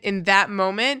achievement in that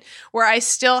moment where I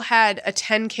still had a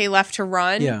 10K left to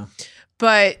run. Yeah.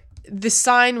 But the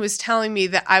sign was telling me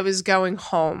that I was going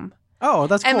home. Oh,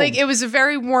 that's cool. And like it was a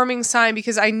very warming sign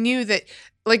because I knew that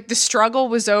like the struggle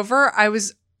was over. I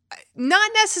was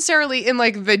not necessarily in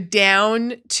like the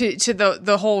down to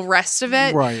the whole rest of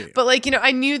it. Right. But like,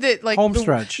 I knew that like home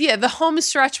stretch. Yeah, the home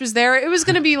stretch was there. It was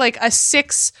going to be like a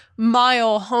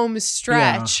 6-mile home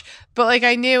stretch. Yeah. But like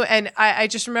I knew, and I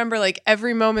just remember like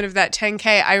every moment of that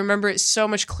 10K, I remember it so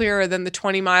much clearer than the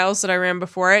 20 miles that I ran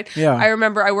before it. Yeah. I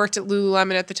remember I worked at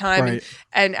Lululemon at the time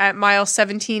and at mile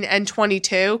 17 and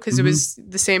 22, because it was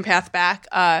the same path back,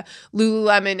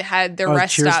 Lululemon had their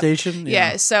rest cheer stop. Station?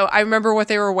 Yeah. So I remember what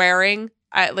they were wearing.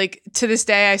 Like to this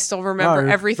day, I still remember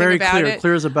everything about it.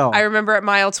 Clear as a bell. I remember at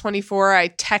mile 24,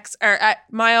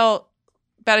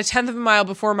 about a tenth of a mile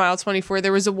before mile 24,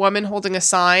 there was a woman holding a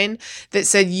sign that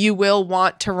said, "You will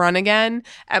want to run again."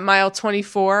 At mile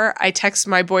 24, I texted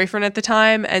my boyfriend at the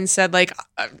time and said, like,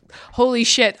 holy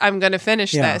shit, I'm going to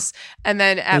finish this. And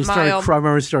then at I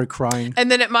remember he started crying. And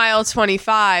then at mile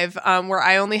 25, where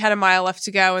I only had a mile left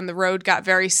to go and the road got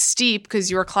very steep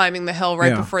because you were climbing the hill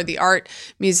right before the art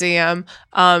museum,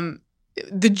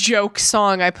 the joke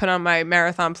song I put on my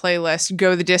marathon playlist,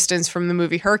 "Go the Distance" from the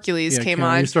movie Hercules, came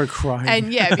on. You start crying. And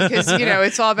because,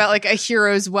 it's all about like a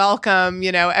hero's welcome,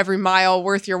 every mile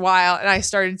worth your while. And I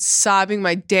started sobbing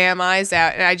my damn eyes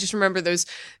out. And I just remember those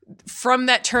from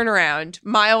that turnaround,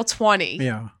 mile 20.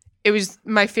 Yeah. It was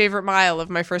my favorite mile of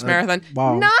my first marathon.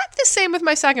 Wow. Not the same with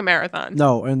my second marathon.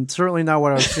 No, and certainly not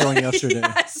what I was feeling yesterday.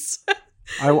 Yes.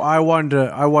 I wanted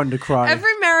to cry.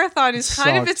 Every marathon is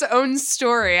kind of its own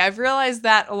story. I've realized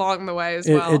that along the way as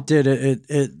well. It did.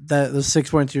 That the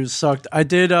 6.2 sucked. I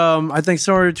did. I think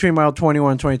somewhere between mile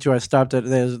 21 and 22, I stopped at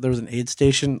there was an aid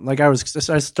station. Like I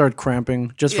started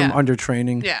cramping just from under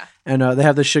training. Yeah. And they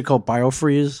have this shit called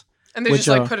BioFreeze. And they just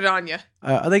like put it on you.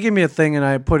 They gave me a thing and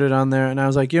I put it on there and I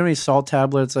was like, you know any salt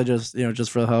tablets? I just,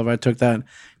 just for the hell of it, I took that.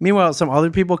 Meanwhile, some other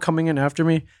people coming in after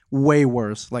me, way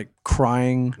worse, like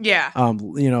crying. Yeah.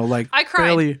 Like I cried.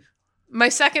 barely. My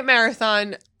second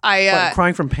marathon,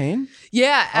 crying from pain?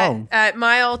 Yeah. At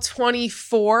mile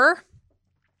 24.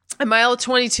 At mile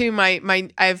 22, I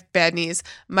have bad knees.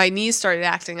 My knees started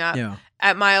acting up. Yeah.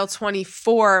 At mile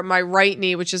 24, my right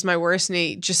knee, which is my worst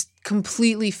knee, just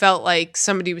completely felt like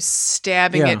somebody was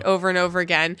stabbing it over and over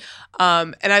again.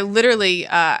 And I literally,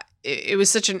 it was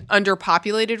such an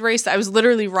underpopulated race that I was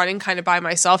literally running kind of by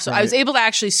myself. So I was able to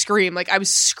actually scream. Like I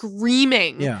was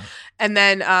screaming. Yeah. And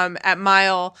then at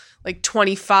mile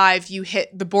 25, you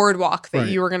hit the boardwalk that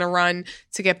you were going to run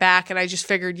to get back. And I just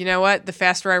figured, you know what? The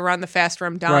faster I run, the faster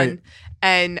I'm done. Right.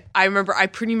 And I remember I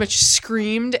pretty much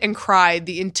screamed and cried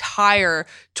the entire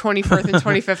 24th and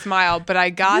 25th mile, but I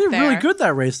got there. You did really good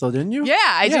that race, though, didn't you? Yeah,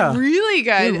 I did really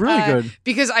good. You did really good.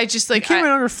 Because I just like... You came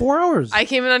in under 4 hours. I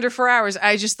came in under 4 hours.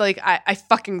 I just like, I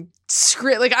fucking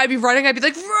scream. Like I'd be running, I'd be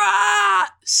like, rah!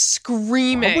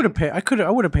 Screaming. I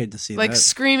would have paid to see that. Like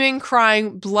screaming,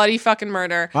 crying, bloody fucking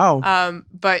murder. Wow.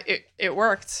 But it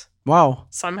worked. Wow.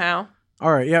 Somehow.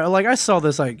 All right, yeah, like I saw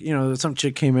this, like some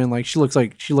chick came in, like she looked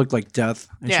like death,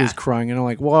 and she was crying, and I'm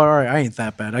like, well, all right, I ain't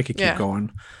that bad, I could keep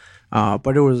going,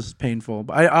 but it was painful.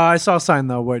 But I saw a sign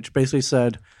though, which basically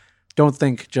said, "Don't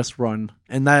think, just run,"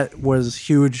 and that was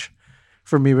huge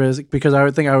for me because I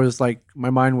would think I was like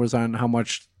my mind was on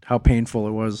how painful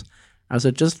it was. I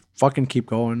said, just fucking keep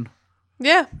going,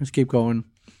 just keep going.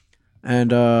 And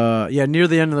near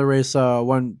the end of the race,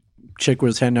 one chick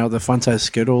was handing out the fun size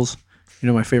Skittles. You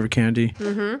know, my favorite candy.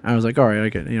 Mm-hmm. I was like, all right, I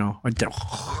get, I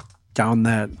down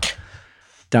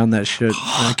that shit.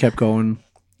 And I kept going.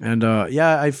 And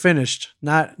I finished.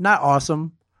 Not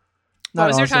awesome. What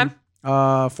was your time?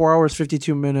 4 hours,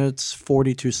 52 minutes,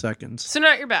 42 seconds. So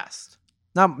not your best.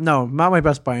 Not my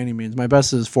best by any means. My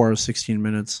best is 4 hours, 16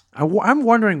 minutes. I'm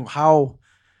wondering how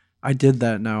I did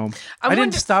that now. I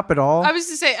didn't stop at all. I was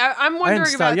to say, I'm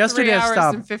wondering about yesterday 3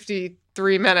 hours and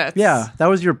 53 minutes. Yeah, that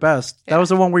was your best. Yeah. That was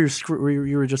the one where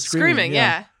you were just screaming.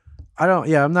 Yeah.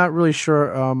 I'm not really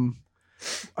sure.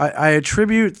 I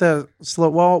attribute the slow.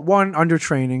 Well, one,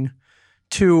 undertraining.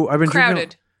 Two, I've been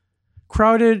crowded.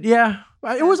 Crowded, yeah.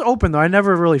 It was open though. I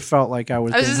never really felt like I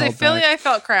was. I was going to say Philly. I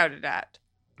felt crowded at.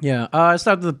 Yeah, I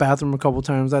stopped at the bathroom a couple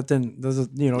times. That didn't.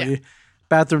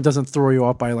 Bathroom doesn't throw you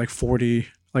up by like 40,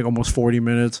 like almost 40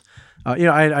 minutes.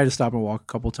 I just stop and walk a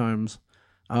couple times.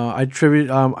 I've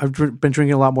been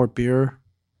drinking a lot more beer.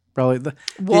 Probably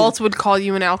Walt would call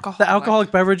you an alcoholic. The alcoholic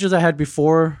beverages I had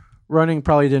before running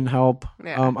probably didn't help.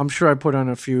 Yeah. I'm sure I put on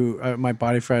a few. My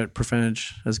body fat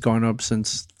percentage has gone up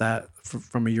since that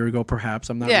from a year ago. Perhaps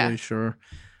I'm not really sure,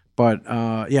 but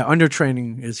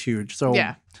undertraining is huge. So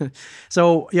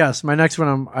so yes, my next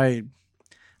one.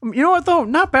 You know what though?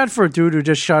 Not bad for a dude who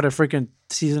just shot a freaking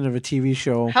season of a TV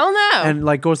show. Hell no. And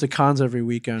like goes to cons every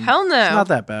weekend. Hell no. It's not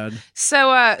that bad. So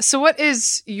what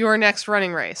is your next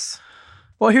running race?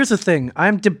 Well, here's the thing.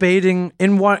 I'm debating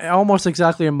in almost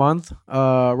exactly a month,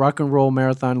 Rock and Roll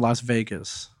Marathon Las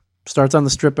Vegas. Starts on the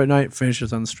Strip at night,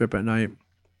 finishes on the Strip at night.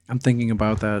 I'm thinking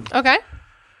about that. Okay.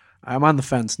 I'm on the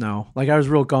fence now. Like I was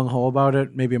real gung-ho about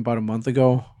it maybe about a month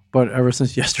ago, but ever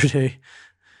since yesterday.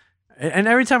 And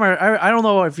every time I don't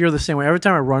know if you're the same way. Every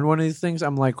time I run one of these things,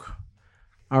 I'm like,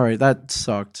 all right, that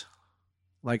sucked.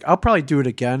 Like I'll probably do it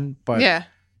again, but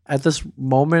at this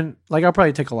moment, like I'll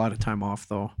probably take a lot of time off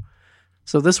though.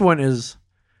 So this one is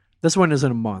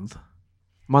in a month.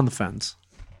 I'm on the fence.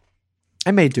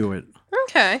 I may do it.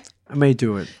 Okay. I may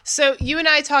do it. So you and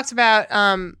I talked about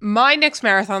my next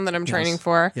marathon that I'm training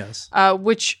for. Yes.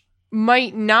 Which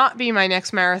might not be my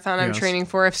next marathon I'm training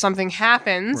for if something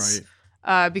happens.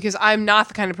 Right. Because I'm not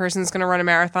the kind of person that's going to run a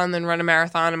marathon, then run a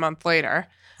marathon a month later.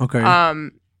 Okay. I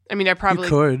mean, I probably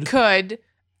could.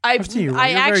 I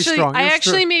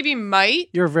actually maybe might.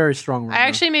 You're a very strong runner. I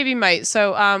actually maybe might.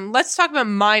 So let's talk about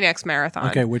my next marathon.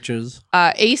 Okay, which is?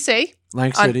 AC.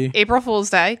 Lang City. On April Fool's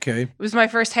Day. Okay. It was my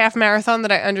first half marathon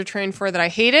that I undertrained for that I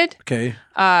hated. Okay.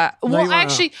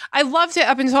 Actually, I loved it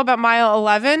up until about mile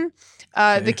 11.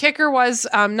 The kicker was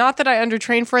not that I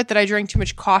undertrained for it, that I drank too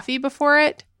much coffee before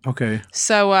it. Okay.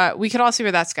 So we could all see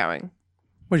where that's going.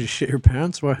 What, did you shit your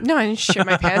pants? What? No, I didn't shit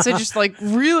my pants. I just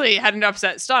really had an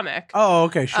upset stomach. Oh,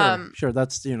 okay, sure. Sure,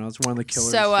 that's it's one of the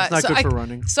killers. So, it's not good for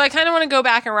running. So I kind of want to go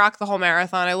back and rock the whole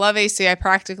marathon. I love AC. I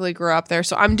practically grew up there.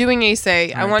 So I'm doing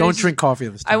AC. Right, don't drink coffee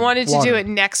this time. I wanted to do it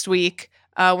next week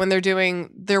when they're doing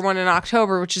their one in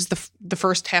October, which is the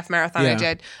first half marathon I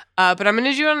did. But I'm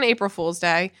going to do it on April Fool's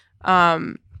Day.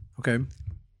 Okay.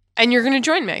 And you're going to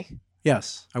join me.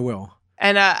 Yes, I will.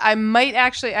 And I might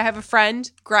actually, I have a friend,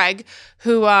 Greg,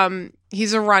 who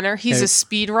he's a runner. He's a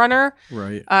speed runner.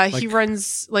 Right. He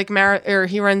runs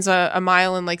he runs a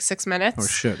mile in like 6 minutes. Oh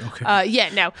shit. Okay.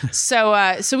 No. So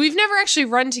we've never actually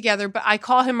run together, but I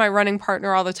call him my running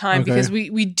partner all the time because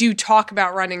we do talk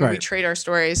about running and we trade our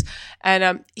stories.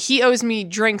 And he owes me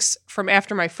drinks from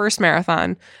after my first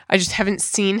marathon. I just haven't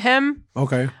seen him.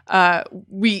 Okay.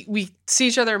 We see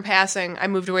each other in passing. I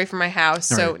moved away from my house,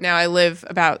 so now I live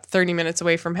about 30 minutes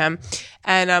away from him.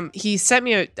 And he sent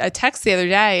me a text the other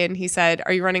day, and he said,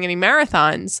 "Are you running any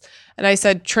marathons?" And I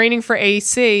said, "Training for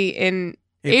AC in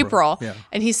April." Yeah.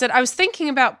 And he said, "I was thinking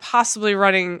about possibly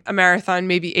running a marathon,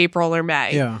 maybe April or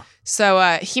May." Yeah.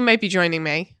 So he might be joining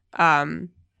me.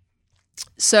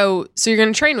 So you're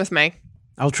going to train with me.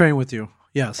 I'll train with you.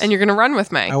 Yes. And you're going to run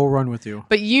with me. I will run with you.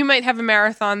 But you might have a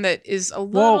marathon that is a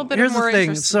little bit more interesting. Here's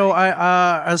the thing. So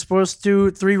I was supposed to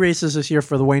do 3 races this year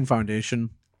for the Wayne Foundation.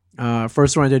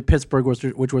 First one I did Pittsburgh,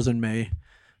 which was in May.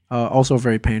 Also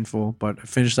very painful, but I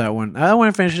finished that one. I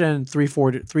want to finish it in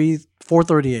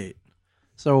 4:38.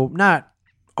 So not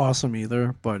awesome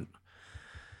either, but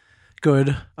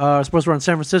good. I was supposed to run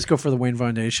San Francisco for the Wayne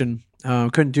Foundation.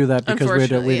 Couldn't do that because we had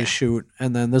to shoot.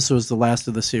 And then this was the last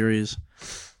of the series,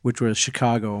 which was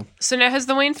Chicago. So now has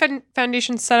the Wayne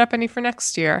Foundation set up any for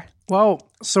next year? Well,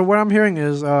 so what I'm hearing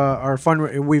is our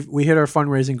we hit our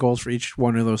fundraising goals for each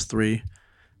one of those 3,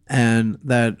 and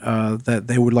that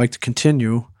they would like to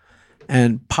continue,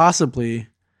 and possibly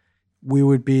we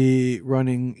would be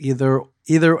running either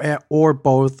or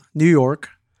both New York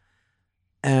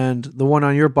And the one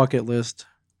on your bucket list,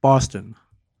 Boston.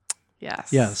 Yes.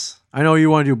 Yes. I know you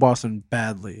want to do Boston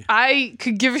badly. I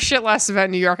could give a shit less about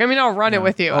New York. I mean, I'll run it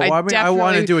with you. Oh, I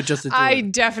want to do it just to do I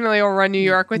it. definitely will run New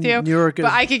York with you. New York is...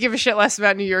 But I could give a shit less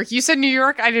about New York. You said New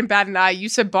York, I didn't bat an eye. You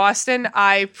said Boston,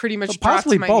 I pretty much dropped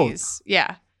to my knees.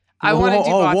 Yeah. I want to do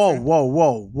Boston.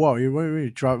 Whoa. You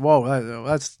drop. Whoa,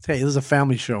 that's... Hey, this is a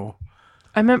family show.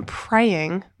 I meant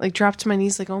praying, like drop to my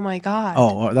knees, like, oh my God.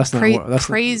 Oh, that's not what... That's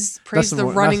praise the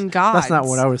running gods. That's not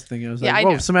what I was thinking. I was like, I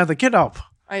whoa, know. Samantha, get up.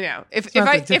 I know. If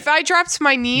I dropped to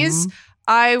my knees,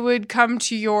 I would come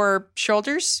to your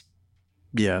shoulders.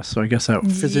 Yeah, so I guess that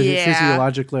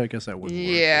physiologically, I guess that would work.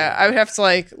 Yeah, I would have to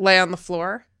like lay on the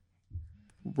floor.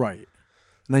 Right.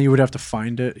 And then you would have to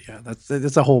find it. Yeah,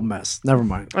 it's a whole mess. Never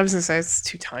mind. I was gonna say it's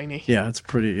too tiny. Yeah, it's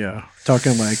pretty. Yeah,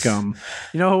 talking like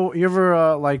you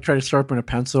ever like try to sharpen a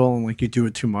pencil and like you do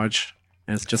it too much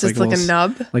and it's just like a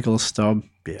nub, like a little stub.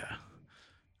 Yeah.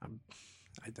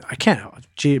 I can't.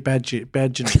 Bad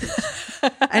genetics.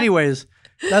 Anyways,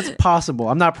 that's possible.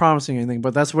 I'm not promising anything,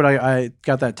 but that's what I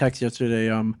got that text yesterday.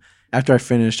 After I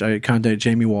finished, I contacted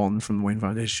Jamie Walton from the Wayne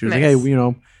Foundation. She was like, "Hey,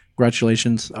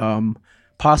 congratulations.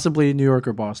 Possibly New York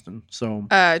or Boston." So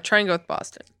try and go with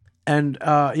Boston. And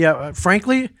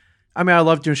frankly, I mean, I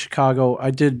love doing Chicago.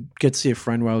 I did get to see a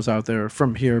friend while I was out there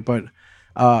from here, but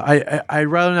I'd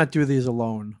rather not do these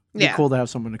alone. It'd be cool to have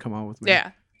someone to come out with me.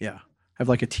 Yeah. Have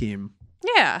like a team.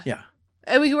 Yeah.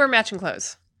 And we can wear matching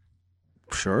clothes.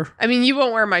 Sure. I mean, you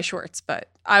won't wear my shorts, but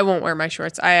I won't wear my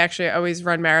shorts. I actually always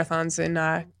run marathons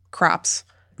in crops.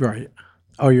 Right.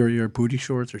 Oh, your booty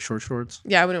shorts or short shorts?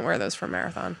 Yeah, I wouldn't wear those for a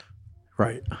marathon.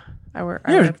 Right. I wear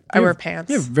pants.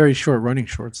 You have very short running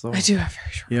shorts, though. I do have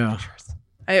very short running shorts.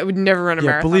 I would never run a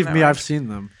marathon. Believe me, I've seen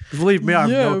them. Believe me, I've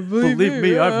noticed.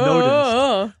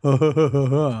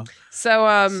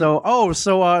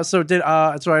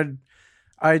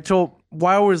 I told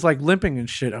while I was like limping and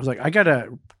shit, I was like, I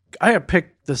gotta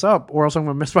pick this up or else I'm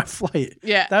gonna miss my flight.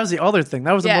 Yeah, that was the other thing.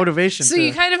 That was the motivation. So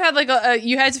you kind of had like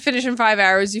you had to finish in 5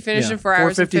 hours. You finished in 4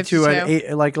 hours. 4:52. I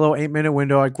had like a little 8-minute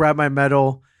window. I grabbed my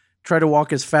medal, tried to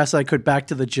walk as fast as I could back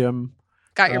to the gym.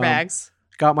 Got your bags.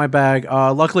 Got my bag.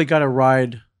 Luckily, got a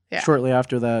ride shortly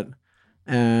after that,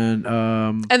 and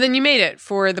then you made it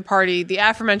for the party, the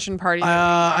aforementioned party.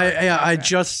 I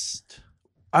just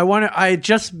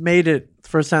made it the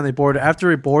first time they boarded. After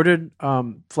we boarded,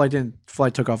 flight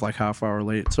took off like half hour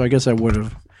late, so I guess I would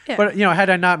have. Yeah. But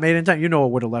had I not made it in time, it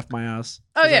would have left my ass.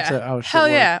 Oh yeah, hell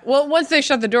yeah. Well, once they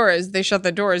shut the doors, they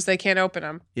can't open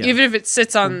them, even if it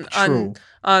sits on the.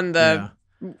 Yeah.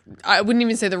 I wouldn't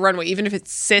even say the runway. Even if it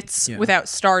sits without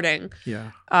starting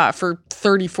for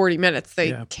 30, 40 minutes,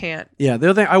 they can't. Yeah, the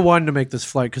other thing, I wanted to make this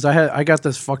flight because I got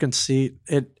this fucking seat.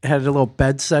 It had a little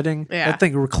bed setting. Yeah. That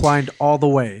thing reclined all the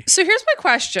way. So here's my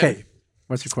question. Okay,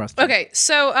 what's your question? Okay,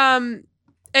 so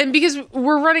and because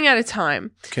we're running out of time.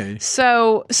 Okay.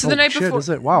 So the night before, is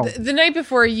it? Wow. The night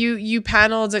before you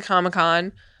paneled at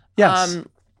Comic-Con. Yes.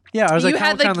 Yeah, I was at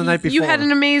Comic-Con the night before. You had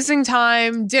an amazing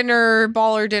time,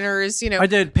 baller dinners, I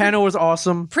did. Panel was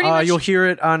awesome. Pretty much. You'll hear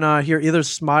it on here either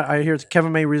I hear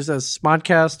Kevin May reads it as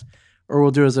SModCast, or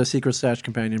we'll do it as a Secret Stash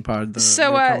companion pod.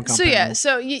 So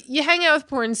you hang out with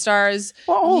porn stars.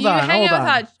 Well, hold on. You hang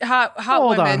out with hot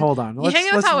women. Hold on. You hang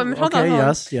out with hot women. Hold on.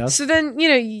 Yes. So then,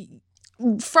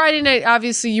 Friday night,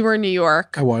 obviously, you were in New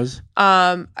York. I was.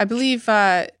 I believe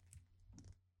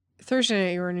Thursday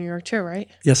night you were in New York too, right?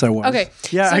 Yes, I was. Okay.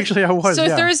 Yeah, actually I was. So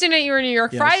Thursday night you were in New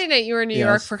York. Yes. Friday night you were in New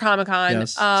York for Comic-Con.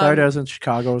 Yes. Saturday I was in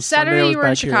Chicago. Saturday you were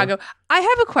in Chicago. Here. I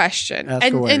have a question.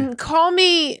 Ask away. And call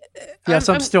me. Yes,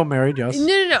 I'm still married. Yes.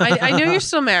 No. I know you're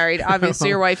still married. Obviously,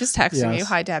 your wife is texting you.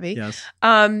 Hi, Debbie. Yes.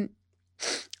 And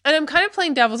I'm kind of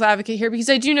playing devil's advocate here because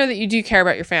I do know that you do care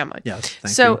about your family. Yes.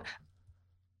 Thank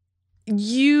you.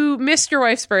 You missed your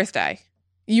wife's birthday.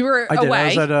 You were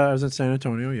away. I was in San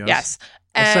Antonio. Yes. Yes.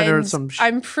 And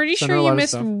I'm pretty sure you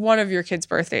missed one of your kids'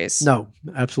 birthdays. No,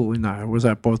 absolutely not. I was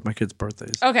at both my kids'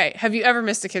 birthdays. Okay. Have you ever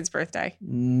missed a kid's birthday?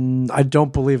 I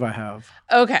don't believe I have.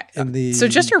 Okay. So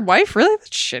just your wife? Really? That's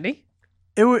shitty.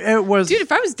 It was. Dude,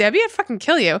 if I was Debbie, I'd fucking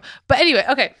kill you. But anyway,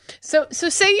 okay. So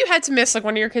say you had to miss like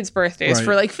one of your kids' birthdays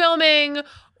for like filming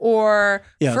or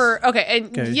for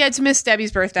you had to miss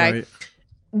Debbie's birthday. Right.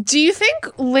 Do you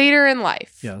think later in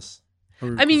life? Yes.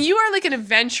 I mean, you are like an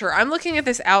adventurer. I'm looking at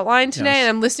this outline today, and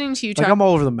I'm listening to you talk. Like I'm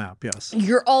all over the map. Yes,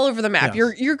 you're all over the map.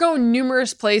 Yes. You're going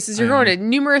numerous places. You're going to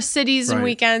numerous cities and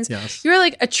weekends. Yes. You're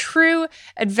like a true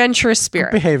adventurous spirit.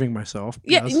 I'm behaving myself.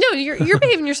 Yeah, yes. No, you're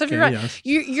behaving yourself. You're right. Yes.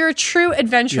 You're a true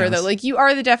adventurer, though. Like you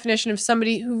are the definition of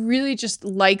somebody who really just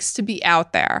likes to be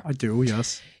out there. I do.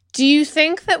 Yes. Do you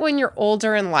think that when you're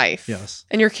older in life, Yes,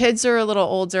 and your kids are a little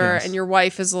older, Yes. and your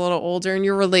wife is a little older, and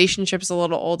your relationship's a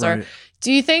little older, Right.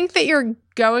 do you think that you're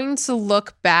going to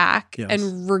look back Yes.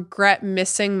 and regret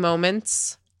missing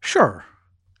moments? sure.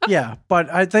 Yeah, but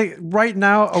I think right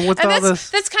now with And all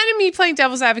that's this, kind of me playing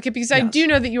devil's advocate because I Yes. do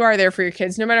know that you are there for your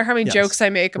kids, no matter how many Yes. jokes I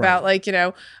make about Right.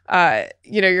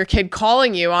 your kid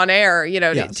calling you on air,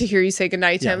 Yes. to hear you say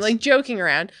goodnight to him, Yes. like joking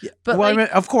around. But well, like, I mean,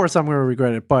 of course, I'm going to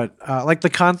regret it. But like the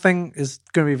con thing is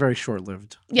going to be very short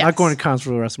lived. Yes. I'm not going to cons for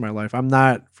the rest of my life. I'm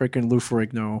not freaking Lou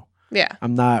Ferrigno. yeah,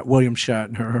 I'm not William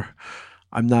Shatner.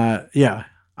 I'm not. Yeah,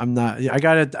 I'm not. Yeah, I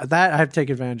got to that. I have to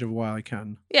take advantage of while I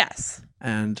can. yes.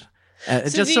 And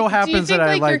it So just so happens do you that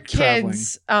think, I like your traveling.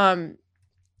 kids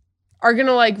are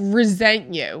gonna like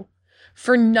resent you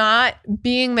for not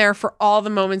being there for all the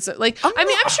moments that I'm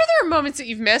sure there are moments that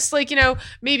you've missed, like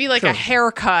maybe like a Sure.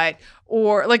 haircut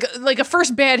or like a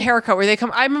first bad haircut where they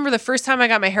come. I remember the first time I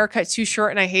got my haircut too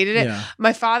short and I hated it. Yeah.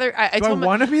 My father, I Do I told my,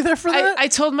 want to be there for that? I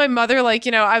told my mother,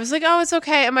 I was like, oh, it's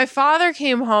okay. And my father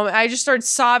came home and I just started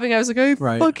sobbing. I was like, I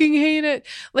Right. fucking hate it.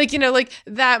 Like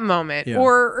that moment. Yeah.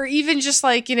 Or even just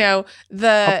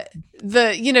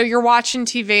you're watching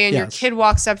TV and your Yes. kid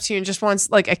walks up to you and just wants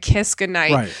like a kiss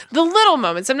goodnight. Right. The little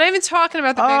moments. I'm not even talking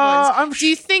about the big ones. Do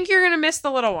you I'm think you're going to miss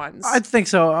the little ones? I think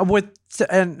so.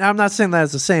 And I'm not saying that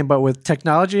it's the same, but with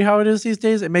technology, how it is these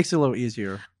days, it makes it a little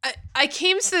easier. I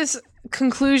came to this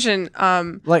conclusion.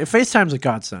 Like FaceTime's a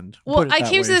godsend. Well, Put it I that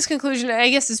came way. to this conclusion, and I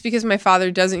guess it's because my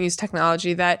father doesn't use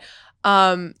technology, that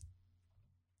I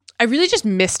really just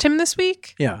missed him this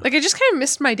week. Yeah. Like, I just kind of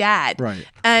missed my dad. Right.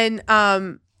 And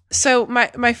so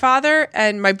my father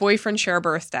and my boyfriend share a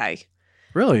birthday.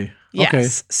 Really? Yes. Okay.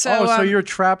 So, you're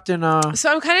trapped in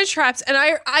So I'm kind of trapped, and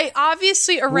I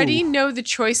obviously already know the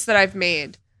choice that I've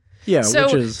made. yeah, So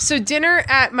which is so dinner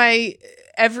at my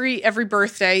every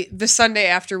birthday, the Sunday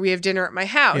after we have dinner at my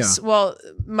house. Yeah. Well,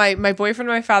 my boyfriend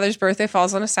and my father's birthday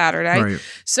falls on a Saturday. Right.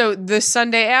 So the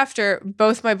Sunday after,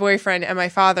 both my boyfriend and my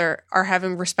father are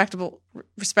having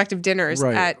respective dinners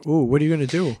right. at. Ooh, what are you gonna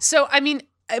do? So I mean,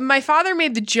 my father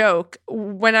made the joke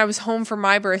when I was home for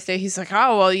my birthday. He's like,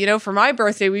 oh, well, for my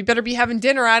birthday, we better be having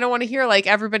dinner. I don't want to hear like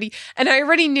everybody. And I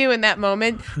already knew in that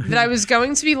moment that I was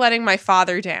going to be letting my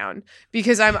father down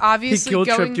because I'm He obviously guilt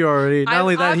tripped you already. Not I'm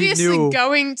only that, he obviously knew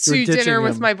going to you were ditching dinner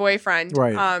with him. my boyfriend.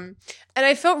 Right. And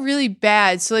I felt really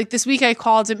bad. So like this week I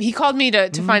called him. He called me to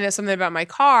find out something about my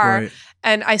car. Right.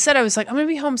 And I said, I was like, I'm going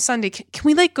to be home Sunday. Can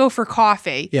we like go for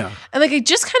coffee? Yeah. And like, I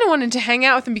just kind of wanted to hang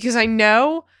out with him because I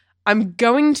know I'm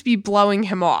going to be blowing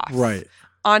him off Right.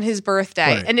 on his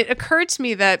birthday. Right. And it occurred to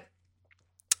me that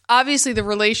obviously the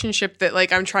relationship that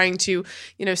like I'm trying to,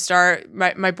 start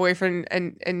my boyfriend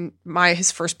and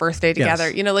his first birthday together,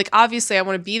 Yes. like obviously I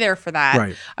want to be there for that.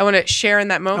 Right. I want to share in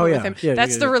that moment Oh, with yeah. him. Yeah,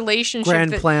 That's yeah, the yeah. relationship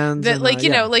Grand that, plans that and, like,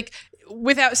 yeah. like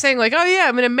without saying like, oh yeah,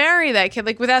 I'm going to marry that kid.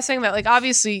 Like without saying that, like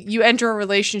obviously you enter a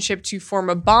relationship to form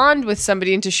a bond with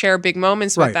somebody and to share big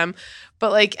moments with Right. them.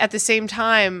 But like at the same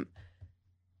time,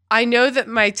 I know that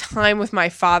my time with my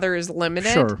father is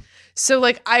limited. Sure. So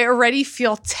like I already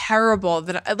feel terrible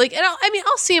that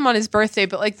I'll see him on his birthday,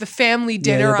 but like the family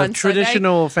dinner the on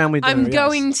traditional family dinner. Sunday, I'm yes.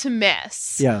 going to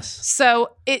miss. Yes.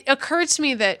 So it occurred to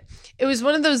me that it was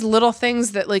one of those little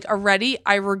things that like already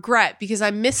I regret because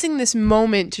I'm missing this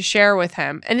moment to share with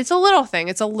him. And it's a little thing.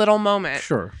 It's a little moment.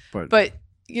 Sure. But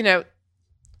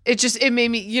it made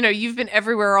me, you've been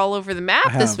everywhere all over the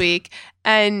map this have. week.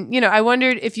 And, I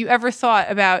wondered if you ever thought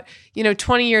about,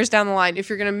 20 years down the line, if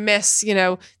you're going to miss,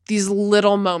 these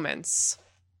little moments.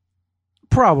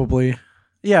 Probably.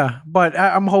 Yeah. But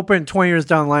I'm hoping 20 years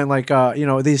down the line, like,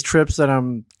 these trips that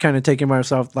I'm kind of taking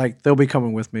myself, like, they'll be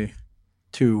coming with me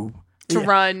to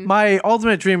Run. My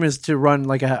ultimate dream is to run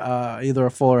like either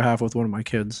a full or half with one of my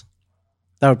kids.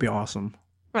 That would be awesome.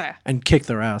 Yeah, And kick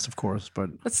their ass, of course. But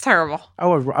that's terrible. I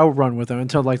would run with them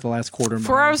until like the last quarter mile.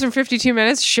 4 hours and 52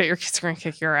 minutes? Shit, your kids are going to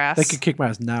kick your ass. They could kick my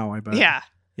ass now, I bet. Yeah.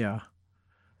 Yeah.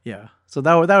 So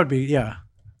that would be, yeah.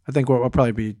 I think we'll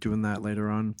probably be doing that later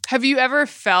on. Have you ever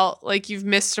felt like you've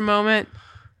missed a moment?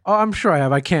 Oh, I'm sure I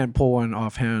have. I can't pull one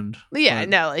offhand. Yeah, but-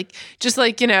 no, like just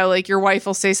like, like your wife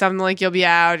will say something like you'll be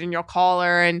out and you'll call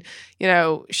her and,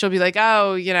 she'll be like,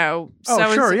 oh,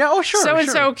 sure. Yeah. Oh, sure.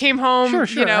 So-and-so sure. came home, Sure.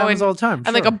 It happens and, all the time.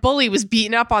 and like a bully was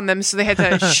beating up on them, so they had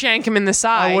to shank him in the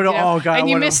side. would've- oh, God, and I you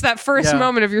would've- missed that first yeah.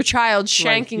 moment of your child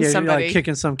shanking somebody. Like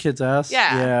kicking some kid's ass.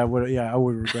 Yeah. I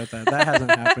would regret that. That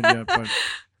hasn't happened yet, but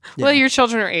yeah. Well, your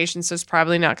children are Asian, so it's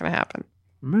probably not going to happen.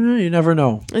 You never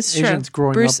know. It's Asians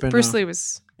true. growing up in Bruce Lee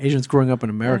was. Asians growing up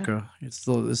in America. It's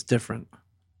different.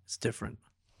 It's different.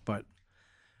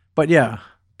 But yeah.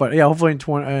 Hopefully in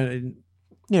 20.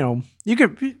 You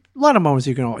could lot of moments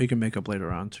you can make up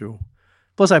later on too.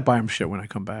 Plus, I buy him shit when I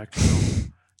come back. So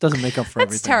doesn't make up for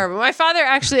everything. That's terrible. My father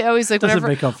actually always like Doesn't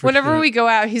make up for whenever shit. we go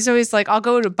out, he's always like, I'll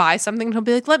go to buy something and he'll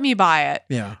be like, let me buy it.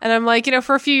 Yeah. And I'm like,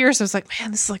 for a few years I was like,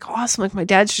 man, this is like awesome. Like my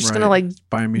dad's just gonna Right.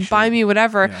 like buy me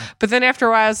whatever. Yeah. But then after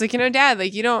a while I was like, Dad,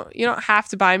 like you don't have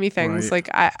to buy me things. Right. Like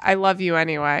I love you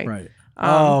anyway. Right.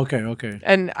 Um, Okay.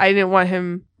 And I didn't want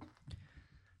him.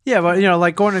 Yeah, but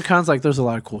like going to cons, like there's a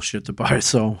lot of cool shit to buy.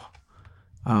 So,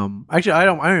 actually, I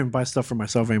don't even buy stuff for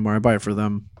myself anymore. I buy it for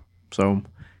them. So,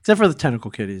 except for the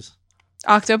tentacle kitties.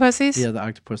 Octopussies? Yeah, the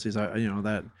octopussies.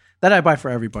 That I buy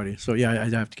for everybody. So yeah, I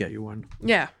have to get you one.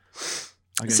 Yeah.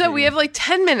 I gotta So get we you have one. like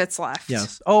 10 minutes left.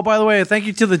 Yes. Oh, by the way, thank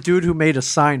you to the dude who made a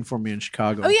sign for me in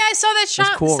Chicago. Oh yeah, I saw that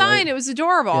That's cool, sign. right? It was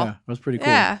adorable. Yeah, it was pretty cool.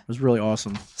 Yeah. It was really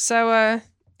awesome. So yes,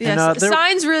 And, there-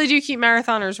 signs really do keep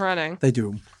marathoners running. They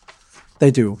do.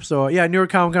 So yeah, New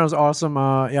York Comic Con was awesome.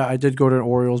 Yeah, I did go to an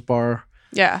Orioles bar.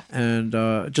 Yeah. And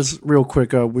just real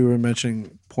quick, we were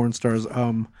mentioning porn stars.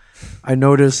 I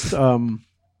noticed one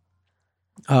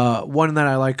that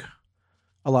I like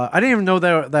a lot. I didn't even know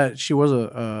that she was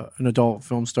an adult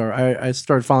film star. I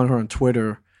started following her on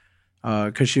Twitter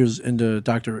because she was into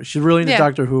She's really into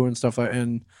Doctor Who and stuff like,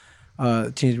 and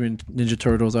Teenage Mutant Ninja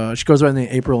Turtles. She goes by the name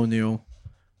April O'Neil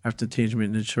after Teenage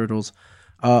Mutant Ninja Turtles.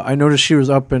 I noticed she was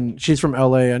she's from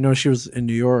LA. I know she was in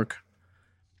New York.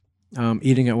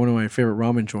 Eating at one of my favorite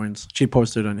ramen joints. She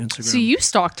posted on Instagram. So you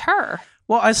stalked her.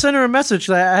 Well, I sent her a message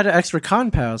that I had an extra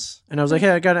con pass, and I was like,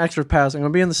 "Hey, I got an extra pass. I'm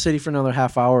gonna be in the city for another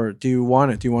half hour. Do you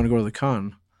want it? Do you want to go to the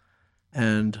con?"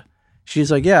 And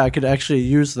she's like, "Yeah, I could actually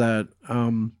use that.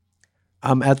 I'm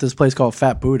at this place called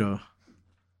Fat Buddha.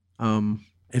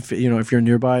 If you're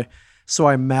nearby." So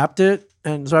I mapped it,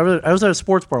 and so I was at a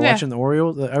sports bar watching the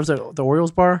Orioles. I was at the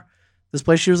Orioles bar. This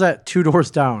place she was at 2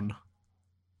 doors down.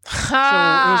 So it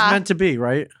was meant to be,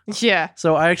 right? Yeah.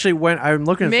 So I actually went. I'm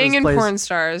looking at Ming this and place. porn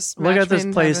stars. Look Match at this made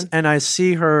in place, heaven. and I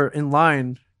see her in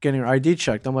line getting her ID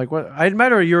checked. I'm like, what? I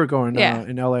met her a year ago in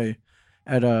LA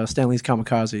at Stanley's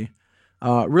Kamikaze.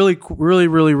 Really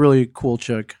cool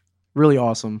chick. Really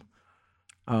awesome.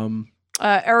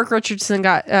 Eric Richardson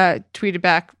got tweeted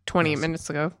back 20 minutes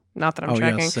ago. Not that I'm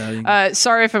checking. Yes,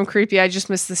 sorry if I'm creepy. I just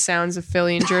miss the sounds of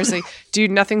Philly and Jersey.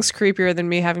 Dude, nothing's creepier than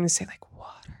me having to say like water.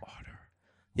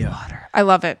 I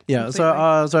love it. Yeah.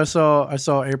 completely. So I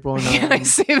saw April and I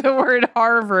say the word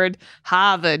Harvard.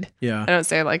 I yeah. don't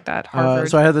say it like that. Harvard.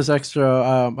 So I had this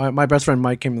extra. My best friend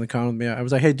Mike came to the con with me. I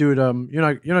was like, "Hey, dude, you're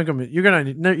not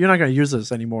gonna use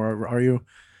this anymore, are you?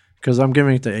 Because I'm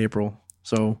giving it to April."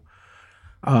 So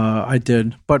I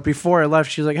did. But before I left,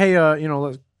 she's like, "Hey,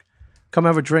 let's come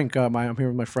have a drink. I'm here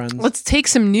with my friends. Let's take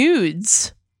some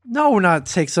nudes. No, not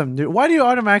take some new. Why do you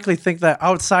automatically think that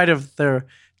outside of their?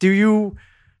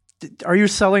 Are you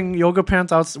selling yoga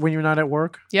pants out when you're not at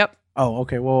work? Yep. Oh,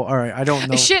 okay. Well, all right. I don't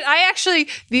know. Shit, I actually,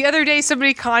 the other day,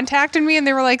 somebody contacted me and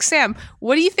they were like, Sam,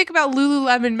 what do you think about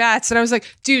Lululemon mats? And I was like,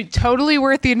 dude, totally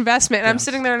worth the investment. And I'm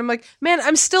sitting there and I'm like, man,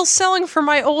 I'm still selling for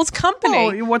my old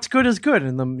company. Oh, what's good is good.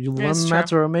 And the Lululemon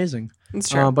mats are amazing. It's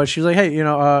true. But she's like, hey,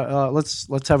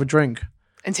 let's have a drink.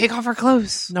 And take off our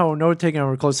clothes. No taking off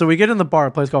our clothes. So we get in the bar,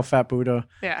 a place called Fat Buddha.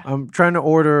 Yeah. I'm trying to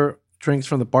order drinks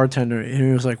from the bartender. And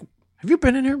he was like, have you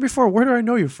been in here before? Where do I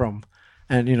know you from?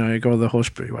 And, I go to the whole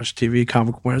spiel, watch TV,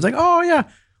 comic book. It's like, oh, yeah,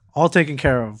 all taken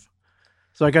care of.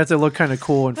 So I got to look kind of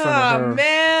cool in front of her. Oh,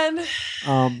 man.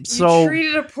 So you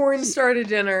treated a porn star to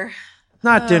dinner.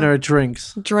 not dinner,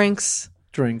 drinks. Drinks.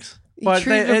 But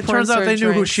treated a it porn turns out star they knew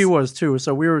who drinks. she was, too.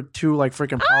 So we were two, like,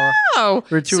 freaking power. Oh.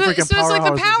 We're two freaking so it's like the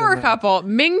powerhouses power in there. couple.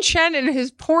 Ming Chen and his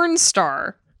porn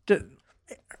star.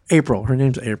 April. Her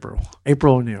name's April.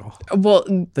 April O'Neil. Well,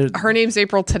 her name's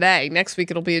April today. Next week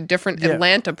it'll be a different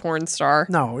Atlanta porn star.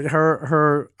 No,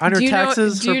 her on her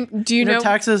taxes. Do you know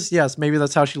taxes? Yes, maybe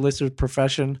that's how she lists her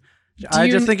profession. I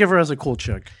just think of her as a cool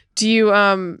chick. Do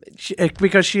you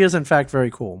because she is in fact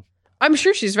very cool. I'm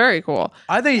sure she's very cool.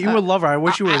 I think you would love her. I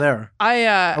wish you were there.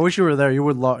 I wish you were there. You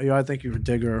would love. I think you would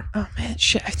dig her. Oh man,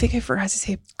 shit! I think I forgot to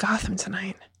say Gotham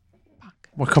tonight.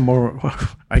 Well, come over.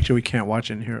 Actually, we can't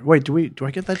watch it in here. Wait, do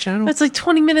I get that channel? It's like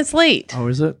 20 minutes late. Oh,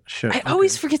 is it? Shit. I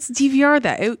always forget to DVR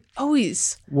that.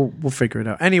 Always. We'll figure it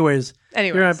out. Anyways.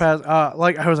 You're gonna pass.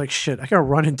 I was like, shit. I gotta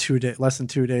run in less than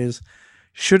 2 days.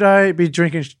 Should I be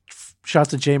drinking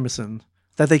shots of Jameson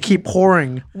that they keep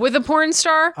pouring with a porn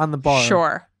star on the bar?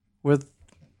 Sure.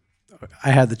 I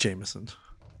had the Jameson.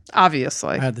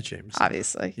 Obviously. I had the Jameson.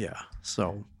 Obviously. Yeah.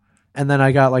 So, and then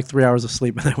I got like 3 hours of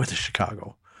sleep and then went to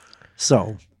Chicago.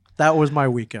 So that was my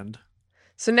weekend.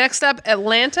 So next up,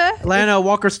 Atlanta. Atlanta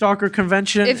Walker Stalker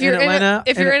Convention If you're in Atlanta.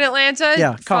 if you're in Atlanta,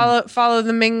 yeah, follow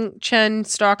the Ming Chen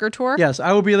Stalker Tour. Yes,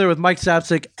 I will be there with Mike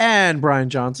Sapsik and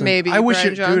Brian Johnson. Maybe I wish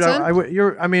Brian it, Johnson.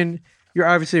 dude. You're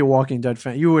obviously a Walking Dead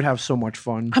fan. You would have so much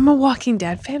fun. I'm a Walking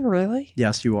Dead fan, really.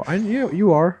 Yes, you are.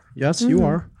 You are. Yes, you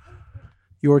are.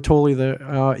 You are totally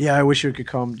there. Yeah, I wish you could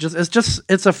come.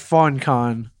 It's a fun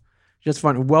con. Just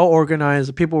fun, well organized.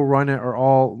 The people who run it are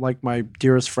all like my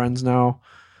dearest friends now.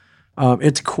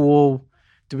 It's cool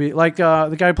to be like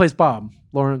the guy who plays Bob,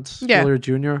 Lawrence Gilliard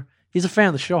Jr. He's a fan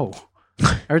of the show.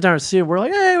 Every time I see him, we're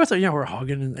like, "Hey, what's up?" Yeah, we're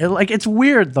hugging. And it's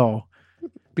weird though,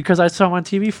 because I saw him on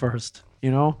TV first.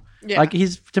 You know, like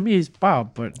he's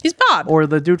Bob, but he's Bob, or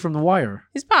the dude from The Wire.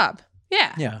 He's Bob.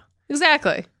 Yeah. Yeah.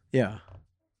 Exactly. Yeah.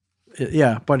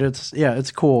 Yeah, but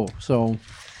it's cool. So.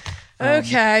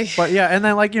 Okay. But yeah, and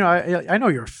then like I know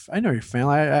you're a fan.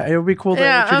 It would be cool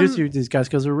to introduce you to these guys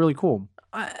because they're really cool.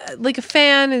 Like a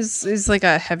fan is like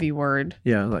a heavy word.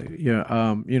 Yeah,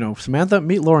 Samantha,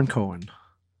 meet Lauren Cohen.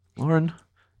 Lauren,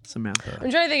 Samantha.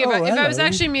 I'm trying to think if I was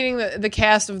actually meeting the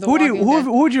cast of the who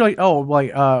would you like? Oh,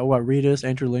 like what? Reedus,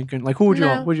 Andrew Lincoln. Like who would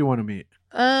you want to meet?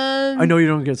 I know you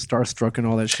don't get starstruck and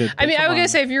all that shit. I mean, I was gonna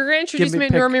say if you're gonna introduce me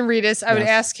to Norman Reedus, I would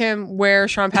ask him where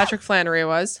Sean Patrick Flannery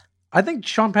was. I think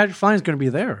Sean Patrick Flannery is going to be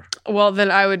there. Well,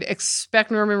 then I would expect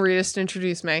Norman Reedus to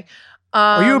introduce me.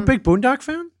 Are you a big Boondock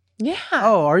fan? Yeah.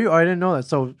 Oh, are you? I didn't know that.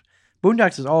 So,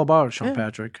 Boondocks is all about Sean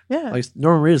Patrick. Yeah. Like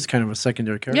Norman Reedus is kind of a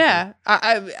secondary character. Yeah.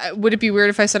 I would it be weird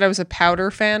if I said I was a Powder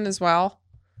fan as well?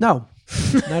 No,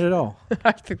 not at all.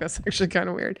 I think that's actually kind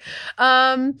of weird.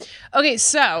 Okay,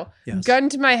 so gun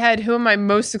to my head, who am I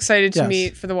most excited to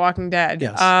meet for The Walking Dead?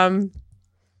 Yes.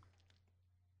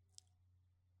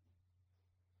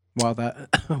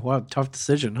 Wow, tough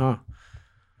decision, huh?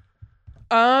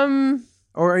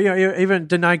 Or even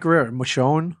Denai Greer,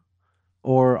 Michonne,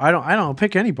 or I don't know,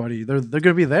 pick anybody. They're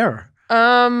gonna be there.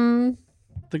 They're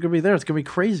gonna be there. It's gonna be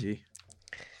crazy.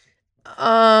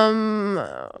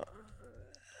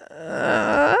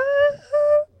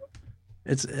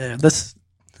 It's this.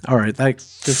 All right,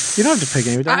 you don't have to pick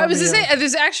anybody. I was gonna say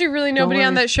there's actually really nobody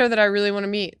on that show that I really want to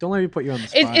meet. Don't let me put you on the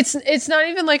spot. It's not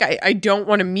even like I don't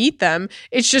want to meet them.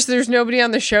 It's just there's nobody on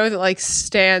the show that like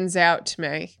stands out to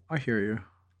me. I hear you.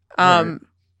 Right.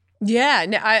 Yeah,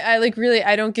 no, I like really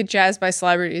I don't get jazzed by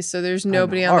celebrities, so there's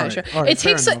nobody on that show. Right,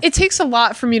 it takes a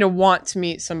lot for me to want to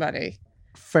meet somebody.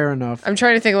 Fair enough. I'm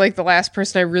trying to think of like the last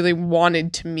person I really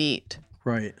wanted to meet.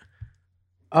 Right.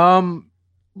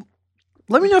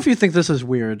 Let me know if you think this is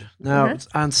weird. Now,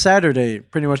 on Saturday,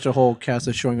 pretty much the whole cast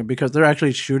is showing up because they're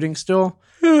actually shooting still,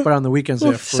 but on the weekends they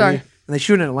have free. Sorry. And they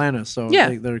shoot in Atlanta, so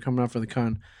they're coming out for the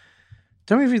con.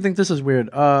 Tell me if you think this is weird.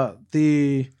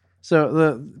 The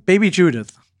baby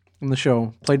Judith in the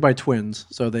show, played by twins,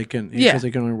 so they can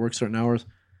only work certain hours.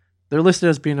 They're listed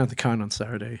as being at the con on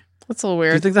Saturday. That's a little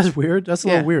weird. Do you think that's weird? That's a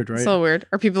little weird, right? It's a little weird.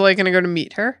 Are people like going to go to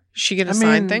meet her? Is she going to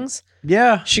sign things?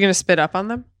 Yeah. Is she going to spit up on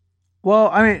them?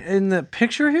 Well, I mean, in the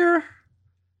picture here,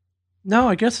 no,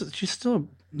 I guess she's still,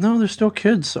 no, they're still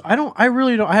kids. So I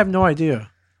really don't, I have no idea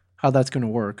how that's going to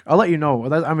work. I'll let you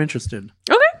know. I'm interested.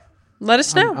 Okay. Let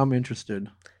us know. I'm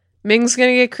interested. Ming's going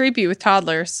to get creepy with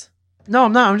toddlers. No,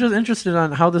 I'm not. I'm just interested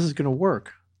on how this is going to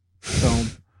work. So,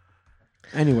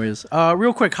 anyways,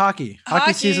 real quick, hockey.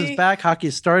 Hockey season's back. Hockey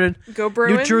has started. Go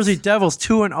Bruins. New Jersey Devils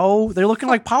 2-0. They're looking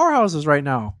like powerhouses right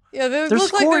now. Yeah, they they're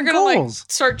look like they're going to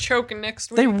start choking next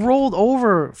week. They rolled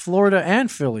over Florida and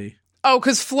Philly. Oh,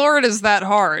 because Florida's that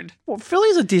hard. Well,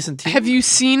 Philly's a decent team. Have you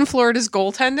seen Florida's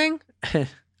goaltending? Who is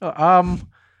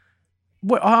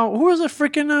it?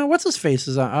 Freaking what's his face?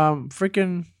 Is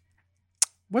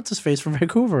what's his face from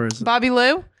Vancouver? Is Bobby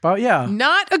Lou? Yeah,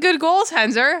 not a good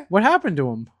goaltender. What happened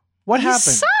to him? What happened?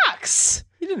 He sucks.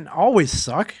 He didn't always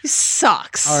suck. He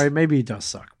sucks. All right, maybe he does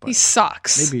suck. But he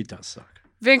sucks. Maybe he does suck.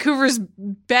 Vancouver's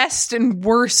best and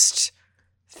worst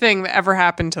thing that ever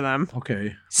happened to them.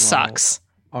 Okay. Sucks.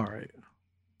 All right.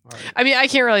 I mean, I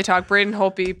can't really talk. Braden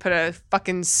Holtby put a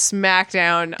fucking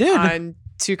smackdown on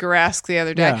Tuukka Rask the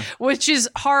other day, which is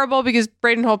horrible because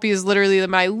Braden Holtby is literally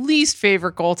my least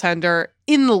favorite goaltender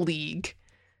in the league.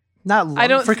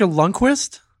 Freaking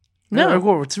Lundqvist?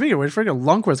 No. Speaking of which, freaking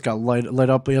Lundqvist got lit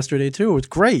up yesterday too. It's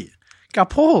great.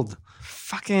 Got pulled.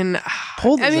 Fucking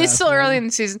pulled. I mean, it's still early in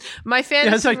the season. My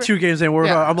fantasy. It's like 2 games in.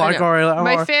 I'm like, all right.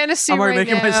 My fantasy. I'm already right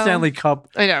making now, my Stanley Cup.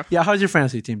 I know. Yeah. How's your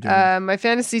fantasy team doing? My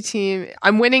fantasy team.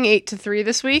 I'm winning 8-3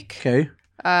 this week. Okay.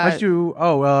 I haven't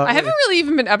really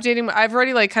even been updating. I've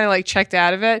already kind of checked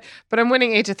out of it, but I'm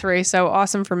winning 8-3. So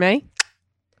awesome for me.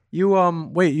 You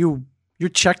You're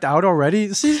checked out already?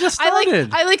 The season just started.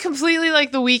 I like completely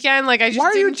like the weekend. Like I just Why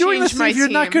are you didn't doing change this my if you're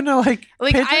team. not gonna like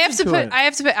Like pay I have to attention put it? I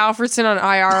have to put Alfredson on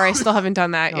IR. I still haven't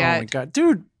done that yet. Oh my god,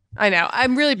 dude! I know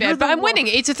I'm really You're bad, but the I'm winning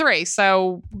 8-3.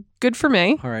 So good for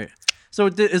me. All right. So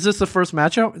is this the first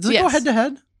matchup? Does it go Yes. head to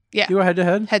head? Yeah, You go head to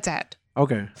head. head to head.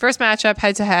 Okay. First matchup,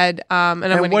 head to head. And I'm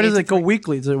And winning what does it 8-3. go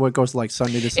weekly? Is it what goes like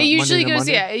Sunday to Sunday? It usually Monday to goes,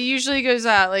 Monday? yeah. It usually goes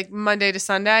like Monday to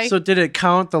Sunday. So did it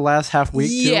count the last half week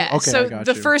too? Yeah. Okay, so I got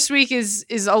the you. first week is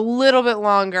a little bit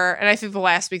longer, and I think the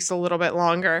last week's a little bit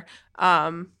longer.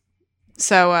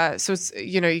 So it's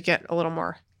you get a little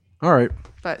more. All right.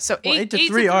 But so Well, 8 to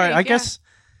 3. All right. I guess.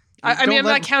 I mean, I'm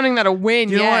not counting that a win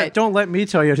You know yet. what? Don't let me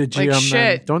tell you to GM. Like, then.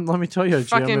 shit. Don't let me tell you to GM.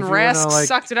 Fucking If you wanna, Rask like,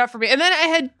 sucked it up for me, and then I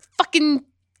had fucking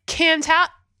Cam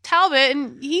Talbot,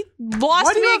 and he lost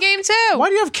Why do me you a game too. Why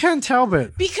do you have Ken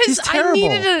Talbot? Because He's I terrible.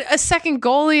 needed a second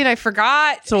goalie, and I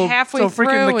forgot halfway through.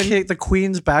 freaking the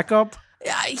Queen's backup.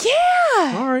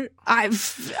 Yeah. All right. I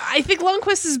think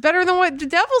Lundqvist is better than what the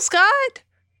Devils got.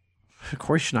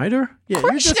 Corey Schneider? Yeah,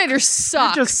 Corey Schneider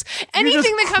sucks.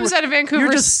 Anything that comes out of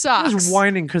Vancouver sucks. You're just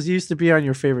whining because he used to be on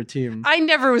your favorite team. I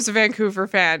never was a Vancouver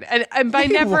fan, and by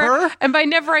You never, were? and by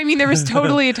never, I mean there was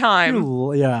totally a time.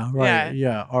 Yeah, right.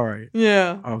 Yeah. All right.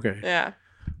 Yeah. Okay. Yeah.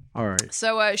 All right.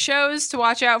 So shows to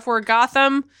watch out for: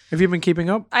 Gotham. Have you been keeping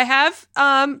up? I have.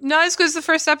 Not as good as the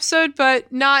first episode, but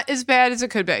not as bad as it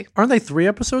could be. Aren't they 3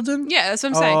 episodes in? Yeah, that's what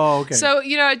I'm saying. Oh, okay. So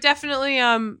definitely,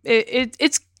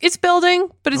 it's building,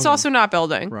 but it's also not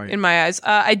building Right. in my eyes.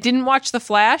 I didn't watch The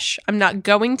Flash. I'm not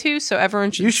going to, so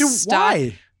everyone should, You should. stop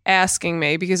Why? asking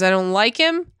me because I don't like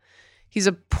him. He's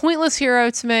a pointless hero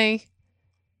to me.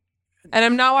 And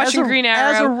I'm not watching Green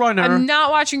Arrow. As a runner. I'm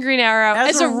not watching Green Arrow.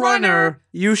 As a runner,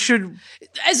 you should.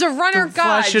 As a runner, The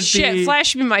God, Flash should be- Flash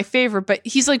should be my favorite, but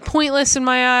he's like pointless in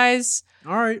my eyes.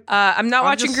 All right. I'm not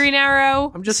watching just- Green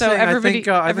Arrow. I'm just so saying. everybody, I think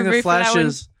the everybody for that Flash one.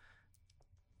 has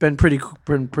been pretty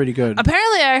good.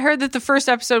 Apparently, I heard that the first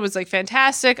episode was like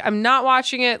fantastic. I'm not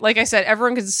watching it. Like I said,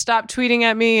 everyone can stop tweeting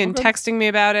at me and texting me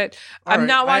about it. All I'm right.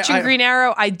 not watching I- Green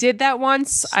Arrow. I did that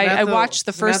once. I Samantha- watched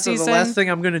the first Samantha, season. The last thing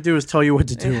I'm going to do is tell you what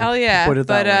to do. Hell yeah! Put it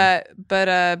that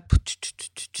way.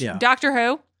 Yeah. Doctor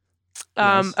Who.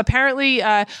 Yes. Apparently,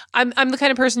 I'm the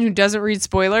kind of person who doesn't read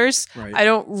spoilers. Right. I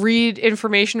don't read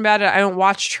information about it. I don't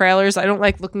watch trailers. I don't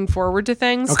like looking forward to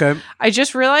things. Okay. I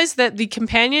just realized that the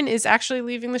companion is actually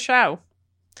leaving the show,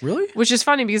 Really? which is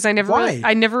funny because I never Why?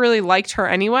 really liked her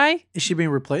anyway. Is she being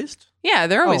replaced? Yeah,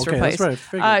 they're always okay, replaced.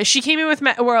 that's what I figured. She came in with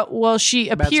Matt. Well, she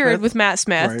appeared Smith? with Matt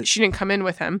Smith. Right. She didn't come in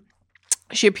with him.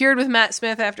 She appeared with Matt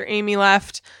Smith after Amy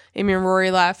and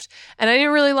Rory left, and I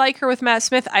didn't really like her with Matt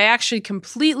Smith. I actually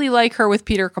completely like her with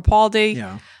Peter Capaldi.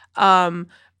 Yeah.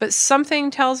 But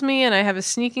something tells me, and I have a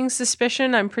sneaking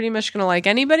suspicion, I'm pretty much going to like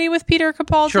anybody with Peter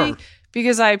Capaldi Sure.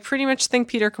 because I pretty much think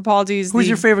Peter Capaldi is Who's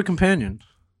your favorite companion?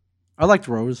 I liked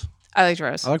Rose. I liked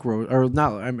Rose. I like Rose, or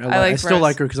not. I like still Rose.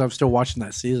 like her because I'm still watching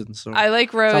that season. So I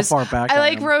like Rose. That's how far back I I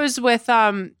like am. Rose with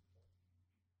I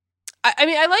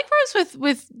mean I like Rose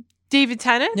with David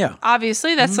Tennant. Yeah.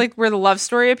 Obviously, that's like where the love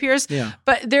story appears. Yeah.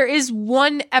 But there is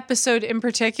one episode in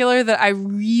particular that I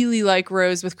really like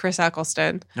Rose with Chris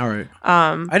Eccleston. All right.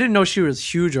 I didn't know she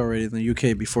was huge already in the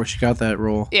UK before she got that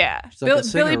role. Yeah. like a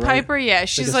singer, Billy right? Piper, yeah.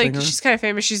 She's like a singer? she's kind of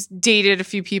famous. She's dated a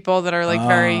few people that are like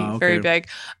very okay. big.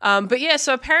 But yeah,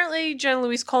 so apparently Jenna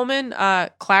Louise Coleman,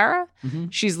 Clara,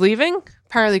 she's leaving.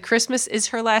 Apparently Christmas is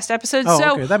her last episode. Oh,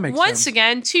 so okay, that makes once sense.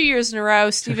 again, 2 years in a row,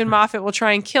 Stephen Moffat will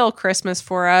try and kill Christmas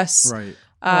for us.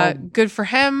 Right. Good for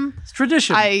him. It's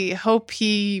tradition. I hope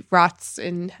he rots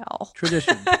in hell.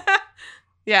 Tradition.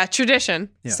 Yeah, tradition.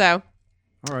 Yeah. So,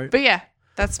 All right. but yeah,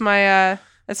 that's my All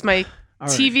right.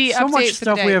 TV so update much for the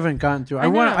stuff day. we haven't gotten to. I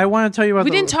know. I want to tell you about.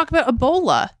 We didn't talk about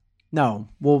Ebola, No,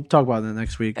 we'll talk about that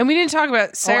next week. and we didn't talk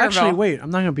about Oh, Cerebral. actually, wait. I'm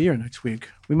not gonna be here next week.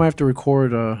 We might have to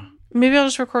record. Maybe I'll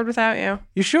just record without you.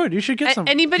 You should. You should get some.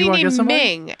 Anybody Do you wanna get named somebody?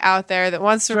 Ming out there that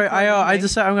wants to? Right. record I with me?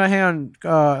 decided I'm gonna hang on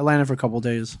Atlanta for a couple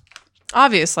days.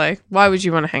 Obviously, why would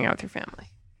you want to hang out with your family?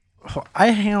 I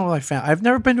hang out with my family. I've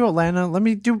never been to Atlanta. Let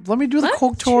me do the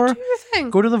Coke tour. You do your thing.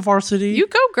 Go to the Varsity. You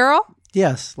go, girl.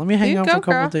 Yes. Let me hang You out go, for a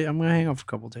couple girl. days. I'm gonna hang out for a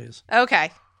couple days.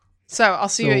 Okay. So I'll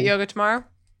see you So- at yoga tomorrow.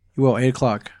 You will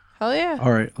 8:00. Hell yeah.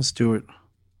 All right. Let's do it.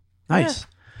 Nice.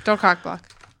 Don't cock block.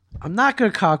 I'm not gonna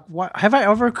cock. What, have I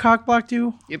ever cock blocked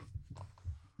you? Yep.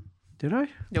 Did I?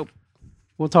 Nope.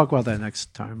 We'll talk about that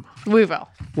next time. We will.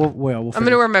 We'll I'm finish.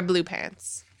 gonna wear my blue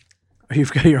pants.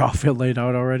 You've got your outfit laid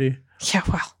out already. Yeah.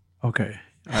 Well. Okay.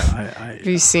 Have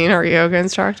you seen our yoga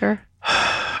instructor?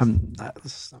 I'm not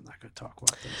gonna talk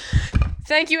about this.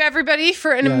 Thank you, everybody,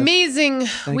 for an Yes. amazing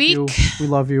Thank week. you. We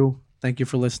love you. Thank you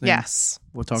for listening. Yes.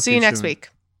 We'll talk. See to you next soon. week.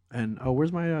 And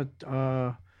where's my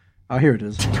here it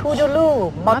is.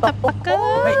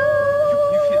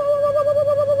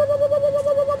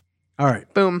 All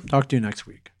right. Boom. Talk to you next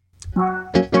week.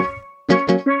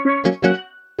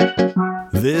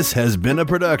 This has been a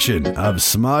production of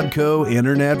SModCo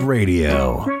Internet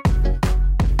Radio.